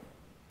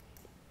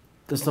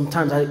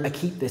 sometimes I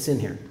keep this in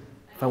here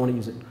if I want to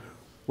use it.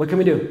 What can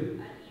we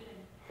do?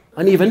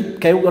 Uneven.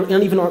 Okay,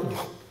 uneven arm.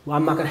 Well,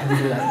 I'm not going to have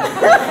you do that.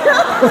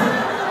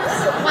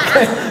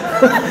 Okay.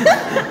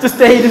 Just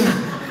stay.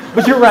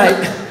 But you're right.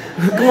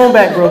 Come on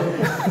back, bro.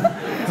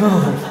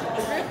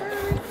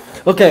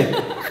 Okay.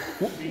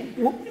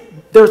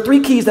 There are 3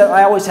 keys that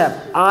I always have.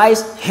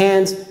 Eyes,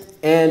 hands,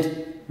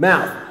 and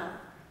mouth.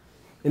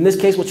 In this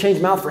case, we'll change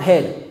mouth for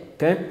head.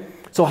 Okay?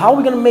 So how are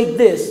we going to make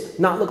this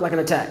not look like an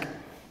attack?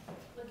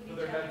 Put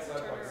their head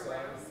side by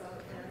side.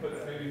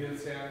 Put maybe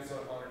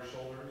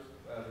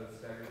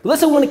But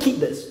let's say we want to keep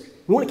this.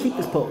 We want to keep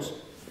this pose.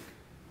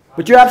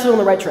 But you're absolutely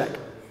on the right track.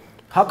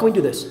 How can we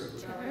do this?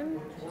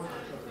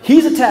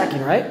 He's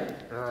attacking, right?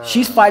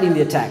 She's fighting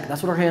the attack.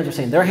 That's what her hands are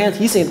saying. Their hands,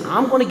 he's saying,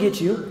 I'm going to get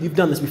you. You've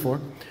done this before.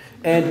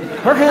 And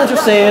her hands are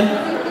saying,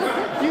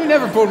 You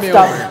never pulled me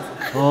stop. over.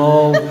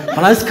 Oh,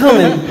 when I'm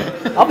coming,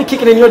 I'll be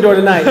kicking in your door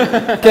tonight.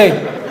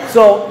 Okay,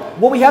 so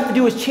what we have to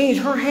do is change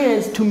her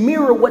hands to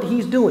mirror what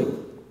he's doing.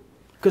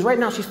 Because right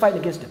now she's fighting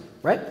against him,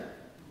 right?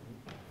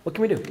 What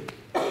can we do?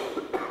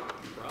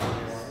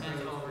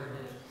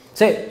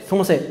 Say it.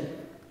 Someone say it.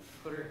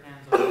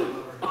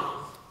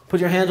 Put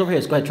your hands over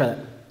his. Go ahead, try that.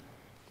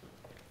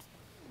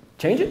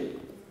 Change it?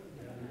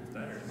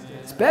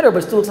 It's better, but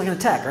it still looks like an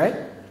attack, right?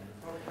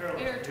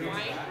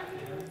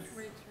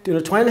 Do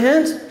intertwine the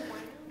hands?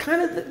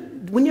 Kind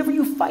of, whenever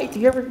you fight, do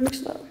you ever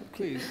mix it up?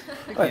 Please.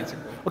 All right.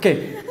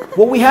 Okay,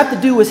 what we have to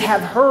do is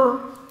have her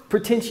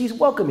pretend she's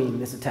welcoming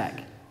this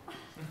attack.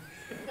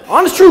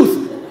 Honest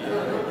truth.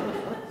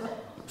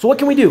 So what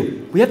can we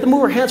do? We have to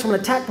move our hands from an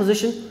attack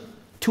position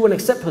to an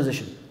accept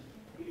position.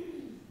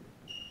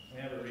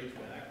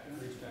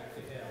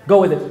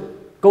 Go with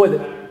it. Go with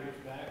it.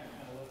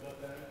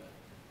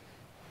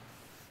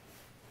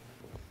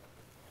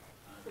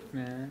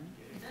 Man.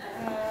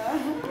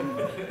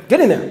 Get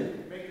in there.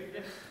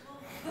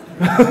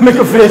 Make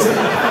a fist.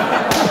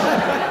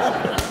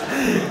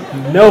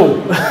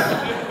 No.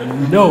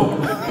 No.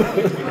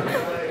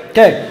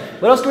 Okay,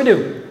 what else can we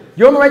do?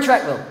 You're on the right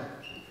track though.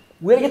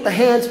 We gotta get the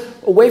hands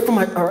away from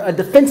a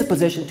defensive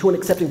position to an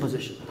accepting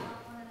position.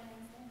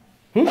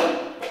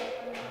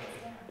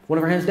 One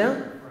of our hands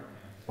down?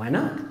 Why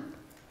not?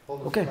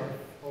 Okay.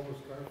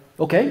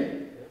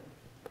 Okay.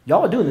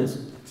 Y'all are doing this.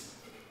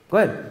 Go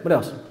ahead. What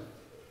else?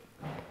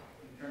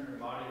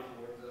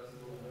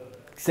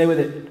 Stay with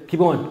it. Keep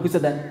going. Who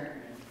said that?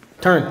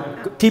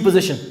 Turn. T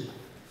position.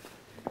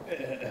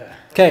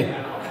 Okay.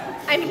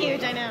 I'm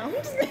huge, I know.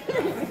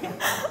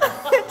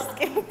 Just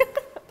kidding.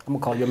 I'm gonna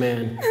call you a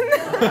man.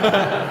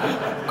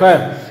 Go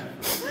ahead.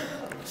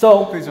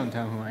 So Please don't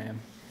tell who I am.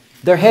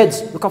 their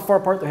heads. Look how far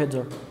apart their heads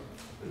are.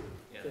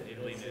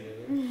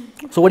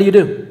 So what do you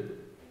do?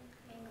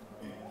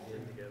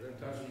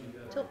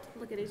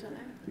 Look at each other.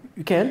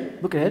 You can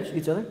look at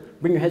each other.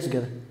 Bring your heads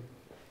together.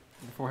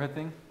 The forehead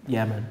thing?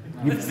 Yeah, man.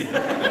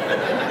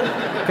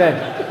 Okay.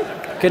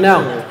 Okay,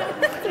 now.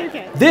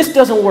 Okay. This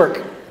doesn't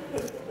work.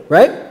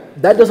 Right?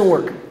 That doesn't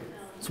work.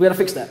 So we gotta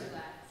fix that.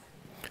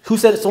 Who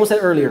said it? Someone said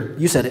it earlier.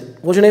 You said it.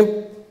 What's your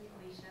name?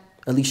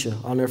 Alicia.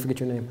 I'll never forget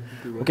your name.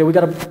 Okay, we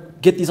gotta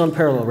get these on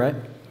parallel, right?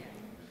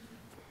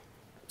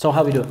 So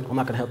how we do it? I'm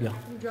not gonna help y'all.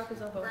 You drop his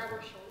elbow.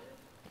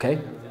 Okay?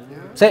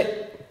 Say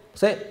it.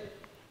 Say it.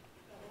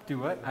 Do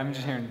what? I'm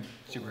just hearing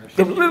gibberish.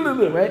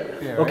 Right?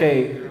 Yeah, right.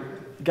 Okay. You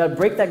gotta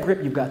break that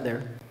grip you've got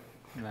there.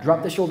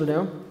 Drop this shoulder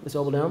down, this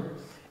elbow down.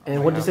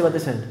 And what did you say about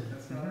this hand?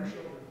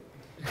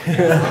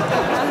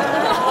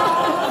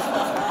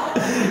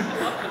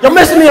 You're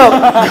messing me up!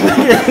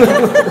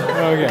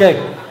 Okay.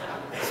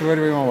 So where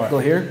do we want what? Go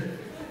here.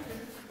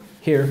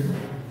 Here.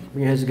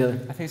 Bring your heads together.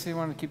 I think you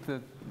want to keep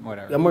the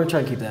whatever. I'm gonna try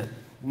and keep that.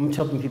 I'm just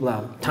helping people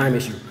out. Time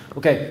issue.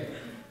 Okay.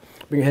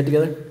 Bring your head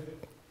together.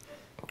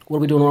 What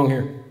are we doing wrong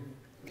here?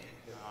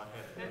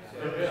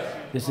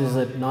 This is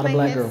not a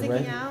black girl,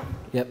 right?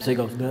 Yep, so you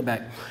go, do it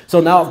back. So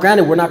now,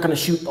 granted, we're not going to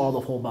shoot all the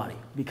whole body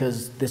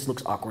because this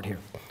looks awkward here.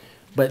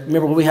 But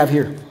remember what we have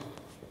here.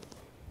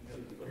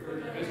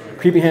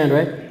 Creepy hand,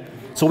 right?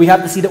 So we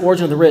have to see the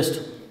origin of the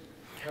wrist.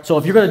 So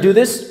if you're going to do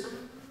this,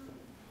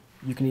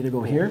 you can either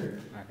go here,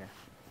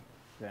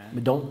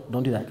 but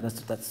don't do that.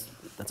 That's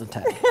an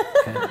attack.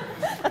 Okay?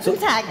 That's an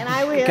attack, and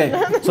I win. Okay,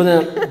 so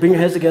then bring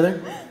your heads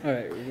together. All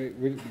right.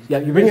 Yeah,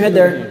 you bring your head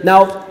there.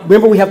 Now,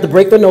 remember we have to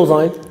break the nose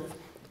line.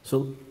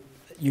 So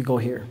you go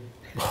here.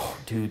 Oh,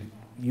 dude,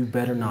 you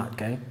better not,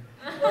 okay?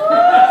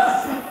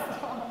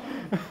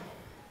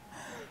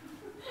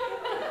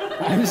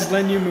 I'm just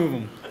letting you move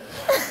them.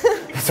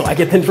 So I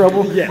get in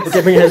trouble? Yes.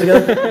 Okay, bring your hands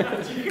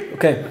together.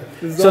 Okay.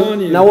 So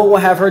now what we'll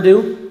have her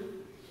do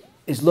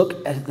is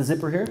look at the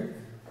zipper here.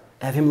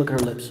 Have him look at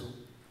her lips.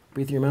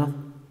 Breathe through your mouth.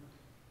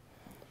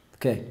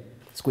 Okay.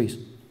 Squeeze.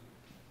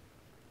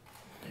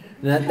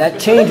 That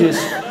changes.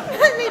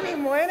 That made me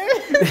more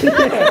nervous.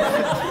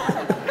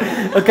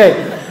 Okay,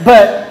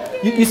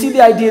 but you see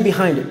the idea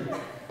behind it.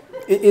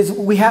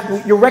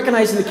 You're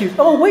recognizing the cues.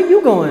 Oh, where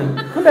you going?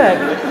 Come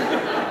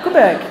back. Come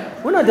back.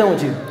 We're not done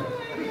with you.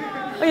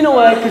 Oh, you know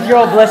what? Because you're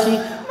all blushy.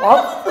 I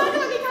don't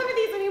want to be coming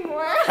these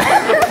anymore.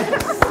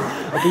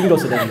 Okay, you can go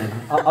sit down then.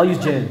 I'll use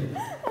Jen.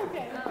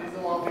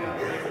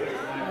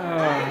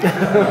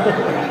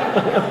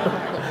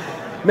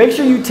 Make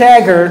sure you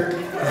tag her.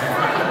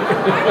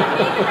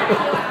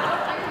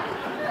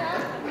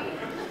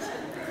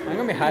 I'm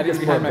going to be hiding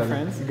behind my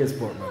friends. You get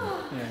sport,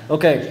 brother. Yeah.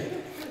 Okay.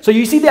 So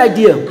you see the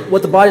idea,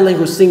 what the body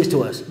language sings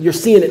to us. You're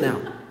seeing it now.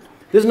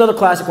 This is another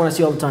classic one I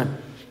see all the time.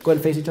 Go ahead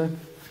and face each other.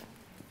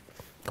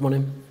 Come on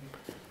in.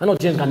 I know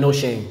Jen's got no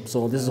shame,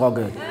 so this is all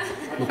good.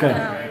 Okay.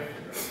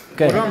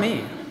 Okay. What about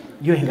me?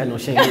 You ain't got no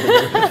shame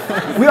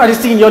either. We already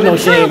seen your no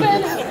shame.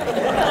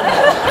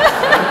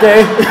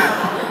 Okay.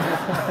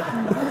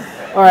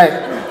 All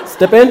right,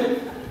 step in.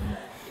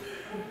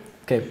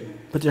 Okay,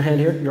 put your hand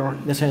here,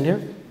 this hand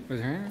here. Was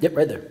her hand? Yep,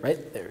 right there,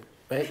 right there,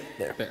 right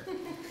there. There.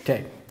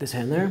 Okay, this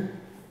hand there.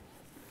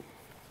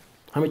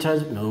 How many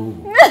times? No.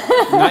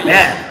 Not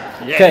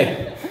yet. Yeah.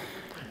 Okay.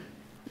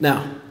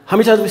 Now, how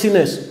many times have we seen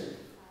this?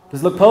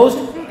 Does it look posed?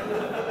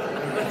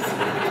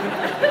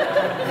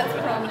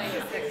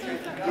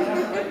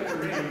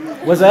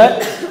 What's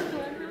that?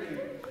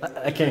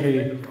 I can't hear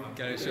you.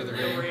 Gotta show the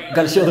ring.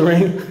 Got to show the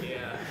ring?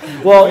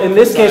 Well, in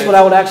this case, what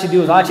I would actually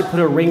do is I actually put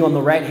a ring on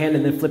the right hand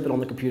and then flip it on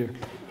the computer.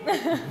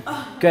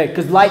 Okay,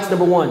 because light's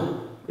number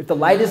one. If the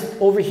light is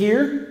over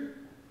here,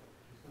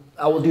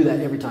 I will do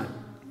that every time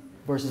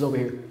versus over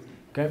here.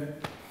 Okay?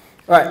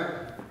 All right.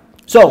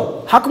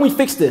 So, how can we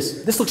fix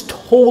this? This looks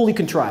totally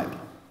contrived.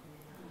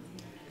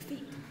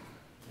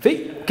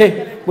 Feet?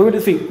 Okay, what do we do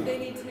with the feet? They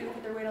need to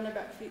put their weight on their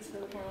back feet so they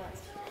look more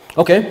relaxed.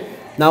 Okay,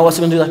 now what's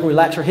it going to do? Like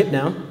relax her hip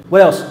down.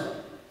 What else?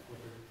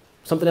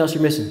 Something else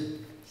you're missing.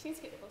 She needs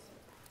to get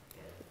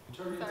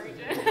closer. Sorry,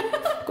 Jen.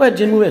 Go ahead,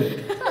 Jen, move in.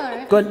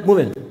 Alright. Go ahead, move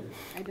in.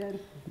 I did.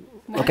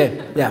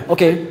 Okay, yeah,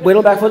 okay. Weight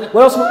on the back foot.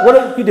 What else?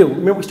 What do you do?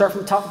 Remember, we start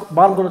from the top,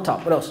 bottom, go to the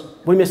top. What else?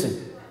 What are we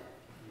missing?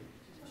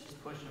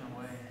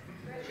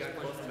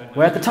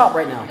 We're at the top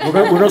right now.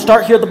 We're going to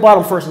start here at the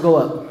bottom first and go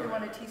up. You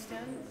want a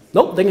T-stand?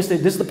 Nope, they can stay.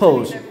 This is the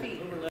pose. Their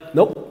feet.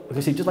 Nope, we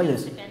can see just like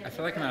this. I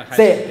feel like I'm at a high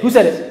Say it. Who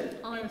said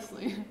it?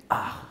 Honestly.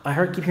 Ah, I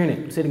heard. Keep hearing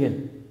it. Say it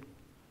again.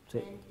 Say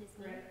it.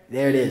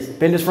 There it is.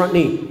 Bend his front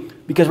knee.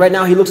 Because right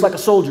now he looks like a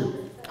soldier.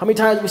 How many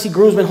times do we see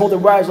groomsmen hold their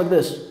brides like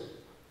this?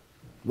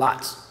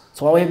 Lots.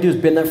 So all we have to do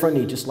is bend that front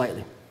knee just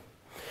slightly.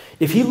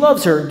 If he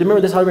loves her, remember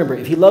this, how to remember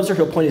it. If he loves her,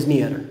 he'll point his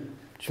knee at her.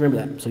 Just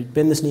remember that. So you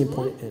bend this knee and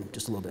point it in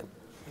just a little bit.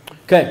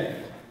 Okay.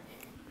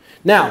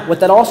 Now, what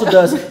that also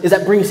does is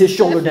that brings his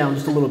shoulder down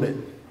just a little bit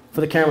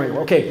for the camera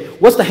angle. Okay,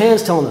 what's the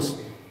hands telling us?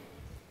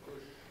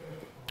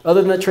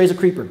 Other than that Trey's a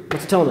creeper.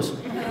 What's it telling us?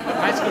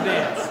 High school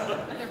dance.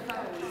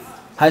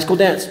 High school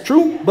dance.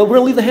 True, but we're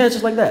going to leave the hands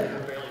just like that.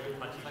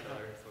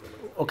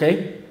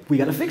 Okay, we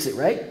got to fix it,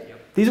 right?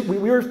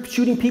 We are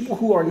shooting people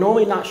who are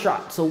normally not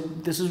shot, so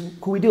this is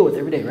who we deal with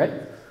every day, right?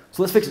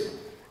 So let's fix it.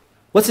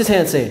 What's his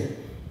hand saying?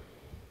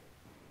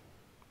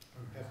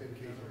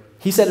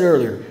 He said it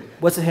earlier.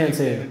 What's his hand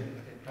saying?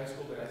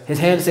 His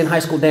hand is saying high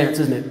school dance,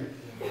 isn't it?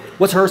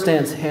 What's her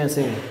hand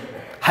saying?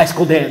 High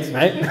school dance,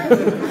 right?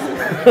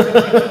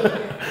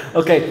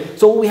 Okay,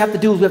 so what we have to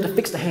do is we have to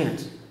fix the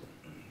hands.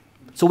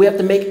 So we have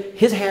to make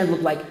his hand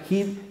look like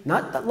he,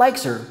 not that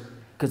likes her,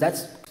 because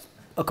that's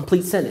a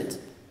complete sentence,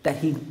 that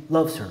he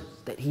loves her,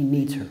 that he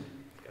needs her.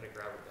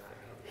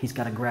 He's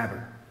got to grab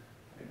her.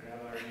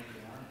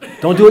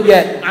 Don't do it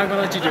yet. I'm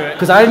gonna let you do it.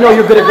 Because I know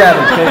you're good at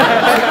grabbing,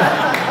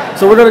 okay?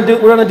 So we're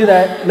gonna do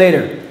that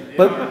later.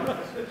 But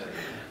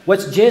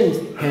what's Jen's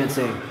hand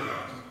saying?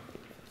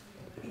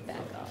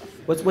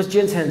 What's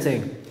Jen's hand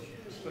saying?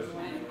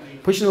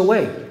 Pushing him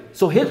away.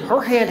 So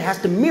her hand has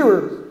to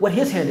mirror what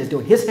his hand is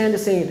doing. His hand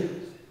is saying,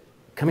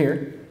 come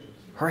here.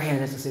 Her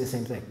hand has to say the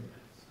same thing.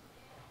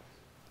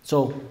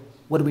 So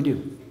what do we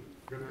do?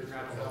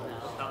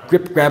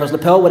 Grab his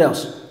lapel. What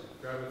else?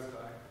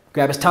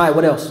 Grab his tie.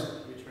 What else?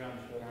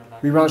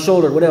 Reach around the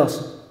shoulder. What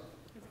else?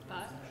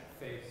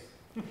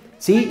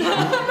 See?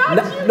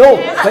 No,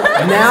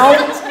 but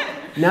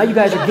now you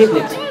guys are getting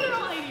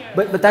it.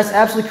 But that's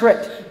absolutely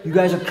correct. You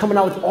guys are coming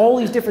out with all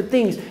these different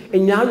things,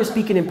 and now you're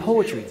speaking in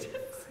poetry.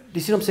 Do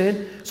you see what I'm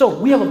saying? So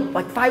we have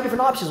like 5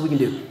 different options we can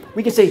do.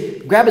 We can say,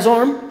 grab his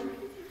arm,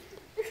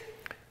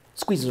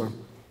 squeeze his arm.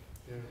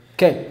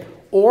 Okay.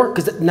 Or,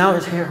 because now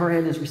her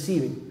hand is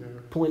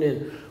receiving, pulling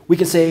in. We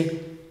can say,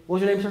 what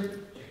was your name, sir?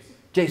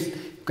 Jace.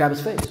 Grab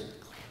his face.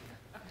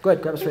 Go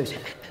ahead, grab his face.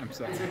 I'm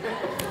sorry.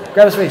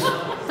 Grab his face.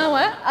 Oh,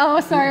 what? Oh,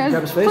 sorry.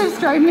 Grab his face. It's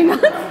driving me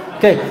nuts.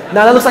 Okay,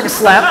 now that looks like a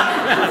slap.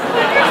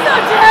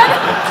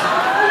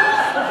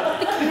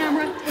 The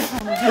camera.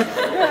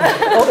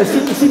 Oh,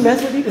 is he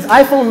mess with you? Is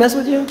iPhone mess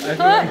with you?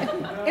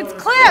 It's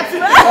clips.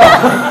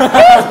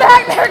 He's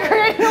back there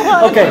creating a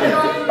Okay.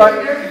 All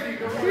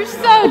right. You're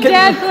so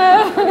dead,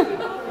 Cliff.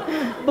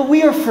 But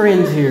we are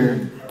friends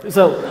here.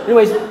 So,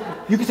 anyways,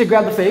 you can say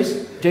grab the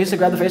face. Jason said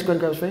grab the face. Go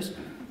ahead and grab his face.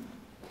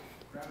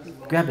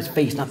 Grab his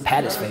face, not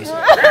pat his face.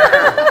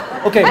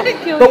 Okay,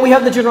 but we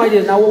have the general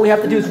idea. Now what we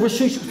have to do is,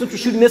 since we're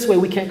shooting this way,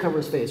 we can't cover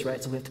his face,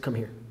 right? So we have to come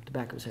here, the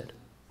back of his head.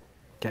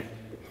 Okay.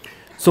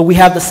 So we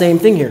have the same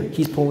thing here.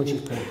 He's pulling,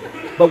 she's pulling.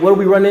 But what do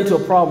we run into a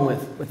problem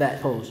with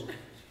that pose?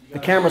 The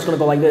camera's going to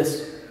go like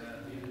this.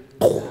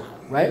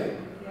 Right?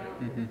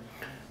 Mm-hmm.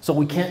 So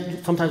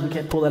sometimes we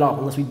can't pull that off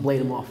unless we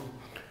blade him off.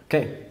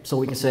 Okay, so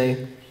we can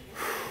say,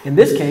 in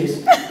this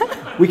case,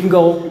 we can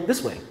go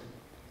this way.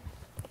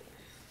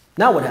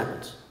 Now what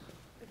happens?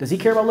 Does he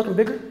care about looking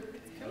bigger?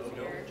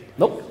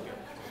 Nope.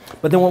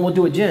 But then when we'll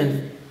do it,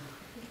 Jen,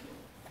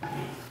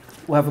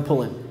 we'll have her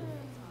pull in.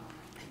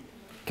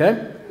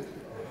 Okay?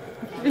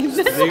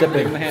 Step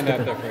in. The hand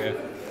out there for you.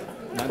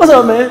 What's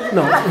up, man?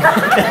 No.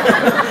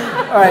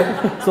 All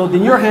right, so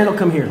then your hand will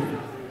come here.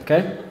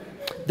 Okay?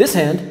 This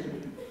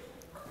hand,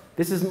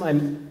 this is my,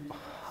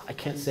 I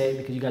can't say it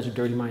because you guys are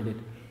dirty-minded.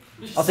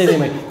 I'll say it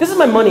anyway. This is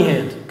my money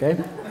hand, okay?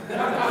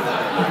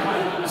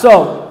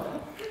 So,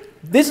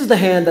 this is the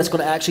hand that's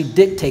going to actually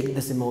dictate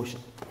this emotion.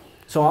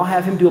 So I'll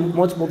have him do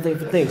multiple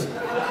different things.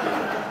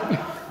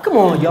 Come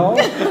on, y'all.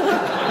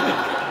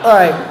 All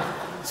right.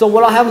 So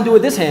what I'll have him do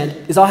with this hand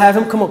is I'll have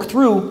him come up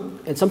through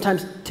and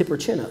sometimes tip her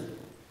chin up.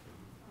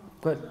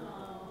 Go ahead.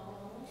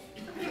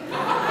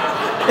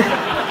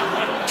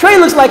 Trey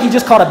looks like he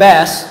just caught a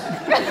bass.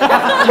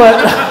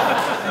 But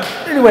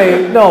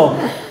anyway, no.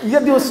 You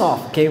gotta do it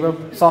soft, okay,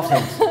 bro? Soft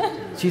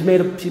hands. She's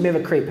made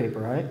of crepe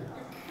paper, all right?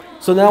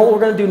 So now what we're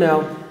gonna do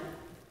now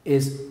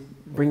is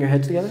bring your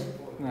heads together.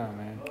 Oh,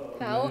 man.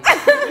 No.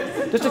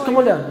 Just come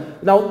on down.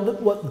 Now,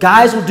 what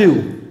guys will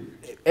do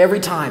every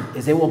time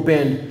is they will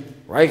bend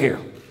right here.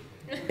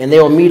 And they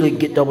will immediately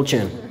get double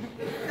chin.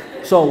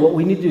 So what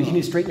we need to do is you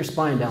need to straighten your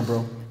spine down,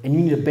 bro. And you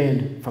need to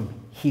bend from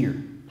here.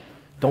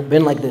 Don't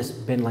bend like this,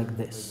 bend like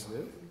this.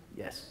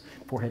 Yes.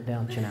 Forehead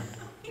down, chin out.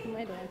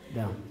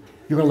 Down.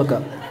 You're going to look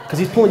up because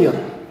he's pulling you up.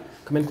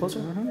 Come in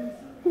closer.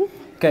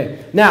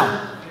 Okay.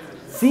 Now,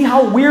 see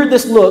how weird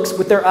this looks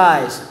with their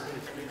eyes.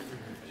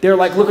 They're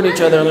like looking at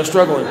each other and they're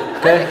struggling.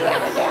 Okay?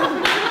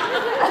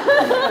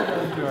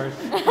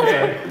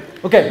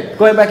 Okay,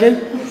 go ahead back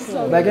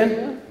in. Back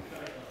in.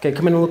 Okay,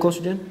 come in a little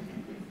closer, Jen.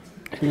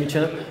 Bring your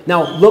chin up.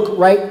 Now, look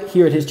right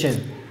here at his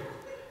chin.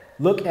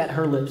 Look at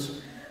her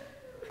lips.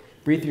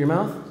 Breathe through your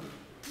mouth.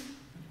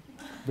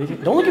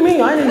 Don't look at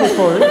me. I ain't in this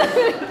forward.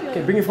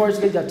 Okay, bring your foreheads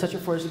together. You got to touch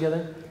your foreheads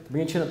together.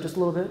 Bring your chin up just a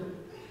little bit.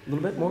 A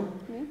little bit more.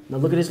 Now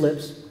look at his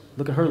lips.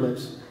 Look at her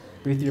lips.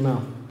 Breathe through your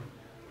mouth.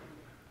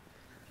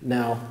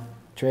 Now,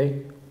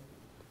 Trey,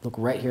 look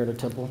right here at her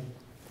temple.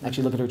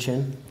 Actually, look at her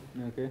chin.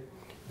 Okay.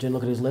 Jen,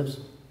 look at his lips.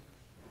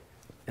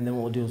 And then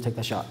what we'll do is take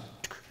that shot.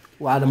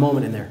 We'll add a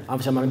moment in there.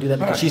 Obviously, I'm not going to do that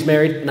because she's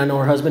married and I know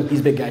her husband.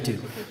 He's a big guy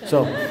too.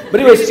 So, but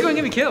anyways. She's going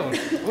to get me killed.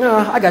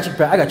 I got your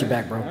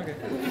back, bro. Okay.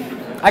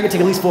 I can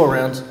take at least 4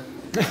 rounds.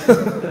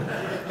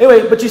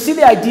 Anyway, but you see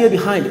the idea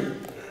behind it.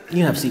 You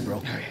can have a seat,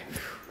 bro.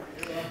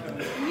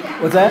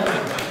 What's that?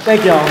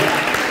 Thank y'all.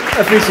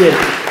 I appreciate it.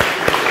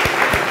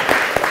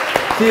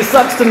 See, it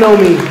sucks to know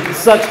me. It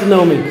sucks to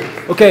know me.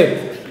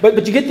 Okay,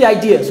 but you get the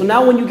idea. So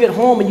now when you get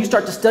home and you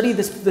start to study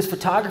this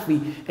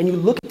photography and you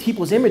look at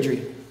people's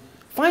imagery,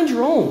 find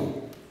your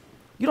own.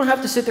 You don't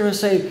have to sit there and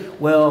say,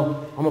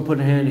 well, I'm going to put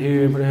a hand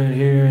here, put a hand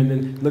here, and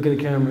then look at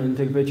the camera and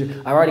take a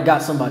picture. I already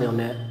got somebody on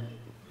that.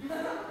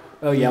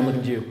 Oh, yeah, I'm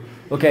looking at you.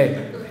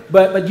 Okay,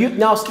 but you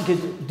now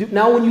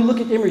when you look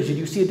at images,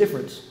 you see a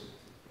difference.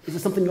 Is it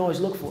something you always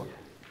look for?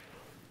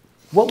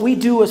 What we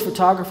do as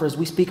photographers,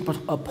 we speak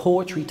a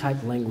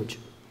poetry-type language.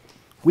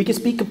 We can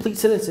speak complete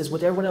sentences,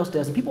 what everyone else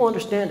does, and people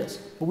understand us.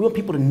 But we want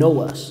people to know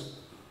us,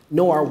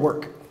 know our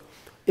work.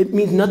 It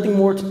means nothing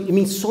more to me. It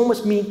means so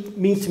much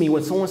means to me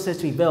when someone says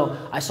to me, Vel,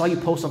 I saw you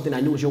post something,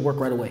 I knew it was your work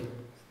right away.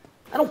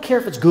 I don't care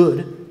if it's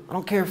good. I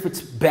don't care if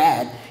it's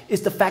bad.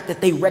 It's the fact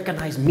that they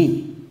recognize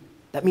me.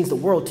 That means the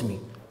world to me.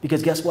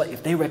 Because guess what?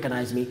 If they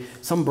recognize me,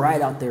 some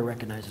bride out there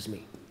recognizes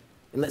me.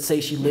 And let's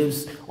say she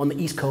lives on the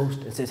East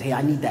Coast and says, hey,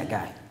 I need that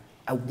guy.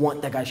 I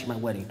want that guy to shoot my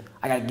wedding.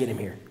 I got to get him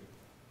here.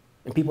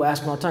 And people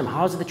ask me all the time,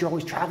 how is it that you're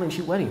always traveling to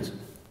shoot weddings?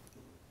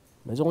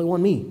 There's only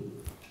one me.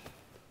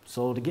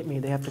 So to get me,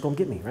 they have to go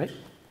get me, right?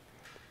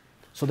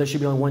 So there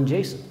should be only one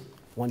Jason,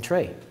 one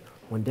Trey,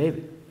 one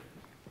David,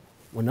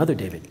 one other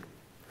David.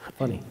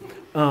 Funny.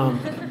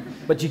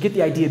 But you get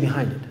the idea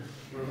behind it.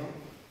 Marvell,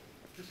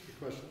 just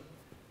a question.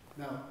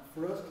 Now,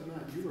 for us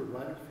tonight, you were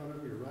right in front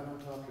of me, you're right on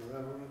top, you're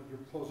right on, you're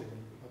posing.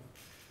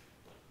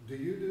 Do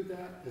you do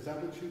that? Is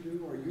that what you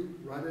do? Are you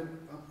right in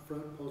up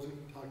front, posing,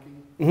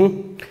 talking?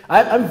 Mm-hmm.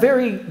 I'm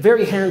very,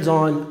 very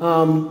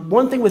hands-on.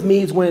 One thing with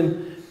me is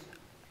when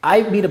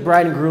I meet a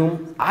bride and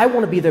groom, I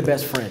want to be their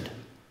best friend.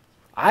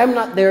 I'm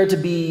not there to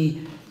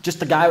be just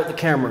the guy with the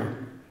camera.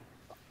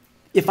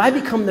 If I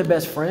become their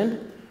best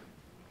friend,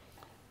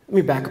 let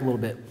me back up a little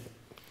bit.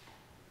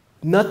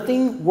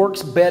 Nothing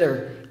works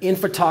better in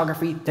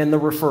photography than the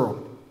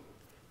referral.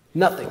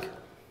 Nothing.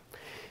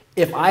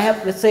 If I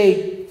have, let's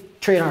say,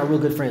 Trey and I are real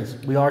good friends.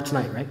 We are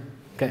tonight, right?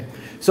 Okay.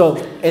 So,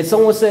 and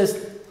someone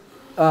says,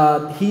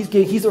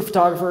 he's a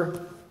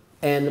photographer,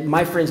 and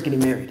my friend's getting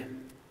married.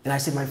 And I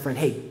say to my friend,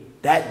 hey,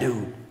 that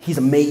dude, he's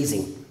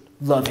amazing.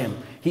 Love him.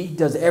 He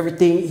does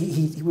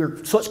everything.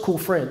 We're such cool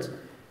friends.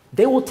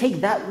 They will take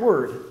that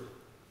word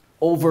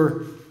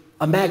over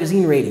a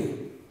magazine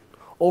rating,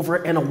 over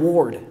an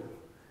award,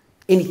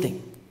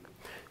 anything.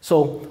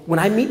 So when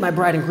I meet my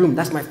bride and groom,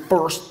 that's my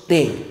first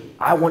thing.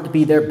 I want to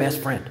be their best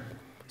friend.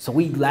 So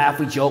we laugh,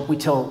 we joke, we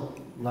tell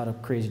a lot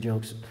of crazy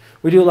jokes.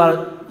 We do a lot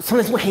of,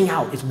 sometimes we'll hang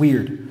out, it's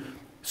weird.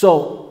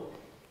 So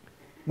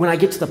when I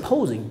get to the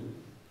posing,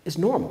 it's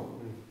normal.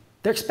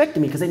 They're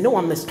expecting me because they know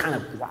I'm this kind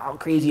of wild,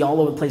 crazy,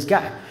 all over the place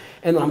guy.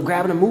 And I'm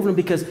grabbing them, moving them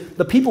because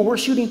the people we're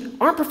shooting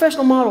aren't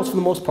professional models for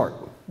the most part.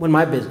 When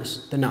my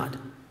business, they're not.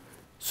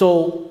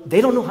 So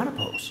they don't know how to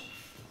pose.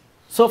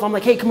 So if I'm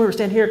like, hey, come here,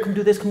 stand here, come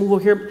do this, come move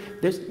over here,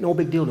 there's no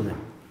big deal to them.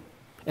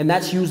 And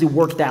that's usually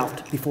worked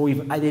out before I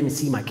didn't even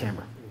see my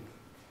camera.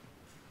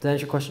 Does that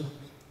answer your question?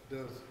 It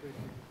does.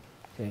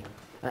 Okay.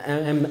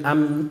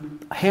 I'm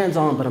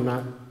hands-on, but I'm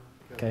not.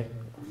 Okay.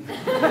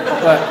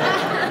 But,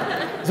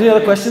 is there any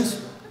other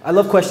questions? I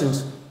love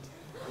questions.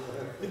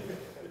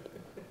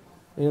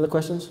 Any other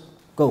questions?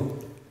 Go. Why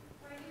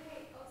do you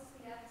hate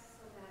OCF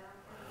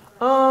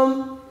so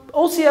bad?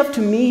 OCF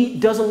to me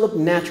doesn't look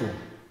natural.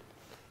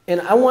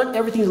 And I want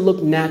everything to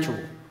look natural.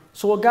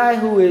 So a guy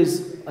who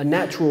is a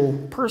natural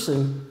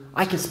person,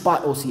 I can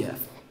spot OCF.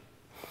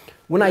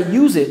 When I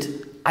use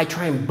it, I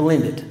try and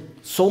blend it.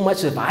 So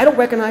much that if I don't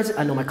recognize it,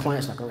 I know my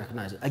client's not going to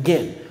recognize it.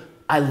 Again,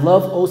 I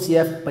love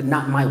OCF, but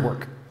not my work.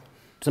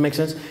 Does that make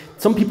sense?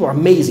 Some people are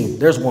amazing.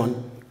 There's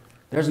one.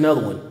 There's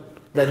another one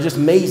that are just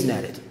amazing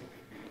at it.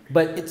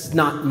 But it's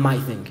not my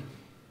thing.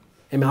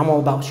 I mean, I'm all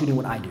about shooting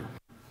what I do.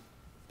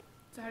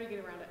 So how do you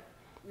get around it?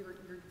 Your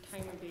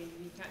time of day,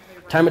 you can't tell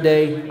your Time of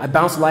day, I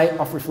bounce light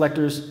off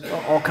reflectors,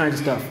 all kinds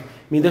of stuff. I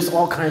mean, there's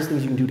all kinds of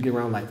things you can do to get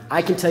around light.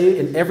 I can tell you,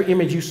 in every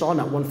image you saw,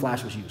 not one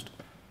flash was used.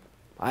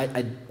 How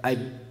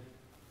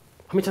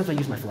many times have I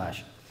used my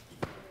flash?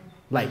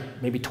 Like,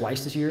 maybe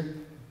twice this year,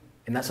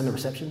 and that's under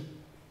reception?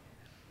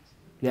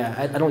 Yeah,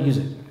 I don't use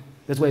it.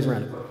 There's ways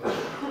around it.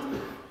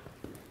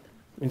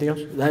 Anything else?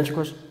 Did that answer your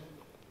question?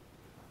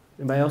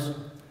 Anybody else?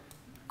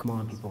 Come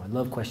on, people. I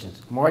love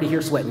questions. I'm already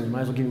here sweating. You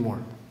might as well give me more.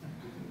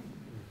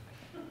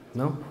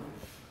 No?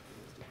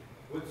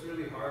 What's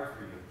really hard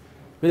for you?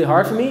 Really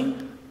hard for me?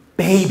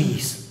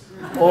 Babies.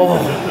 Oh,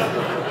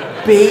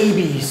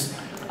 babies.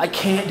 I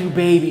can't do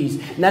babies.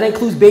 And that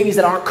includes babies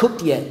that aren't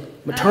cooked yet.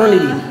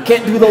 Maternity.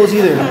 Can't do those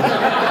either.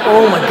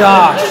 Oh my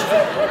gosh.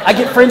 I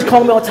get friends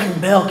calling me all the time,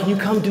 Mel, can you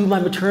come do my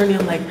maternity?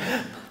 I'm like,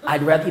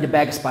 I'd rather eat a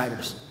bag of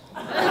spiders.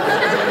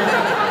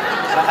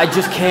 I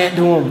just can't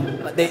do them.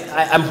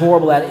 I'm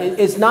horrible at it.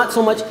 It's not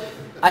so much,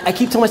 I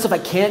keep telling myself I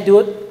can't do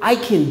it. I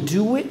can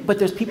do it, but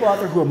there's people out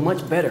there who are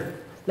much better.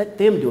 Let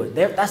them do it.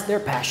 That's their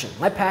passion.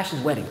 My passion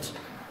is weddings.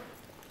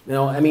 You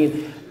know, I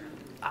mean,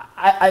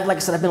 like I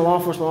said, I've been a law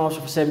enforcement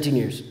officer for 17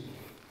 years.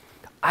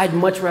 I'd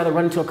much rather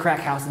run into a crack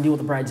house than deal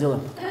with a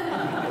bridezilla.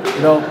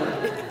 You know,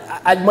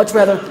 I'd much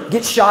rather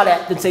get shot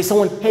at than say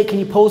someone, hey, can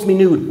you pose me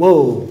nude?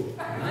 Whoa.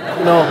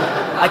 You know,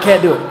 I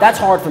can't do it. That's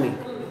hard for me.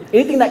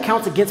 Anything that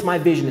counts against my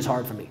vision is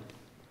hard for me.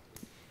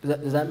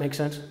 Does that make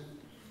sense?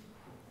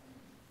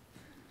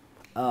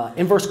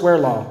 Inverse square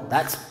law,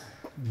 that's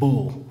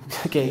bull.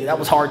 Okay, that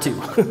was hard too.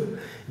 Do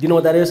you know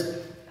what that is?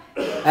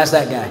 Ask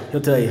that guy,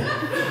 he'll tell you.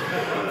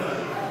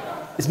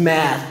 It's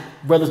math.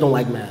 Brothers don't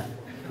like math.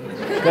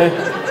 Okay?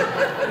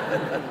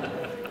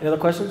 Any other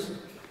questions?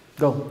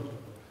 Go.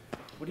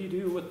 What do you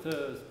do with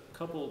the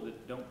couple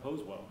that don't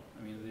pose well?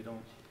 I mean, they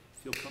don't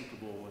feel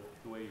comfortable with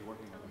the way you're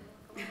working on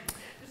them.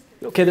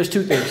 Okay, there's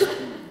two things.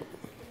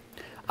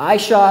 I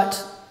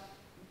shot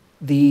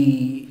this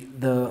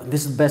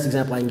is the best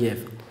example I can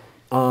give.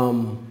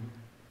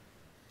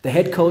 The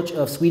head coach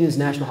of Sweden's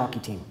national hockey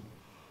team.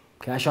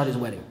 Okay, I shot his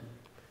wedding.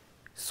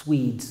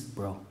 Swedes,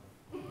 bro.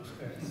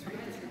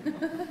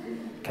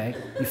 Okay,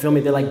 you feel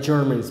me? They're like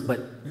Germans, but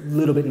a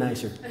little bit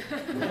nicer.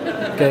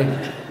 Okay,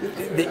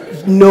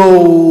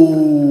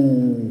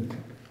 no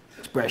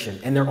expression,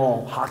 and they're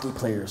all hockey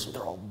players, so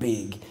they're all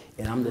big,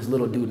 and I'm this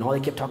little dude, and all they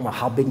kept talking about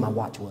how big my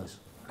watch was,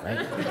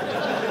 right?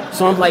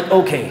 So I'm like,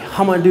 okay,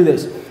 how am I gonna do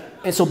this?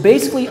 And so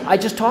basically, I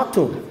just talk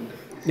to him,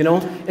 you know,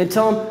 and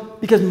tell him,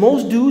 because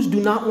most dudes do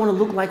not want to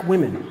look like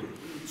women.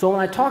 So when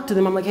I talk to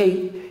them, I'm like,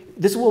 hey,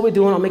 this is what we're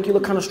doing. I'll make you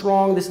look kind of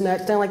strong, this and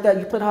that. Stand like that.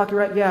 You played hockey,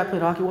 right? Yeah, I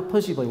played hockey. What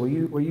position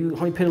you play?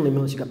 How many penalty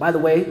minutes you got? By the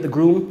way, the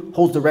groom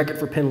holds the record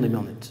for penalty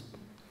minutes.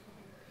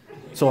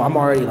 So I'm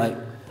already like,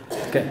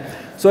 okay.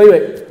 So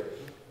anyway,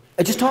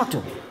 I just talk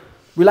to him.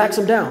 Relax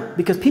him down.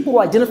 Because people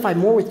will identify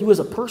more with you as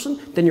a person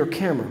than your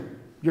camera.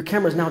 Your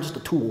camera is now just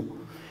a tool.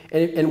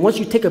 And once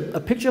you take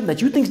a picture of them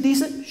that you think's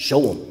decent,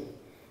 show them.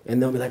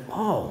 And they'll be like,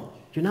 oh,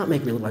 you're not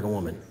making me look like a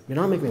woman. You're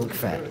not making me look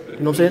fat. You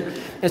know what I'm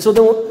saying? And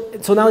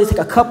so now they take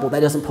a couple that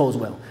doesn't pose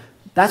well.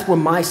 That's where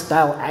my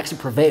style actually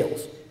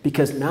prevails.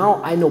 Because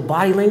now I know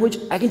body language.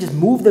 I can just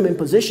move them in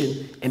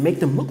position and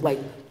make them look like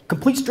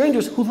complete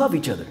strangers who love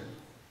each other.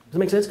 Does that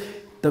make sense?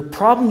 The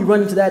problem you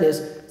run into that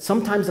is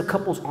sometimes the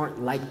couples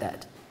aren't like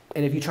that.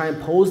 And if you try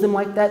and pose them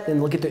like that, then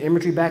they'll get their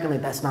imagery back and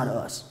like, that's not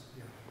us.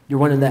 You're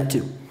running that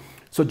too.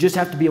 So just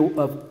have to be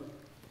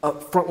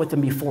up front with them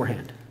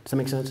beforehand. Does that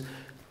make sense?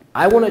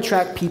 I want to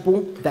attract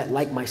people that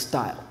like my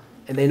style,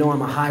 and they know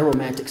I'm a high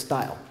romantic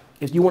style.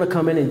 If you want to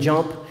come in and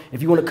jump,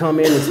 if you want to come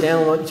in and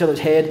stand on each other's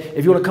head,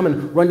 if you want to come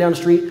and run down the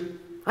street,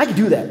 I can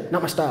do that.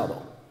 Not my style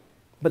though,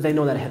 but they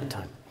know that ahead of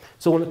time.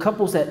 So when the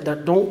couples that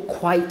don't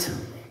quite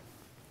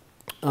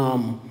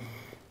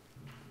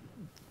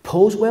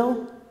pose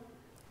well,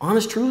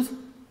 honest truth,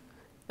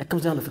 that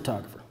comes down to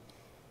photographer.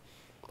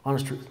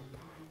 Honest truth,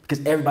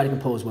 because everybody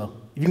can pose well.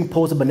 If you can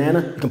pose a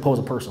banana, you can pose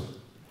a person.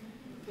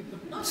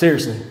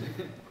 Seriously.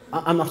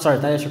 I'm sorry,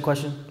 did I answer your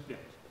question? Yeah.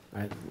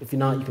 All right. If you're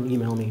not, you can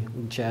email me, we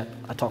can chat.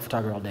 I talk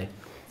photography all day.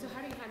 So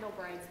how do you handle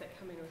brides that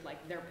come in with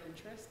like their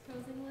Pinterest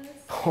posing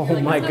list?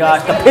 Oh my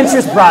gosh, the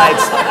Pinterest brides.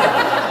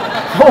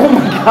 Oh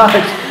my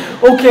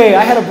gosh. Okay,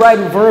 I had a bride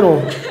in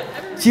Vernal.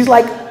 She's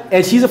like,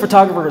 and she's a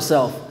photographer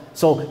herself.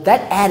 So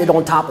that added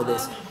on top of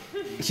this.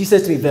 She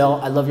says to me,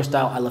 Vel, I love your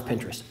style, I love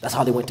Pinterest. That's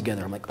how they went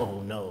together. I'm like,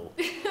 oh no,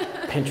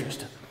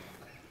 Pinterest.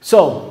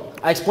 So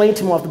I explained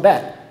to him off the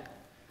bat,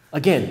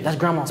 again, that's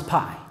grandma's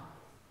pie.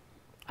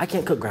 I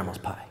can't cook grandma's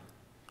pie.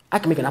 I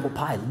can make an apple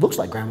pie that looks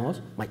like grandma's,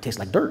 might taste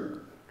like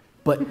dirt,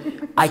 but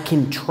I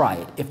can try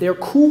it. If they're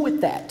cool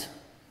with that,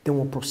 then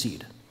we'll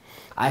proceed.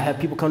 I have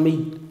people come to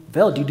me,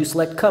 Vel, do you do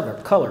select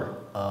color?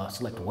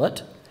 Select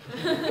what?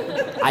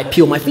 I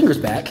peel my fingers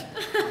back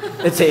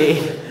and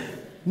say,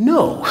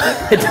 no,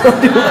 I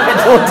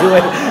don't do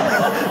it.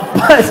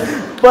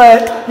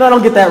 But no, I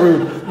don't get that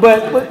rude.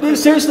 But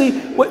seriously,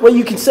 what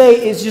you can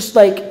say is just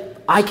like,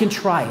 I can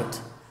try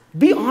it.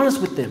 Be honest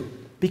with them.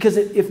 Because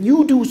if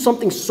you do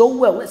something so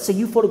well, let's say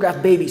you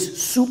photograph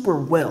babies super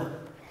well,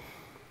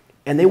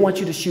 and they want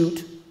you to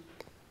shoot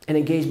an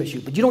engagement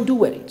shoot, but you don't do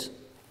weddings.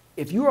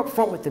 If you're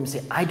upfront with them and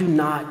say, I do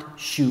not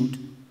shoot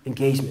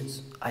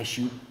engagements, I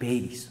shoot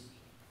babies.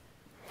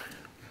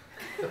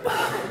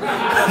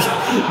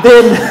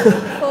 Then,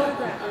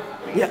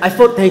 yeah,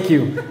 thank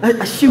you.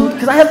 I shoot,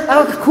 because I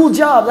have a cool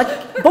job.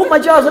 Like, both my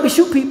jobs let me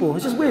shoot people.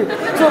 It's just weird.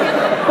 So,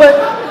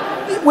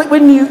 but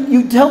when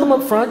you tell them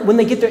up front, when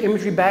they get their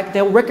imagery back,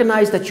 they'll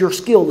recognize that your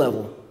skill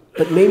level,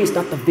 but maybe it's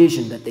not the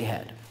vision that they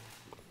had.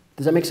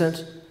 Does that make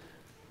sense?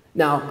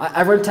 Now,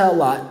 I've run into a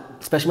lot,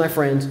 especially my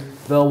friends.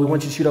 Vel, we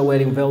want you to shoot our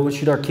wedding. Vel, we want you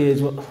to shoot our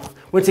kids. We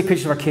want to take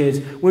pictures of our kids.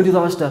 We want to do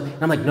all that stuff.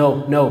 And I'm like,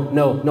 no.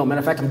 Matter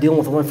of fact, I'm dealing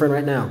with one friend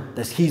right now.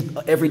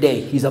 Every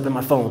day, he's up in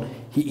my phone.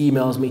 He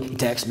emails me, he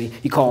texts me,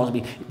 he calls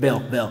me,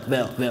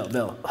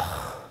 Vel.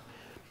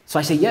 So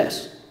I say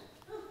yes,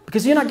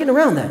 because you're not getting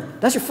around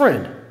that. That's your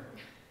friend.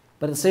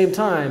 But at the same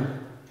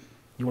time,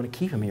 you want to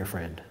keep him your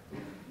friend.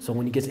 So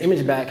when he gets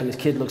image back and his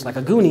kid looks like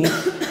a Goonie,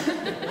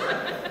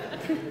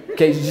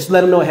 okay, you just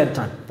let him know ahead of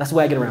time. That's the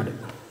way I get around it.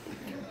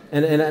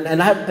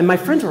 And my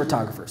friends are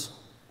photographers,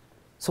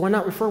 so why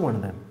not refer one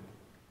of them?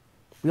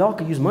 We all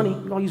could use money.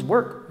 We all use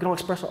work. We can all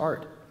express our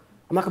art.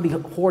 I'm not going to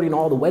be hoarding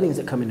all the weddings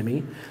that come into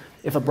me.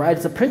 If a bride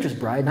is a Pinterest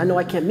bride and I know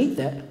I can't meet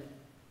that,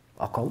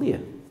 I'll call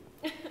Leah.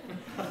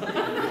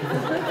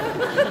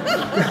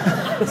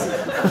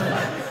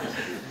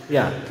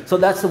 Yeah, so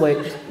that's the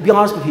way. Be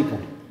honest with people,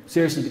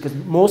 seriously, because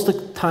most of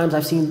the times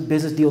I've seen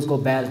business deals go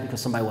bad is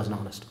because somebody wasn't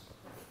honest.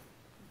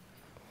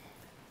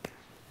 Did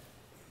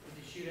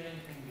you shoot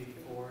anything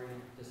before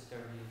you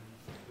discovered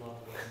you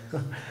loved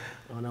weddings?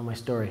 Oh, now my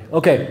story.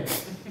 Okay,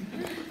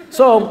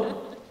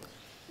 so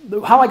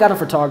how I got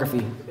into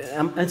photography,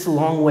 it's a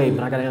long way,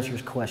 but I got to answer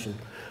this question.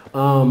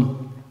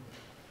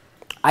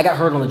 I got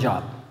hurt on the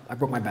job. I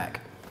broke my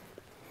back.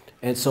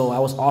 And so I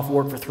was off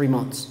work for 3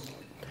 months.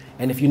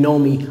 And if you know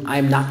me, I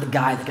am not the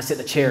guy that can sit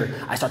in a chair.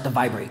 I start to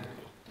vibrate,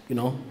 you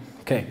know?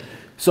 Okay.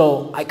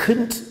 So I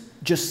couldn't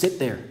just sit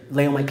there,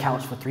 lay on my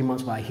couch for 3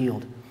 months while I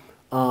healed.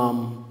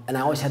 And I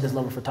always had this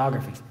love of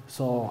photography.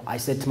 So I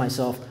said to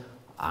myself,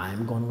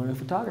 I'm going to learn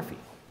photography.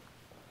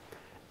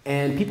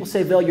 And people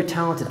say, Vel, you're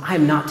talented. I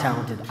am not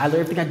talented.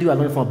 Everything I do, I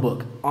learn from a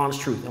book, honest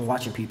truth, and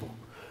watching people.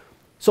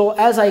 So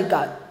as I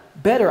got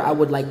better, I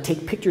would like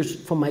take pictures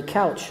from my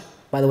couch.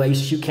 By the way, I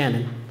used to shoot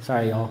Canon.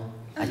 Sorry, y'all.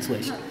 I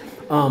switched.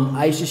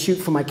 I used to shoot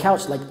from my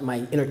couch, like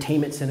my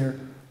entertainment center,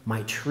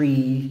 my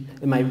tree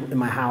in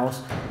my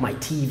house, my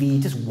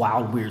TV, just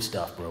wild, weird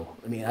stuff, bro.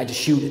 I mean, I just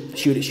shoot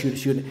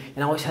it. And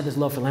I always had this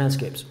love for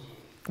landscapes,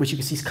 which you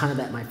can see is kind of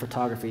that in my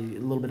photography, a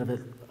little bit of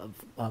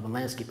a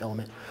landscape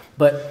element.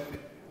 But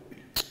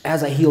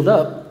as I healed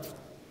up,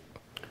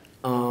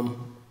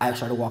 I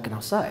started walking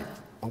outside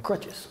on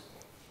crutches.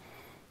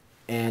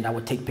 And I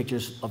would take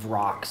pictures of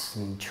rocks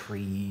and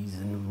trees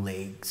and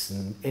lakes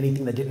and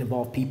anything that didn't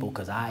involve people,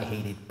 because I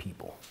hated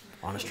people,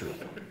 honest truth.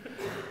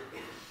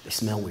 They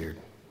smell weird.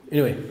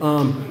 Anyway,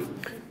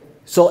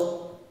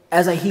 so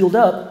as I healed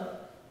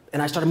up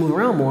and I started moving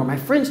around more, my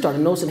friends started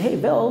noticing, hey,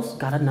 Vel's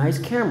got a nice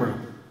camera.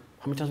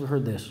 How many times have we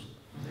heard this?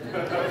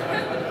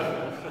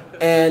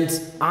 And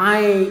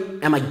I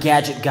am a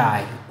gadget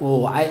guy.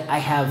 Oh, I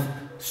have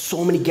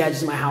so many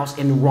gadgets in my house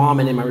and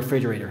ramen in my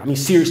refrigerator. I mean,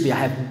 seriously, I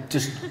have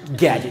just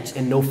gadgets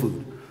and no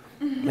food.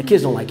 My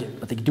kids don't like it,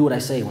 but they do what I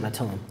say when I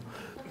tell them.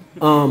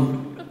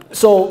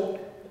 So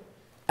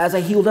as I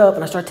healed up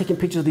and I started taking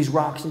pictures of these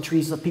rocks and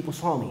trees, people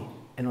saw me.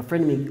 And a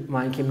friend of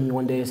mine came to me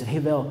one day and said, hey,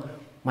 Vel,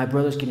 my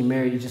brother's getting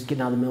married. He's just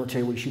getting out of the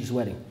military. Will you shoot his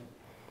wedding?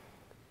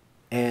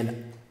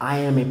 And I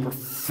am a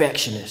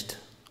perfectionist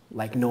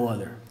like no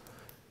other.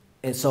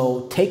 And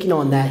so taking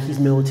on that, he's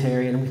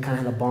military, and we kind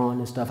of had a bond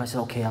and stuff. I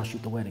said, okay, I'll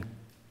shoot the wedding.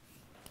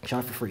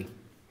 Shot it for free.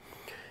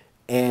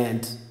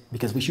 And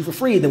because we shoot for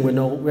free, then we're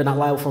not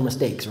liable for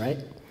mistakes, right?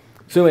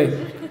 So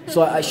anyway,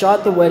 so I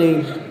shot the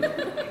wedding,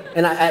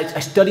 and I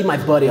studied my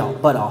butt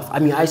off. I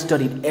mean, I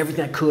studied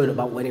everything I could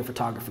about wedding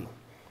photography.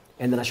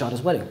 And then I shot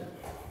his wedding.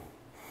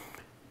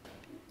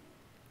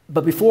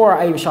 But before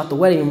I even shot the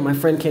wedding, my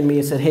friend came to me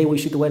and said, hey, will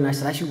you shoot the wedding? I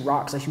said, I shoot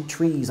rocks, I shoot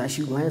trees, I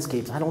shoot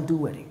landscapes. I don't do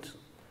weddings.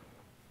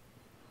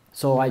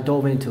 So I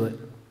dove into it,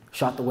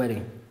 shot the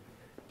wedding.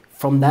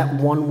 From that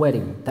one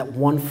wedding, that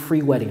one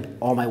free wedding,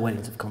 all my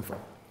weddings have come from.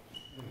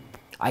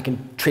 I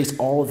can trace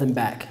all of them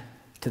back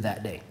to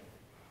that day.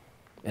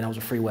 and that was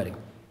a free wedding.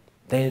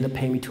 They ended up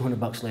paying me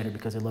 $200 later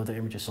because they love their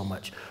images so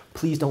much.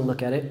 Please don't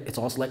look at it. It's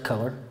all select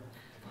color.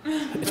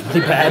 It's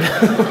really bad.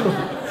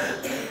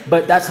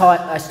 But that's how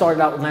I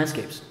started out with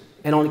landscapes.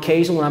 And on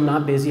occasion, when I'm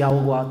not busy, I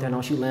will go out there and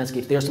I'll shoot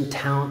landscapes. There are some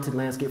talented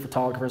landscape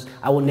photographers.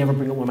 I will never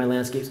bring up one of my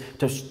landscapes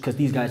because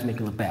these guys make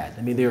it look bad.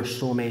 I mean, they are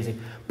so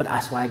amazing. But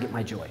that's why I get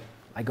my joy.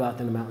 I go out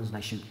there in the mountains and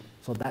I shoot.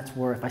 So that's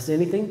where, if I say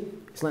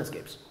anything, it's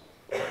landscapes.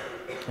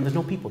 And there's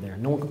no people there,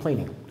 no one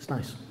complaining. It's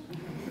nice.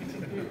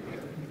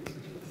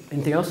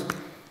 Anything else?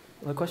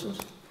 Other questions?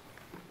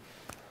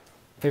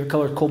 Favorite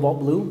color is cobalt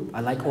blue.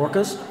 I like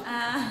orcas.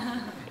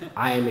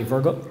 I am a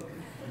Virgo.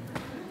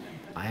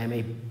 I am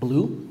a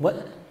blue.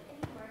 What?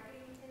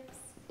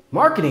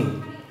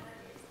 Marketing.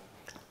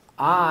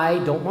 I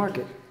don't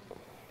market.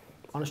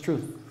 Honest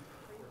truth.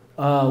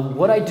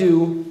 What I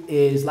do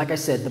is, like I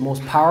said, the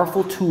most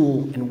powerful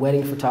tool in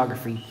wedding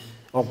photography,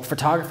 or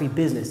photography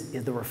business,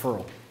 is the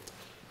referral.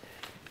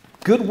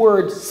 Good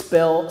word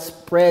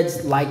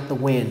spreads like the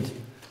wind.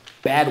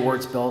 Bad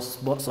word sells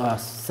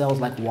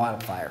like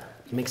wildfire.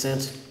 Make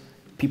sense?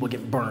 People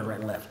get burned right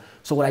and left.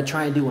 So what I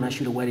try and do when I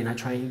shoot a wedding,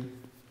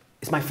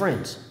 it's my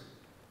friends.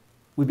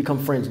 We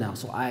become friends now.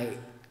 So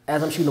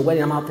as I'm shooting a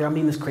wedding, I'm out there, I'm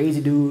meeting this crazy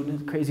dude,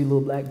 this crazy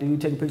little black dude,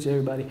 taking pictures of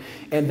everybody.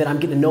 And then I'm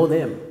getting to know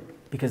them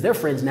because their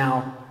friends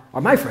now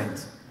are my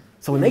friends.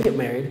 So when they get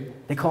married,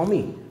 they call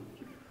me.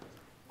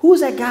 Who's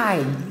that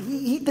guy?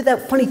 He did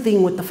that funny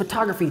thing with the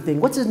photography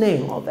thing. What's his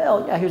name? Oh,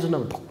 Val. Yeah, here's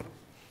another.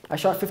 I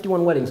shot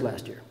 51 weddings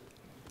last year.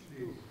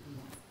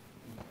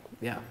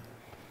 Yeah.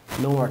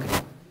 No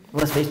marketing.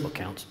 Unless Facebook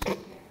counts. It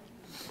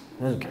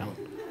doesn't count.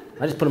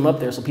 I just put them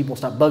up there so people will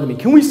stop bugging me.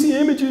 Can we see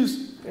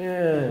images?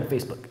 Yeah,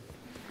 Facebook.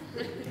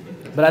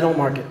 But I don't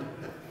market.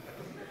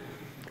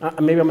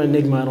 Maybe I'm an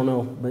enigma, I don't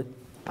know. But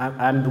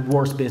I'm the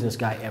worst business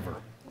guy ever.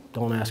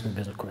 Don't ask me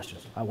business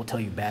questions. I will tell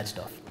you bad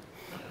stuff.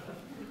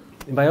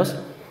 Anybody else?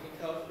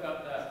 Tell us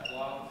about that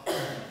blog.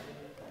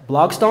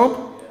 Blog Stomp?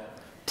 Yeah.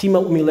 Team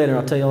up with me later.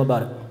 I'll tell you all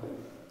about it.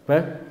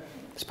 Okay?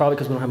 It's probably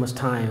because we don't have much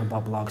time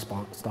about Blog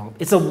Stomp.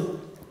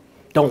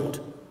 Don't.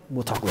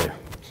 We'll talk later.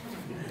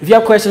 If you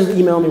have questions,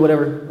 email me,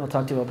 whatever. I'll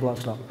talk to you about Blog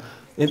Stomp.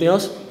 Anything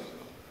else?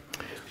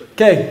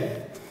 Okay.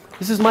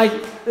 This is my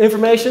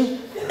information.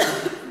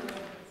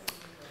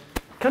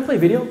 Can I play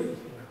video?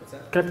 What's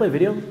that? Can I play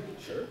video?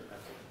 Sure.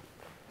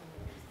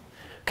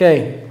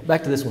 Okay,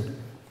 back to this one.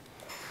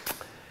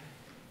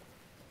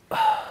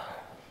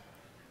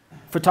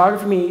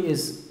 Photography for me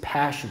is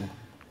passion.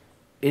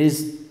 It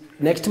is,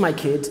 next to my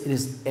kids, it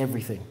is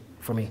everything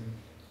for me.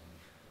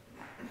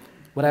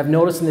 What I've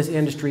noticed in this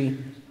industry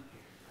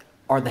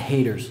are the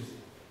haters.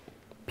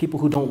 People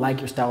who don't like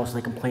your style, so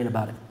they complain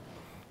about it.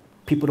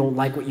 People don't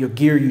like what your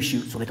gear you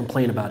shoot, so they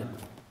complain about it.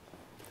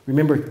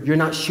 Remember, you're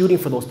not shooting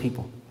for those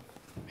people.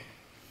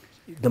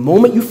 The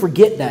moment you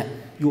forget that,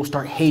 you will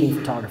start hating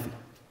photography.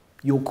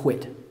 You'll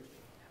quit.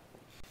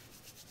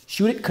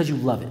 Shoot it because you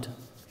love it.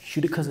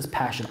 Shoot it because it's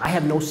passion. I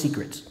have no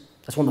secrets.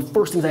 That's one of the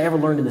first things I ever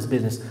learned in this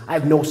business. I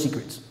have no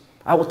secrets.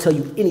 I will tell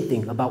you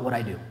anything about what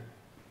I do.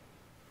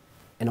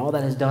 And all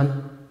that has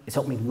done is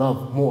helped me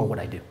love more what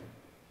I do.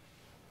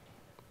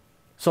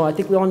 So I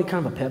think we all need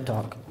kind of a pep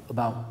talk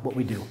about what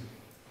we do.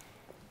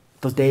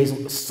 Those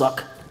days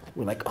suck.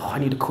 We're like, oh, I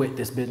need to quit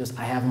this business.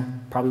 I have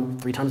them probably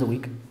 3 times a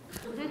week.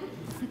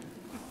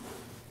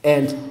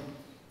 And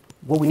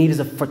what we need is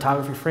a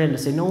photography friend to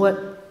say, you know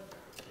what?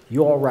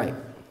 You're all right.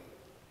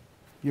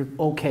 You're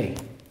okay.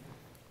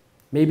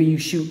 Maybe you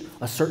shoot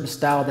a certain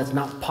style that's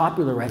not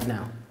popular right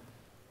now.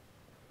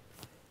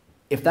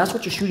 If that's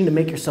what you're shooting to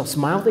make yourself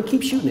smile, then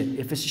keep shooting it.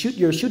 If it's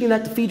you're shooting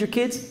that to feed your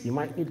kids, you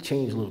might need to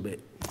change a little bit.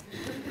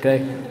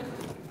 Okay?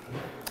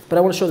 But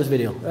I want to show this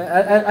video.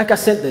 I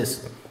sent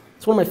this.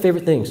 It's one of my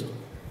favorite things.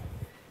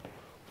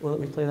 Well, let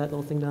me play that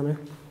little thing down there.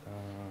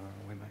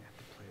 We might have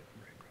to play it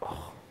right.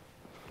 Oh,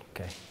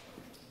 okay.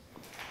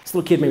 This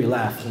little kid made me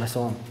laugh when I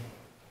saw him.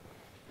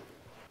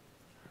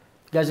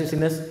 You guys ever seen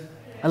this?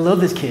 I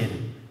love this kid.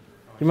 He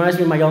reminds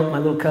me of my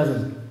little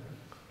cousin.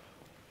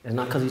 And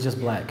not because he's just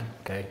black,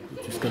 okay?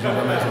 Just because he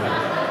reminds me.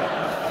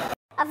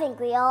 I think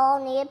we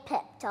all need a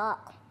pep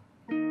talk.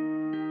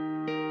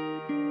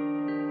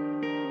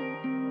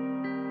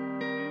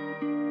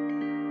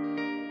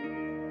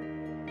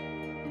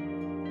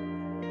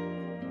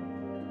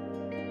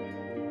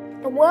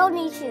 The world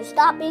needs you to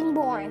stop being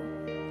boring.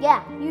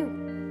 Yeah, you.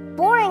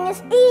 Boring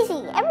is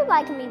easy.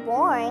 Everybody can be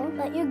boring,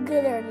 but you're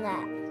gooder than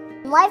that.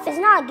 Life is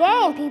not a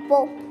game,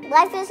 people.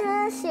 Life isn't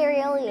a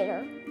cereal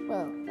either.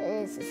 Well,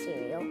 it is a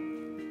cereal.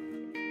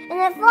 And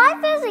if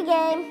life is a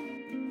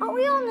game, aren't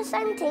we all on the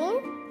same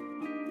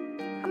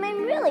team? I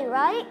mean, really,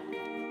 right?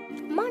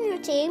 I'm on your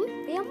team,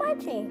 be on my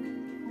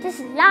team. This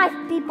is life,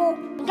 people.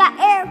 You got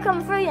air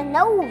coming through your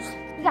nose.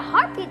 You got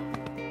heartbeat.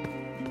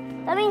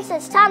 That means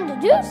it's time to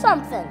do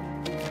something.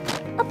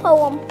 A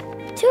poem.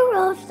 2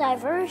 roads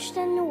diverged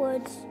in the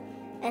woods,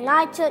 and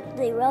I took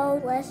the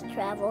road less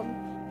traveled.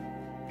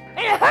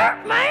 It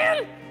hurt,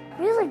 man!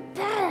 Really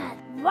bad.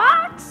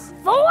 Rocks,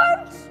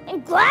 thorns,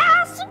 and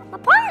glass. My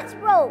pants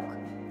broke.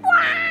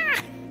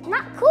 Wah!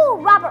 Not cool,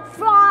 Robert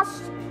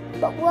Frost.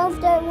 But what if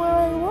there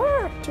really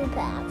were two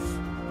paths?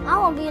 I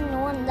want to be the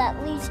one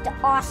that leads to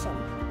awesome.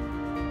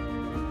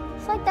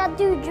 It's like that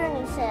dude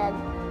Journey said,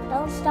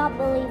 don't stop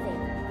believing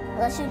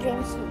unless you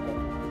dream stupid.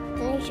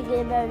 Then you should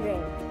get a better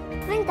dream.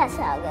 I think that's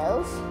how it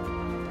goes.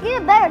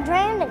 Get a better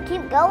dream and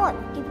keep going.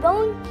 Keep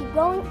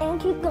going,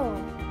 and keep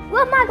going.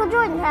 Will Michael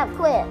Jordan have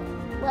quit?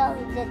 Well,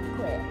 he did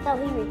quit. No,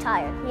 he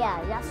retired. Yeah,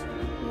 that's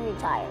right. He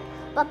retired.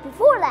 But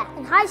before that,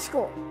 in high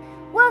school,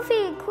 what if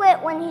he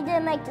quit when he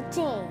didn't make the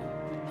team?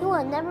 He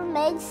would have never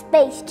made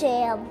Space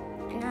Jam.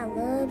 And I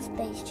love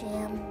Space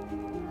Jam.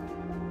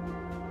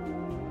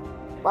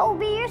 What will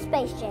be your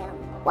Space Jam?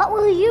 What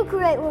will you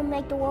create will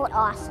make the world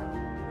awesome?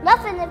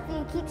 Nothing if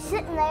you keep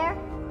sitting there.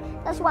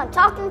 That's why I'm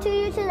talking to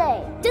you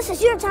today. This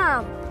is your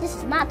time. This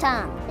is my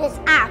time. It's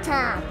our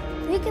time.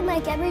 We can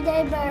make every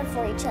day better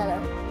for each other.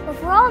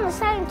 If we're all on the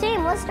same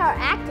team, let's start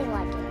acting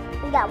like it.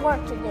 We got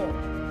work to do.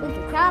 We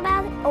can cry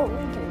about it, or we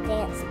can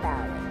dance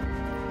about it.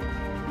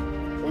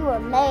 We were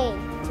made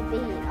to be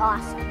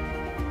awesome.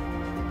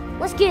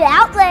 Let's get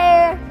out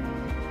there.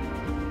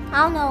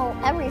 I don't know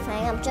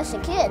everything, I'm just a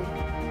kid.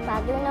 But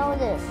I do know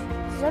this.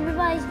 It's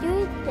everybody's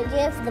duty to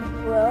give the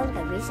world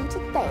a reason to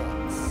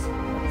dance.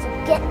 So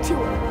get to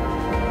it.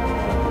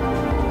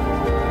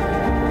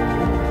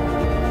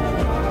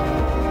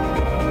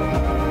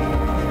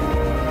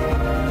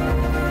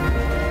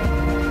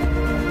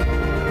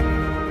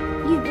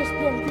 You've just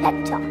been pep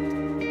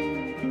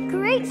talked.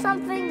 Create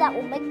something that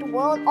will make the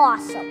world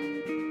awesome.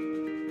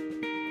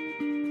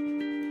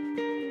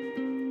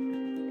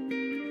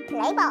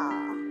 Play ball.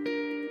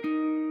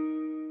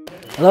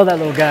 I love that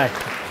little guy.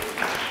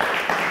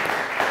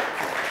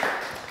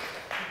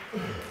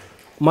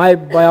 My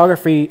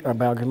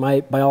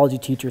biology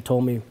teacher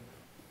told me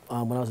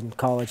when I was in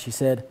college, he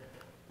said,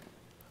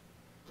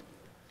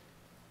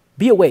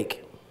 be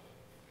awake.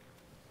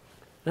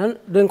 And I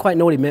didn't quite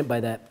know what he meant by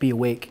that, be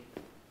awake.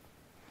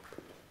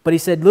 But he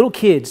said little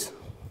kids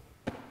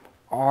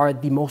are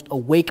the most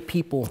awake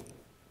people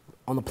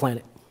on the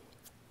planet.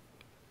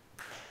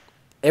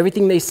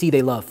 Everything they see,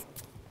 they love.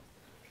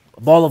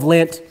 A ball of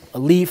lint, a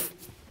leaf.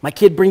 My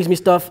kid brings me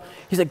stuff.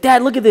 He's like,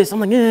 Dad, look at this. I'm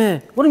like,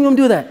 what do you want to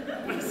do with that?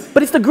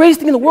 But it's the greatest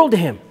thing in the world to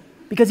him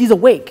because he's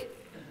awake.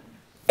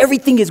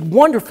 Everything is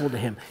wonderful to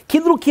him.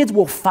 Little kids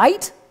will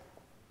fight,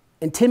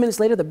 and 10 minutes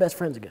later, they're best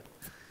friends again.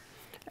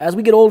 As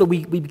we get older,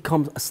 we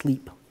become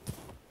asleep.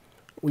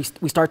 We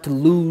start to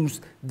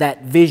lose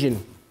that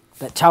vision,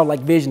 that childlike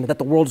vision that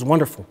the world is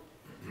wonderful.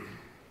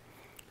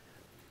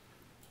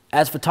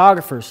 As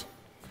photographers,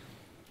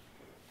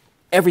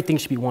 everything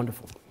should be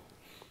wonderful.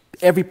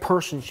 Every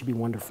person should be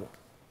wonderful.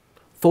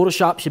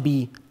 Photoshop should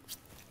be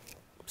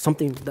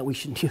something that we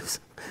shouldn't use.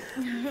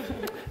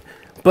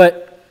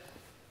 But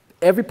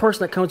every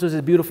person that comes to us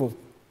is beautiful.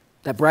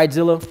 That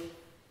bridezilla,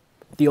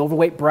 the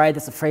overweight bride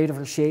that's afraid of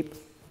her shape,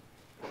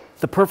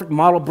 the perfect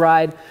model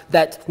bride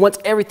that wants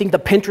everything, the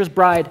Pinterest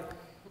bride,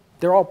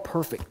 they're all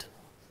perfect.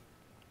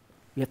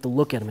 You have to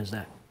look at them as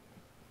that.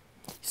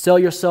 Sell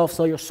yourself,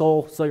 sell your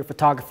soul, sell your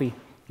photography,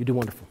 you do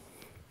wonderful.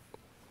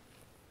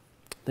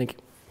 Thank you.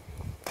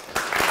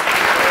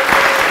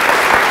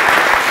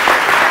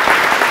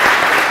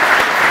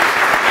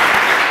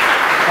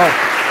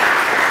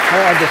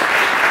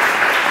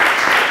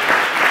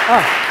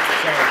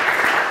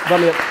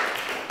 Brought me up.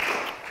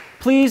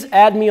 Please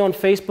add me on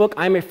Facebook.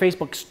 I'm a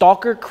Facebook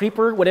stalker,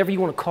 creeper, whatever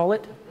you want to call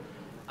it.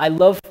 I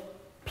love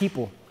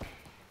people.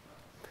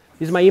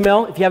 This is my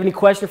email. If you have any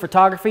question for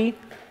photography,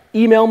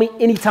 email me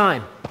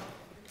anytime.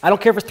 I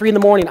don't care if it's 3 in the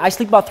morning. I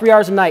sleep about 3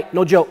 hours a night,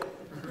 no joke.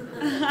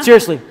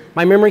 Seriously,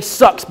 my memory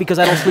sucks because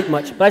I don't sleep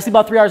much, but I sleep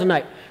about 3 hours a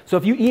night. So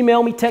if you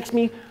email me, text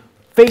me,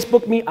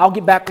 Facebook me, I'll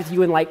get back with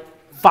you in like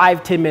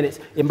 5-10 minutes.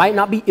 It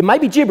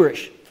might be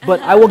gibberish,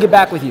 but I will get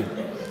back with you.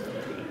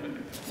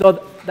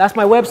 So that's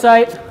my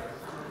website,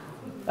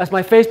 that's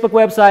my Facebook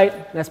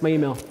website, that's my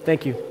email.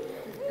 Thank you.